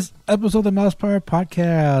it for this episode of the Mousepire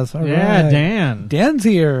Podcast. All Yeah, right. Dan. Dan's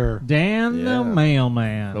here. Dan the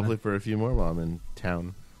mailman. Hopefully for a few more while I'm in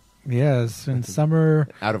town. Yes, in summer.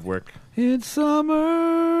 Out of work. It's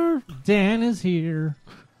summer. Dan is here.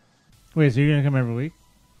 Wait, so you're going to come every week?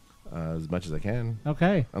 As much as I can.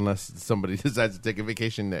 Okay. Unless somebody decides to take a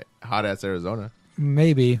vacation to hot-ass Arizona.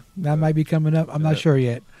 Maybe. That might be coming up. I'm not sure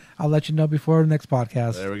yet. I'll let you know before the next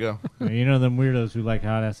podcast. There we go. You know them weirdos who like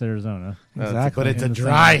hot-ass Arizona. Exactly. But it's a In the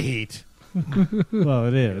dry summer. heat. Well,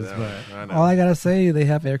 it is, I but... know. All I got to say, they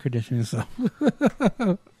have air conditioning, so.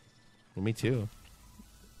 Well, me too.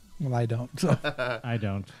 Well, I don't. So. I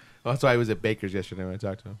don't. Well, that's why I was at Baker's yesterday when I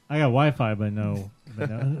talked to him. I got Wi-Fi, but no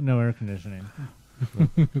air conditioning.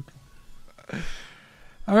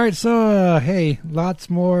 All right, so, hey,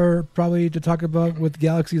 lots more probably to talk about with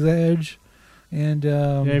Galaxy's Edge. And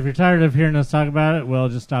Yeah, if you're tired of hearing us talk about it, well,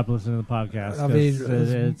 just stop listening to the podcast. I mean,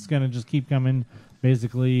 'cause it's going to just keep coming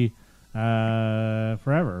basically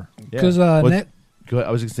forever. because I was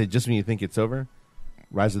going to say, just when you think it's over,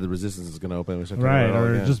 Rise of the Resistance is going to open. We should talk Right, about it all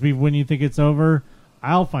or again. just be when you think it's over,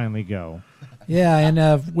 I'll finally go. yeah, and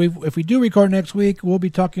if we do record next week, we'll be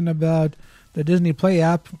talking about the Disney Play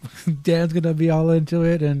app. Dan's going to be all into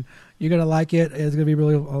it, and you're going to like it. It's going to be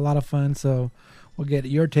really a lot of fun, so we'll get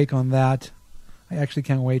your take on that. I actually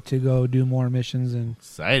can't wait to go do more missions. And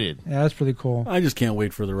excited. Yeah, that's pretty cool. I just can't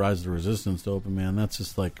wait for the Rise of the Resistance to open, man. That's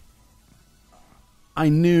just like... I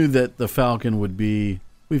knew that the Falcon would be...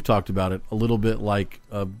 We've talked about it a little bit like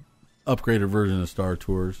a upgraded version of Star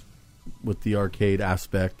Tours with the arcade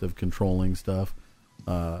aspect of controlling stuff.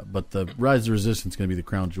 But the Rise of the Resistance is going to be the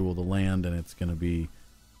crown jewel of the land, and it's going to be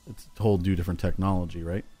it's a whole new different technology,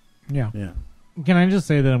 right? Yeah. Yeah. Can I just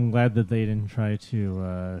say that I'm glad that they didn't try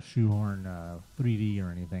to shoehorn 3D or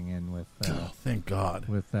anything in with thank God,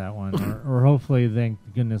 with that one, or hopefully, thank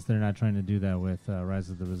goodness they're not trying to do that with Rise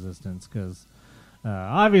of the Resistance, because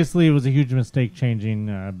obviously it was a huge mistake changing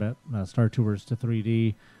Star Tours to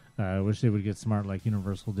 3D. I wish they would get smart like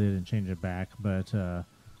Universal did and change it back, but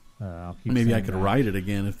I'll keep maybe I saying could that. write it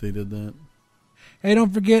again if they did that. Hey,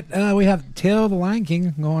 don't forget, we have Tale of the Lion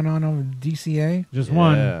King going on over DCA. Just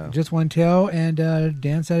one. Just one tale, and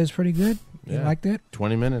Dan said it's pretty good. He liked it.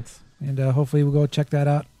 20 minutes. And hopefully we'll go check that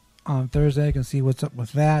out on Thursday. I can see what's up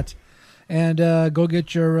with that. And go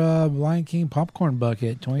get your Lion King popcorn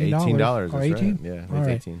bucket, $20. $18. Or That's 18? right. Yeah, All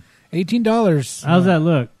it's right. $18. $18. How's that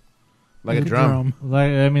look? Like a drum.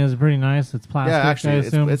 Like, I mean, it's pretty nice. It's plastic. Yeah, actually, I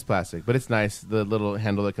assume. it's plastic, but it's nice. The little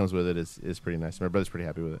handle that comes with it is pretty nice. My brother's pretty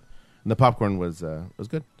happy with it. And the popcorn was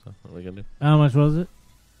good. So what are we gonna do? How much was it?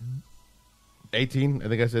 18. I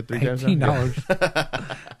think I said 3 times.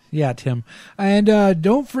 $18. Yeah, Tim. And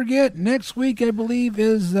don't forget, next week, I believe,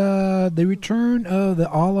 is the return of the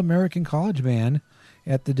All-American College Band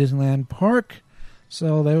at the Disneyland Park.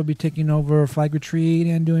 So they will be taking over Flag Retreat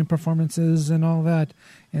and doing performances and all that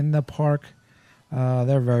in the park.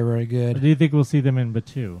 They're very, very good. Do you think we'll see them in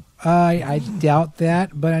Batu? I doubt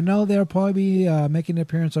that, but I know they'll probably be making an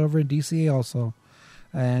appearance over in DCA also.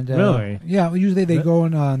 And Really? Yeah, usually they go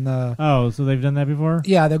on the... Oh, so they've done that before?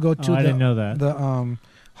 Yeah, they'll go to I didn't know that. the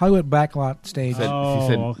Hollywood Backlot stage. He said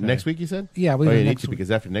okay. next week, you said? Yeah, I oh, believe you it's need next to, week.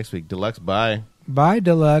 because after next week, Deluxe bye. Bye,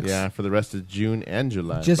 Deluxe. Yeah, for the rest of June and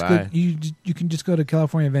July. Just bye. go, you can just go to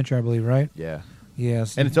California Adventure, I believe, right? Yeah.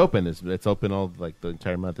 Yes. And it's open. It's open all like the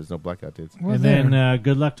entire month. There's no blackout dates. Well, And then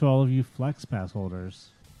good luck to all of you Flex Pass holders,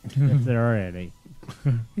 if there are any.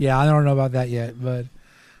 Yeah, I don't know about that yet, but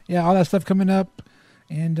yeah, all that stuff coming up,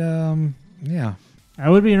 and yeah. I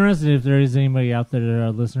would be interested if there is anybody out there,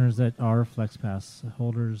 listeners that are Flex Pass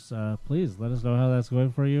holders. Please let us know how that's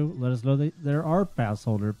going for you. Let us know that there are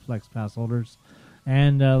Flex Pass holders,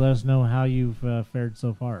 and let us know how you've fared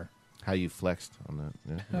so far. How you flexed on that?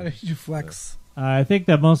 Yeah. How did you flex? I think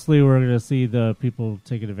that mostly we're going to see the people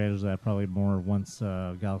taking advantage of that probably more once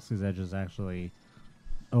Galaxy's Edge is actually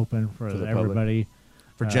open for To the everybody.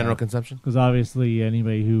 For general consumption? Because obviously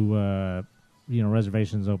anybody who,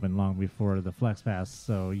 reservations open long before the Flex Pass,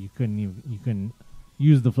 so you couldn't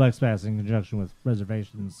use the Flex Pass in conjunction with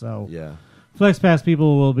reservations. So yeah. Flex Pass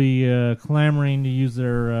people will be clamoring to use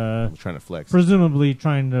their... trying to flex. Presumably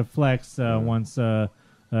trying to flex once...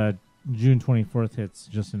 June 24th hits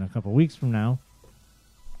just in a couple weeks from now.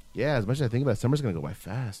 Yeah, as much as I think about it, summer's going to go by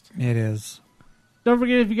fast. It is. Don't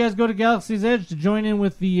forget, if you guys go to Galaxy's Edge to join in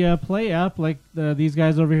with the Play app, like these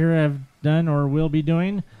guys over here have done or will be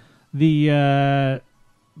doing, the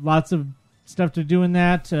lots of stuff to do in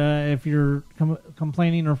that. If you're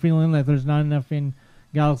complaining or feeling like there's not enough in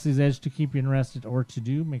Galaxy's Edge to keep you interested or to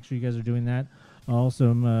do, make sure you guys are doing that. Also,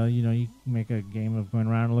 you can make a game of going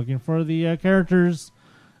around looking for the characters.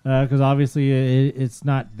 Because obviously it's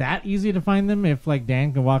not that easy to find them. If like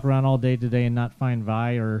Dan can walk around all day today and not find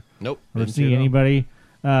Vi or see anybody,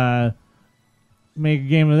 make a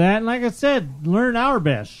game of that. And like I said, learn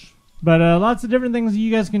Aurebesh. But lots of different things you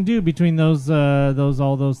guys can do between all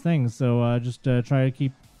those things. So just try to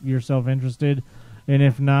keep yourself interested, and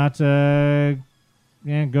if not, go to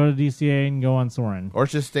DCA and go on Soarin', or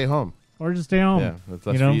just stay home. Yeah,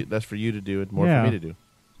 that's for you to do. It's more for me to do.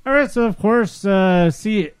 All right, so of course,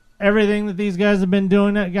 see everything that these guys have been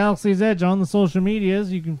doing at Galaxy's Edge on the social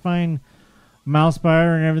medias. You can find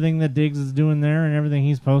Mousepire and everything that Diggs is doing there, and everything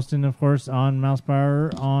he's posting, of course, on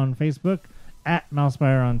Mousepire on Facebook, at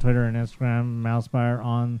Mousepire on Twitter and Instagram, Mousepire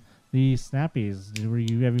on the Snappies.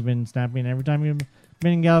 Have you been snapping every time you've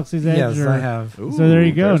been in Galaxy's Edge? Yes, I have. So there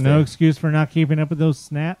you go. Thursday. No excuse for not keeping up with those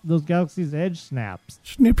Galaxy's Edge snaps.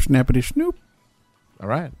 Snip, snappity, snoop. All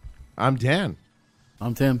right. I'm Dan.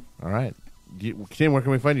 I'm Tim. All right. Tim, where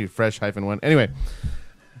can we find you? Fresh-1. Anyway.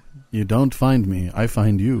 You don't find me. I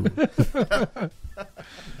find you.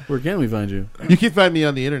 Where can we find you? You can find me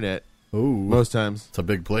on the internet. Oh, most times. It's a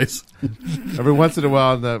big place. Every once in a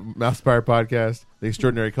while on the Mousepire podcast, the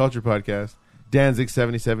Extraordinary Culture podcast,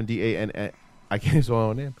 Danzig77, D-A-N... I can't even spell my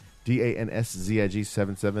own name.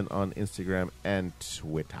 DANSZIG77 on Instagram and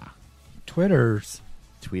Twitter. Tweeter.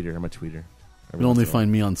 I'm a tweeter. You can only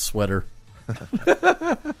find me on Sweater.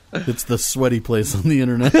 It's the sweaty place on the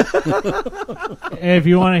internet. If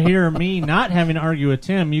you want to hear me not having to argue with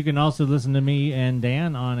Tim, you can also listen to me and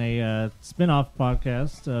Dan on a spin-off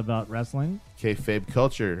podcast about wrestling. Kayfabe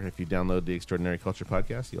Culture. If you download the Extraordinary Culture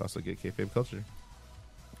podcast, you also get Kayfabe Culture.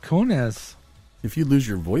 Coolness. If you lose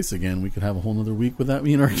your voice again, we could have a whole other week without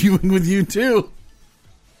me arguing with you, too.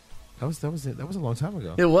 That was it. That was a long time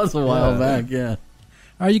ago. It was a while back, yeah.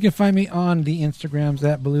 You can find me on the Instagrams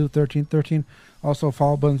at Blue1313. Also,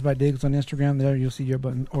 follow Buttons by Diggs on Instagram. There you'll see your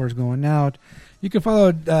button orders going out. You can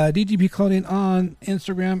follow DGB Clothing on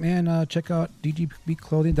Instagram and check out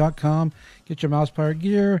dgbclothing.com. Get your Mousepire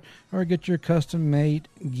gear or get your custom-made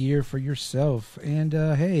gear for yourself. And,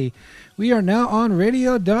 hey, we are now on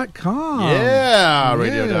radio.com. Yeah,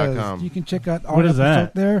 radio.com. You can check out all What the is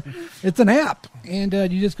that? there. It's an app. And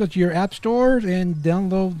you just go to your app stores and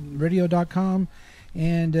download radio.com.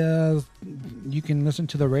 And you can listen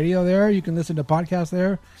to the radio there. You can listen to podcasts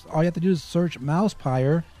there. All you have to do is search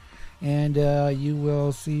Mousepire, and you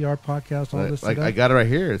will see our podcast all this Like stuff. I got it right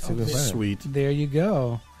here. It's Sweet. There you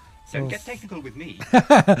go. Don't get technical with me.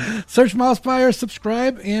 Search Mousepire,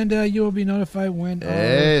 subscribe, and you will be notified when.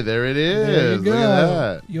 Hey, there it is. There you go. Look at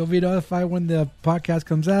that. You'll be notified when the podcast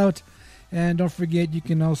comes out, and don't forget you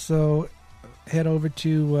can also head over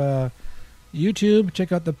to YouTube.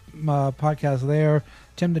 Check out the podcast there.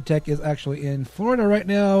 Tim the Tech is actually in Florida right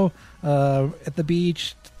now, at the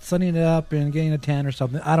beach, sunning it up and getting a tan or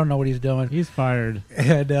something. I don't know what he's doing. He's fired.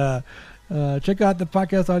 And check out the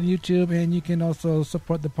podcast on YouTube, and you can also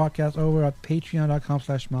support the podcast over at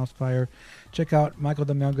patreon.com/mousefire. Check out Michael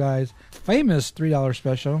the Mail Guy's famous $3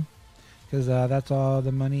 special, because that's all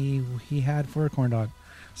the money he had for a corn dog.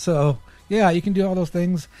 So, yeah, you can do all those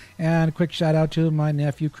things. And a quick shout out to my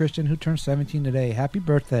nephew, Christian, who turned 17 today. Happy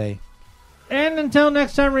birthday. And until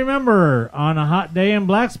next time, remember, on a hot day in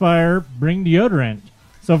Blackspire, bring deodorant.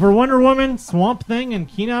 So for Wonder Woman, Swamp Thing, and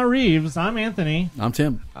Keanu Reeves, I'm Anthony. I'm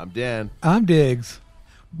Tim. I'm Dan. I'm Diggs.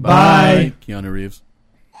 Bye. Keanu Reeves.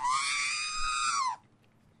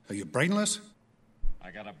 Are you brainless?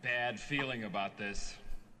 I got a bad feeling about this.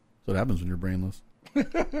 That's what happens when you're brainless.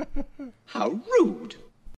 How rude.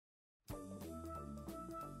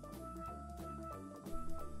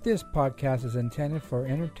 This podcast is intended for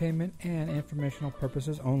entertainment and informational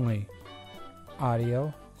purposes only.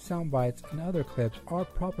 Audio, sound bites, and other clips are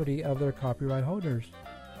property of their copyright holders.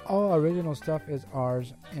 All original stuff is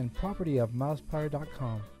ours and property of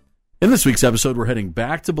Mousepire.com. In this week's episode, we're heading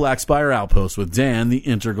back to Blackspire Outpost with Dan, the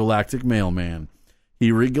intergalactic mailman.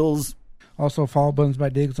 He wriggles. Also, follow Buttons by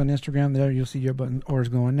Diggs on Instagram. There you'll see your button orders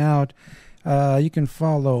going out. You can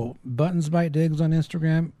follow Buttons by Diggs on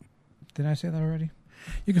Instagram. Did I say that already?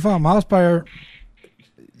 You can follow Mousepire.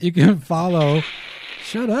 You can follow...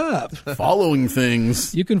 Shut up. Following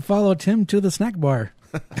things. You can follow Tim to the snack bar.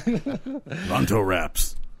 Ronto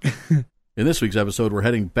Wraps. In this week's episode, we're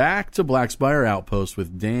heading back to Blackspire Outpost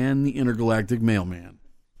with Dan, the intergalactic mailman.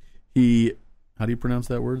 He... How do you pronounce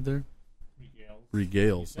that word there?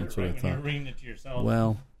 Regales. That's what I thought. You're reading it to yourself.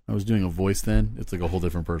 Well, I was doing a voice then. It's like a whole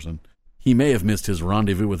different person. He may have missed his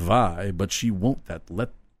rendezvous with Vi, but she won't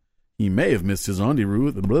He may have missed his rendezvous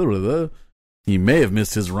with blah, blah, blah. He may have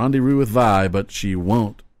missed his rendezvous with Vi, but she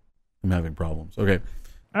won't. I'm having problems. Okay.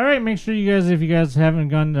 All right, make sure you guys, if you guys haven't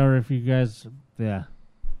gone, or if you guys, yeah.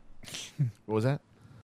 What was that?